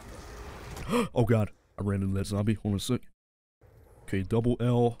 Oh god, I ran into that zombie. Hold on a sec. Okay, double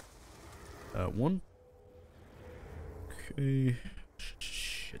L. That one. Okay.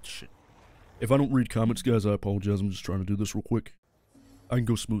 Shit. If I don't read comments, guys, I apologize. I'm just trying to do this real quick. I can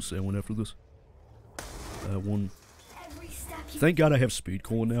go smooth sailing after this. That one. Thank God I have speed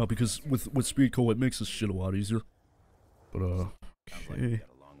cola now, because with speed cola it makes this shit a lot easier. But okay.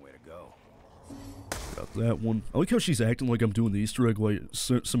 Got that one. I like how she's acting like I'm doing the Easter egg. Like,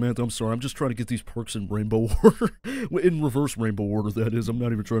 Samantha, I'm sorry, I'm just trying to get these perks in rainbow order. In reverse rainbow order, that is. I'm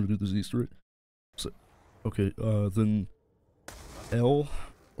not even trying to do this Easter egg. So, okay, then L,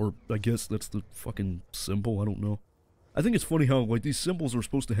 or I guess that's the fucking symbol, I don't know. I think it's funny how, like, these symbols are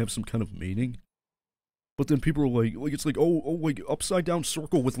supposed to have some kind of meaning. But then people are like it's like, oh, like, upside down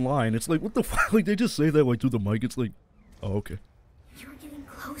circle with line. It's like, what the fuck? Like, they just say that, like, through the mic. It's like, oh, okay. You're getting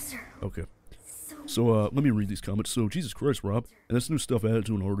closer. Okay. So, let me read these comments. So, Jesus Christ, Rob. And that's new stuff added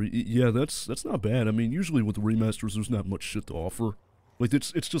to an order. Yeah, that's not bad. I mean, usually with the remasters, there's not much shit to offer. Like,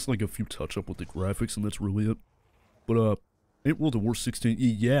 it's just like a few touch-up with the graphics, and that's really it. But, ain't World of War 16?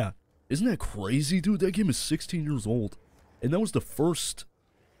 Yeah. Isn't that crazy, dude? That game is 16 years old. And that was the first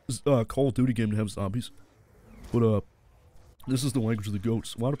Call of Duty game to have zombies. But, this is the language of the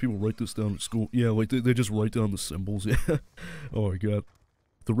goats. A lot of people write this down at school. Yeah, like, they just write down the symbols, yeah. Oh my god.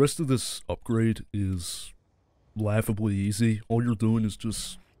 The rest of this upgrade is laughably easy. All you're doing is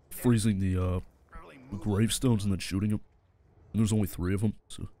just freezing the gravestones and then shooting them. And there's only 3 of them,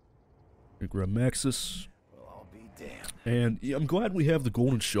 so... I'm gonna grab Maxis. And yeah, I'm glad we have the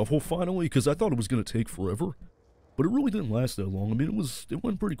golden shovel finally, because I thought it was gonna take forever. But it really didn't last that long. I mean, it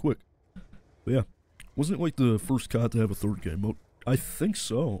went pretty quick. But yeah. Wasn't it like the first COD to have a 3rd game mode? I think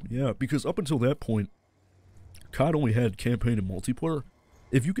so, yeah, because up until that point, COD only had campaign and multiplayer.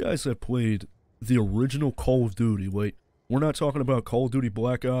 If you guys have played the original Call of Duty, wait, we're not talking about Call of Duty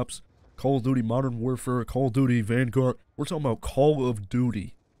Black Ops, Call of Duty Modern Warfare, Call of Duty Vanguard, we're talking about Call of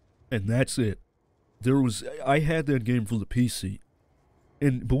Duty, and that's it. I had that game for the PC,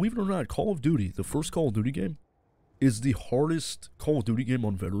 and believe it or not, Call of Duty, the first Call of Duty game, is the hardest Call of Duty game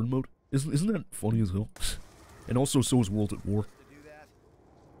on veteran mode. Isn't that funny as hell? And also, so is World at War.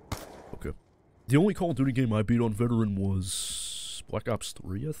 Okay. The only Call of Duty game I beat on veteran was Black Ops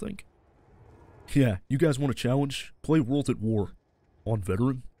 3, I think. Yeah, you guys want a challenge? Play World at War on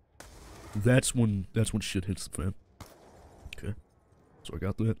veteran. That's when shit hits the fan. Okay. So I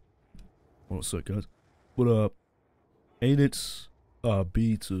got that. Hold on a sec, guys. But, ain't it,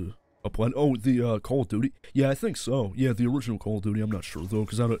 B to apply? Oh, the, Call of Duty? Yeah, I think so. Yeah, the original Call of Duty, I'm not sure, though,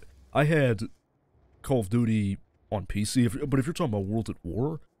 because I had Call of Duty on PC, but if you're talking about World at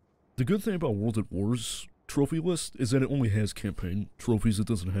War, the good thing about World at War's trophy list is that it only has campaign trophies, it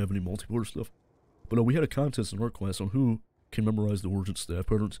doesn't have any multiplayer stuff. But we had a contest in our class on who can memorize the origin staff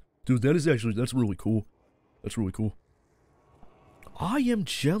patterns. Dude, that's really cool. That's really cool. I am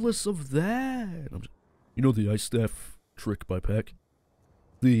jealous of that. You know the ice staff trick by Perk?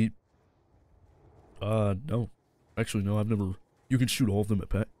 No. Actually, no, I've never... You can shoot all of them at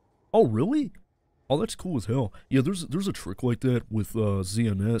Perk. Oh, really? Oh, that's cool as hell. Yeah, there's a trick like that with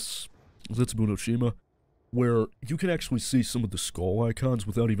ZNS, Zetsubu no Shima, where you can actually see some of the skull icons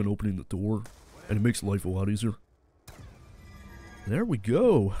without even opening the door, and it makes life a lot easier. There we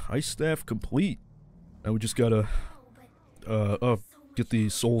go. Ice staff complete. Now we just gotta get the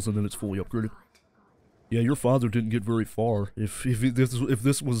souls and then it's fully upgraded. Yeah, your father didn't get very far. If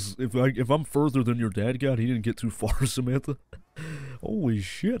I'm further than your dad got, he didn't get too far, Samantha. Holy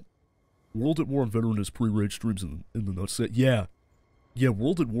shit. World at War on Veteran is pre-raid streams in the nutset. Yeah. Yeah,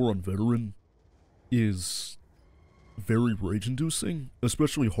 World at War on Veteran is very rage-inducing,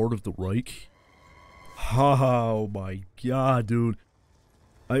 especially Heart of the Reich. Oh my god, dude.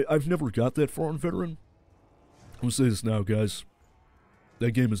 I've never got that far on Veteran. I'm gonna say this now, guys.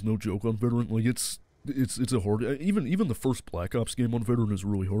 That game is no joke on Veteran. Like, it's a hard... Even the first Black Ops game on Veteran is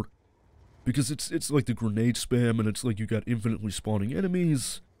really hard. Because it's like the grenade spam, and it's like you got infinitely spawning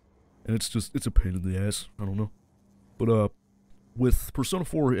enemies, and it's a pain in the ass. I don't know. But, with Persona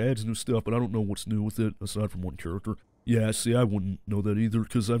 4, it adds new stuff, but I don't know what's new with it, aside from one character. Yeah, see, I wouldn't know that either,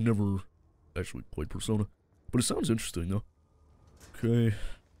 because I've never actually played Persona. But it sounds interesting, though. Okay.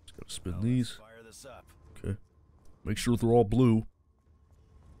 Just gotta spin these. Fire this up. Okay. Make sure they're all blue.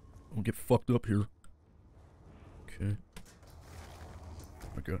 Don't get fucked up here. Okay.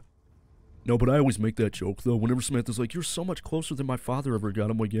 Okay. No, but I always make that joke, though. Whenever Samantha's like, you're so much closer than my father ever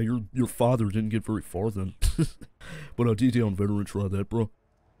got. I'm like, yeah, your father didn't get very far then. But DD on Veteran, try that, bro.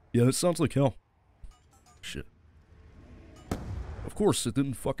 Yeah, that sounds like hell. Shit. Of course, it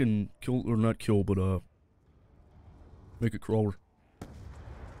didn't fucking kill, or not kill, but, make a crawler.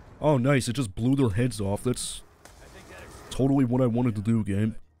 Oh, nice. It just blew their heads off. That's totally what I wanted to do,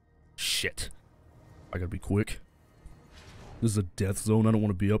 game. Shit. I gotta be quick. This is a death zone. I don't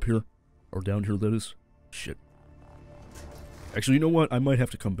want to be up here. Or down here, that is. Shit. Actually, you know what? I might have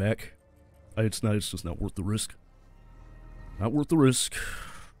to come back. It's just not worth the risk. Not worth the risk.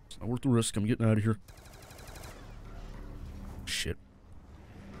 It's not worth the risk. I'm getting out of here. Shit.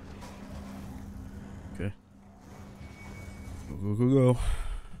 Okay. Go.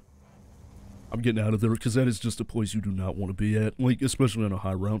 I'm getting out of there, because that is just a place you do not want to be at. Like, especially on a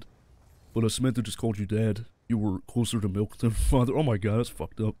high round. But Samantha just called you dad. You were closer to milk than father. Oh my god, that's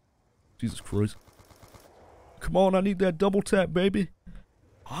fucked up. Jesus Christ. Come on, I need that double tap, baby.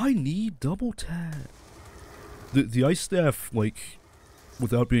 I need double tap. The ice staff, like,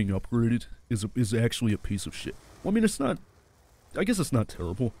 without being upgraded, is actually a piece of shit. Well, I mean, it's not... I guess it's not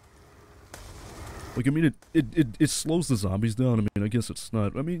terrible. Like, I mean, it slows the zombies down. I mean, I guess it's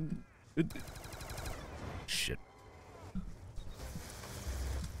not... I mean... Shit.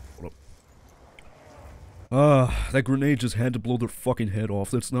 Hold up. That grenade just had to blow their fucking head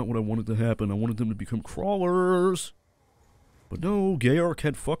off. That's not what I wanted to happen. I wanted them to become crawlers. But no, Gayark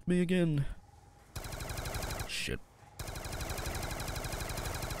had fucked me again. Shit.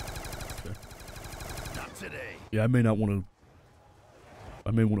 Okay. Not today. Yeah, I may not want to...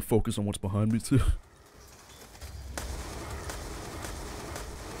 I may want to focus on what's behind me, too.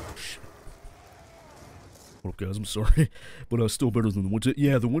 What up, guys? I'm sorry. But still better than the winter.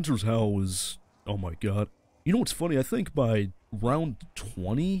 Yeah, the Winter's Howl is... Oh my god. You know what's funny? I think by round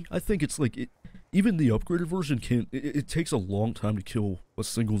 20, I think it's like... even the upgraded version can't... It takes a long time to kill a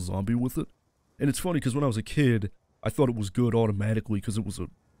single zombie with it. And it's funny, because when I was a kid, I thought it was good automatically, because it was a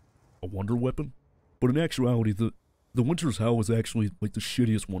wonder weapon. But in actuality, the Winter's Howl is actually, like, the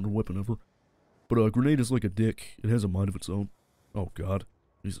shittiest wonder weapon ever. But a grenade is like a dick. It has a mind of its own. Oh god.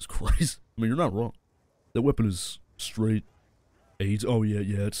 Jesus Christ. I mean, you're not wrong. That weapon is straight AIDS. Oh yeah,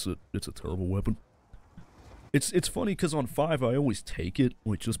 it's a terrible weapon. It's funny because on 5 I always take it,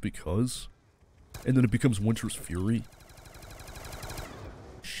 like, just because. And then it becomes Winter's Fury.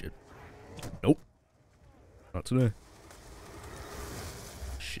 Shit. Nope. Not today.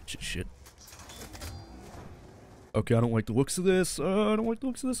 Shit. Okay, I don't like the looks of this. I don't like the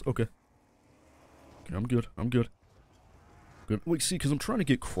looks of this. Okay. Okay, I'm good. Good. Wait, see, because I'm trying to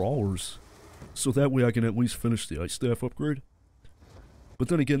get crawlers. So that way I can at least finish the ice staff upgrade. But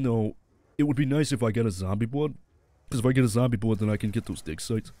then again, though, it would be nice if I get a zombie blood. Because if I get a zombie blood, then I can get those dig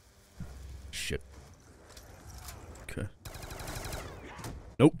sites. Shit. Okay.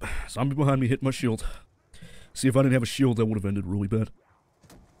 Nope. Zombie behind me hit my shield. See, if I didn't have a shield, that would have ended really bad.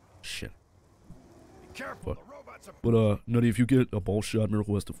 Shit. Be careful, the robots are... But, Nutty, if you get a ball shot,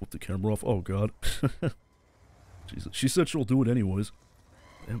 Miracle has to flip the camera off. Oh, God. Jesus. She said she'll do it anyways.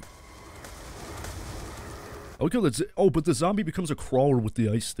 Damn. Okay, oh, but the zombie becomes a crawler with the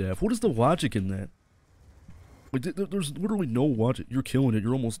ice staff. What is the logic in that? Like, there's literally no logic. You're killing it.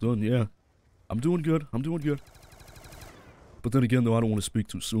 You're almost done. Yeah. I'm doing good. But then again, though, I don't want to speak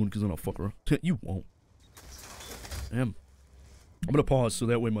too soon, because then I'll fuck around. You won't. Damn. I'm gonna pause, so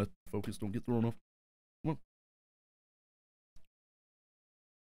that way my focus don't get thrown off. Come on.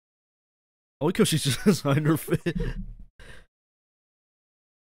 I like how she just designed her fit.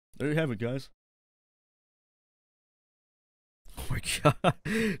 There you have it, guys. Oh my god.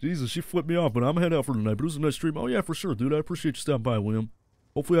 Jesus, she flipped me off, but I'm heading out for tonight. But it was a nice stream. Oh yeah, for sure, dude. I appreciate you stopping by, William.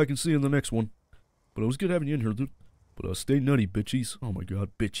 Hopefully I can see you in the next one. But it was good having you in here, dude. But stay nutty, bitchies. Oh my god,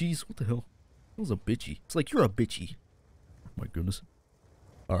 bitchies? What the hell? That was a bitchy. It's like, you're a bitchy. Oh my goodness.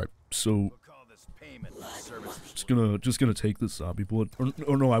 Alright, so... We'll call this payment. Just gonna take this zombie blood.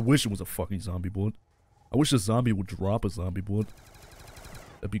 Or no, I wish it was a fucking zombie blood. I wish a zombie would drop a zombie blood.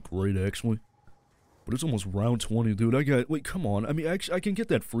 That'd be great, actually. But it's almost round 20, dude. I got... Wait, come on. I mean, actually, I can get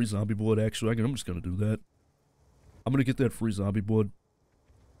that free zombie blood, actually. I'm just gonna do that. I'm gonna get that free zombie blood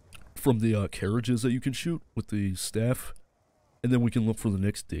from the carriages that you can shoot with the staff. And then we can look for the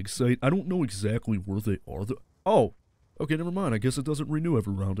next dig site. I don't know exactly where they are. Oh! Okay, never mind. I guess it doesn't renew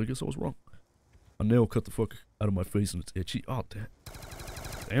every round. I guess I was wrong. A nail cut the fuck out of my face and it's itchy. Oh, damn.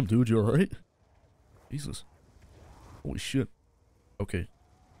 Damn, dude, you alright? Jesus. Holy shit. Okay.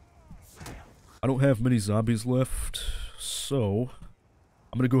 I don't have many zombies left, so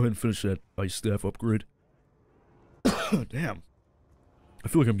I'm gonna go ahead and finish that ice staff upgrade. Damn. I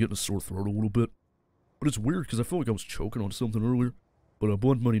feel like I'm getting a sore throat a little bit. But it's weird, because I feel like I was choking on something earlier. But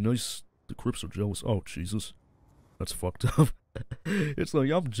Blood Money Nice, the Crips are jealous. Oh, Jesus. That's fucked up. It's like,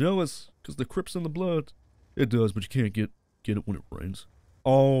 I'm jealous, because the Crips in the blood. It does, but you can't get it when it rains.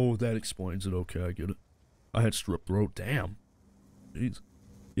 Oh, that explains it. Okay, I get it. I had strep throat. Damn. Jeez.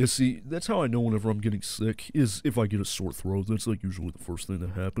 Yeah, see, that's how I know whenever I'm getting sick, is if I get a sore throat. That's, like, usually the first thing that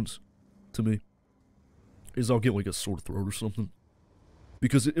happens to me. Is I'll get, like, a sore throat or something.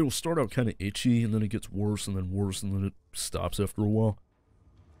 Because it'll start out kind of itchy, and then it gets worse, and then it stops after a while.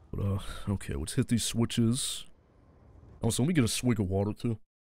 But, okay, let's hit these switches. Also, let me get a swig of water, too.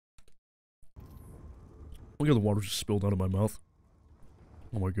 Look how the water just spilled out of my mouth.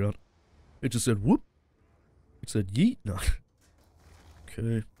 Oh my god. It just said, whoop. It said, yeet. No.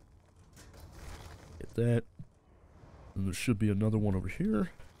 Okay. Get that. And there should be another one over here.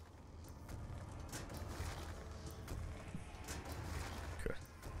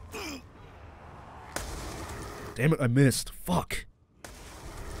 Okay. Damn it, I missed. Fuck.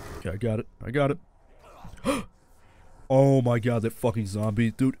 Okay, I got it. I got it. Oh my god, that fucking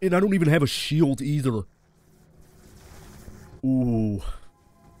zombie. Dude, and I don't even have a shield either. Ooh.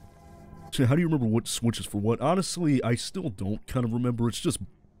 So how do you remember what switches for what? Honestly, I still don't kind of remember. It's just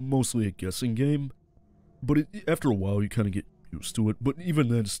mostly a guessing game. But after a while, you kind of get used to it. But even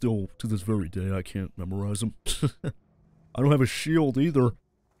then, still, to this very day, I can't memorize them. I don't have a shield either.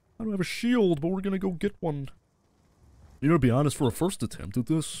 I don't have a shield, but we're gonna go get one. You know, to be honest, for a first attempt at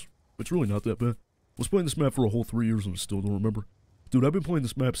this, it's really not that bad. I was playing this map for a whole 3 years and I still don't remember. Dude, I've been playing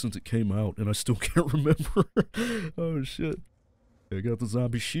this map since it came out, and I still can't remember. Oh, shit. I got the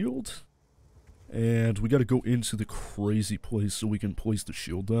zombie shield. And we gotta go into the crazy place so we can place the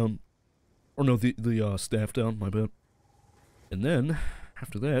shield down. Or no, the staff down, my bad. And then,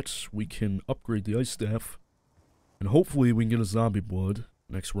 after that, we can upgrade the ice staff. And hopefully we can get a zombie blood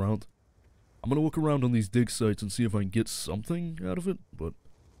next round. I'm gonna look around on these dig sites and see if I can get something out of it, but,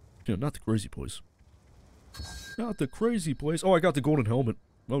 you know, not the crazy place. Not the crazy place. Oh, I got the golden helmet.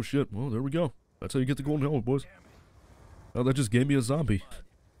 Oh, shit. Well, there we go. That's how you get the golden helmet, boys. Oh, that just gave me a zombie.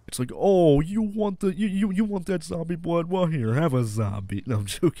 It's like, oh, you want the you want that zombie blood? Well, here, have a zombie. No, I'm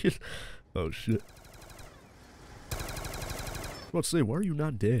joking. Oh shit. I was about to say, why are you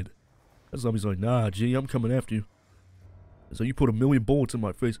not dead? That zombie's like, nah, G, I'm coming after you. So you put 1,000,000 bullets in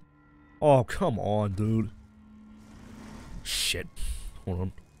my face. Oh, come on, dude. Shit. Hold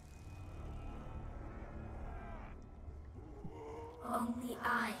on. Only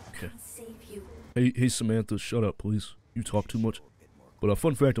I can save you. Hey, Samantha, shut up, please. You talk too much. But a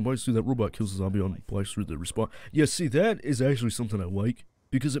fun fact, I'm about to see that robot kills a zombie on Black Street, they respawn. Yeah, see, that is actually something I like,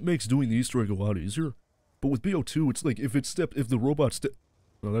 because it makes doing the Easter egg a lot easier. But with BO2, it's like, if the robot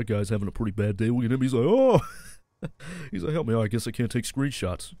well, that guy's having a pretty bad day. Look at him, he's like, oh! He's like, help me out, I guess I can't take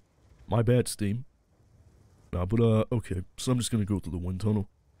screenshots. My bad, Steam. Nah, but, okay, so I'm just gonna go through the wind tunnel.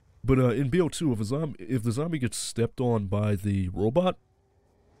 But, in BO2, if the zombie gets stepped on by the robot,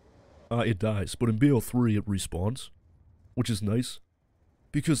 it dies. But in BO3, it respawns, which is nice.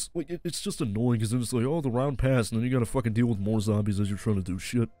 Because, like, it's just annoying, because then it's like, oh, the round passed, and then you gotta fucking deal with more zombies as you're trying to do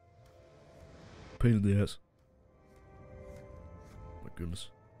shit. Pain in the ass. My goodness.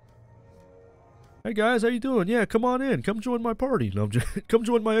 Hey guys, how you doing? Yeah, come on in. Come join my party. No, come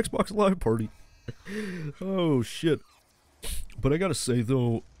join my Xbox Live party. Oh, shit. But I gotta say,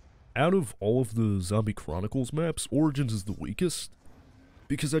 though, out of all of the Zombie Chronicles maps, Origins is the weakest.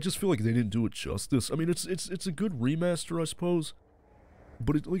 Because I just feel like they didn't do it justice. I mean, it's a good remaster, I suppose.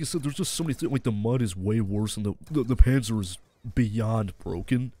 But like I said, there's just so many things. Like, the mud is way worse, and the Panzer is beyond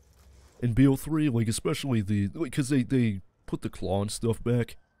broken. In BO3, like, especially because they put the claw and stuff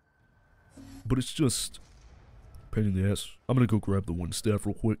back. But it's just pain in the ass. I'm gonna go grab the wind staff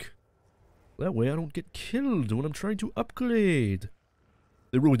real quick. That way I don't get killed when I'm trying to upgrade.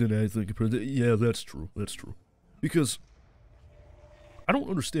 They really didn't add anything compared to... Yeah, that's true. That's true. Because... I don't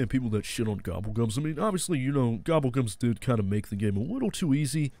understand people that shit on Gobblegums. I mean, obviously, you know, Gobblegums did kind of make the game a little too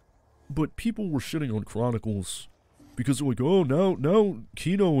easy, but people were shitting on Chronicles because they're like, oh, now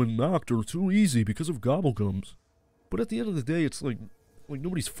Kino and Noct are too easy because of Gobblegums. But at the end of the day, it's like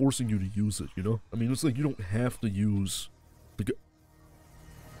nobody's forcing you to use it, you know? I mean, it's like you don't have to use the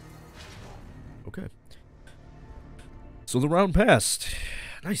Okay. So the round passed.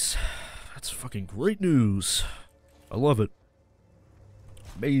 Nice. That's fucking great news. I love it.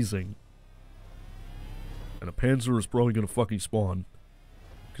 Amazing. And a Panzer is probably gonna fucking spawn.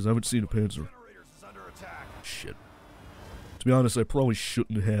 Because I haven't seen a Panzer. Shit. To be honest, I probably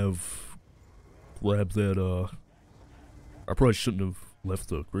shouldn't have grabbed that, I probably shouldn't have left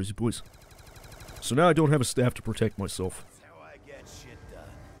the Crazy Boys. So now I don't have a staff to protect myself.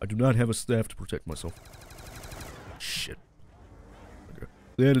 I do not have a staff to protect myself. Shit. Okay.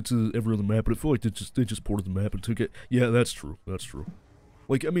 They added to every other map, but I feel like they just ported the map and took it. Yeah, that's true. That's true.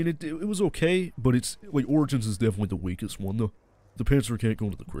 Like, I mean, it was okay, but it's, like, Origins is definitely the weakest one, though. The Panzer can't go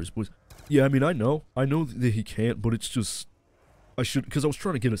into the Crazy Boys. Yeah, I mean, I know that he can't, but it's just, I should, because I was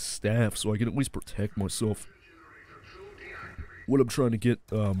trying to get a staff so I can at least protect myself. When I'm trying to get,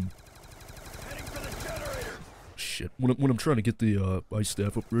 shit, when I'm trying to get the, ice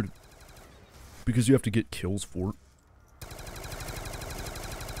staff upgraded. Because you have to get kills for it.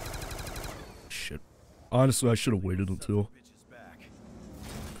 Shit. Honestly, I should have waited until...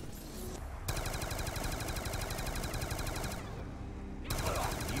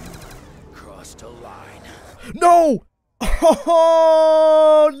 No!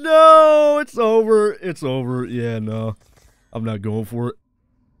 Oh, no! It's over. It's over. Yeah, no. I'm not going for it.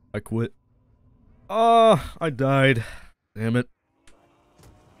 I quit. I died. Damn it.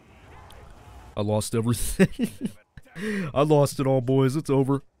 I lost everything. I lost it all, boys. It's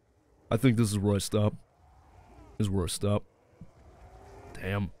over. I think this is where I stop. This is where I stop.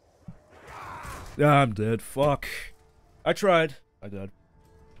 Damn. Yeah, I'm dead. Fuck. I tried. I died.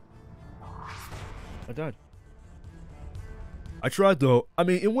 I died. I tried, though. I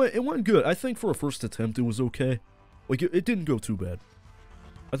mean, it went good. I think for a first attempt, it was okay. Like, it didn't go too bad.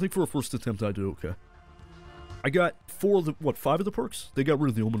 I think for a first attempt, I did okay. I got 5 of the perks? They got rid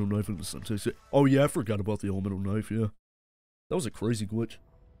of the aluminum knife in the sentence. Oh, yeah, I forgot about the aluminum knife, yeah. That was a crazy glitch.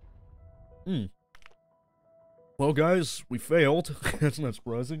 Well, guys, we failed. That's not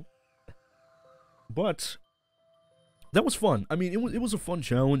surprising. But that was fun. I mean, it was a fun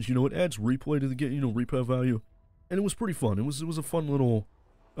challenge. You know, it adds replay to the game, you know, replay value. And it was pretty fun. It was a fun little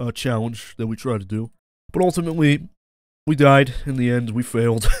challenge that we tried to do. But ultimately, we died in the end. We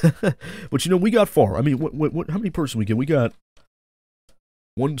failed. But, you know, we got far. I mean, how many perks did we get? We got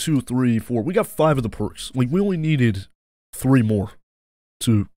 1, 2, 3, 4. We got 5 of the perks. Like, we only needed 3 more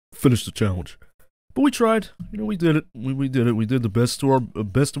to finish the challenge. But we tried. You know, we did it. We did it. We did the best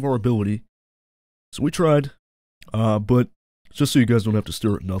of our ability. So we tried. But just so you guys don't have to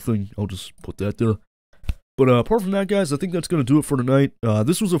stare at nothing, I'll just put that there. But apart from that, guys, I think that's going to do it for tonight.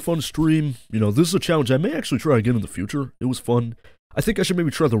 This was a fun stream. You know, this is a challenge I may actually try again in the future. It was fun. I think I should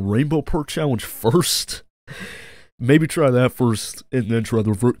maybe try the Rainbow Perk Challenge first. Maybe try that first, and then try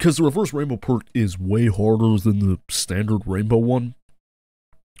the reverse. Because the Reverse Rainbow Perk is way harder than the standard Rainbow one.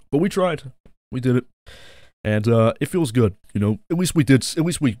 But we tried. We did it. And it feels good. You know, at least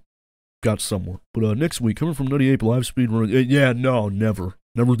we got somewhere. But next week, coming from Nutty Ape live speedrun. Yeah, no, never.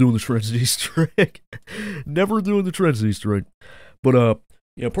 Never doing the Transit Easter egg. Never doing the Transit Easter egg. But,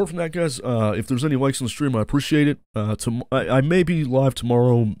 yeah, apart from that, guys, if there's any likes on the stream, I appreciate it. I may be live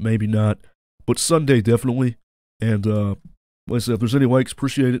tomorrow, maybe not. But Sunday, definitely. And, like I said, if there's any likes,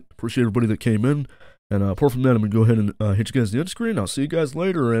 appreciate it. Appreciate everybody that came in. And apart from that, I'm going to go ahead and hit you guys the end screen. I'll see you guys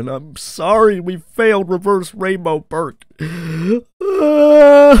later. And I'm sorry we failed Reverse Rainbow Perk. I'm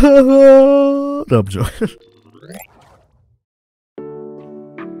joking.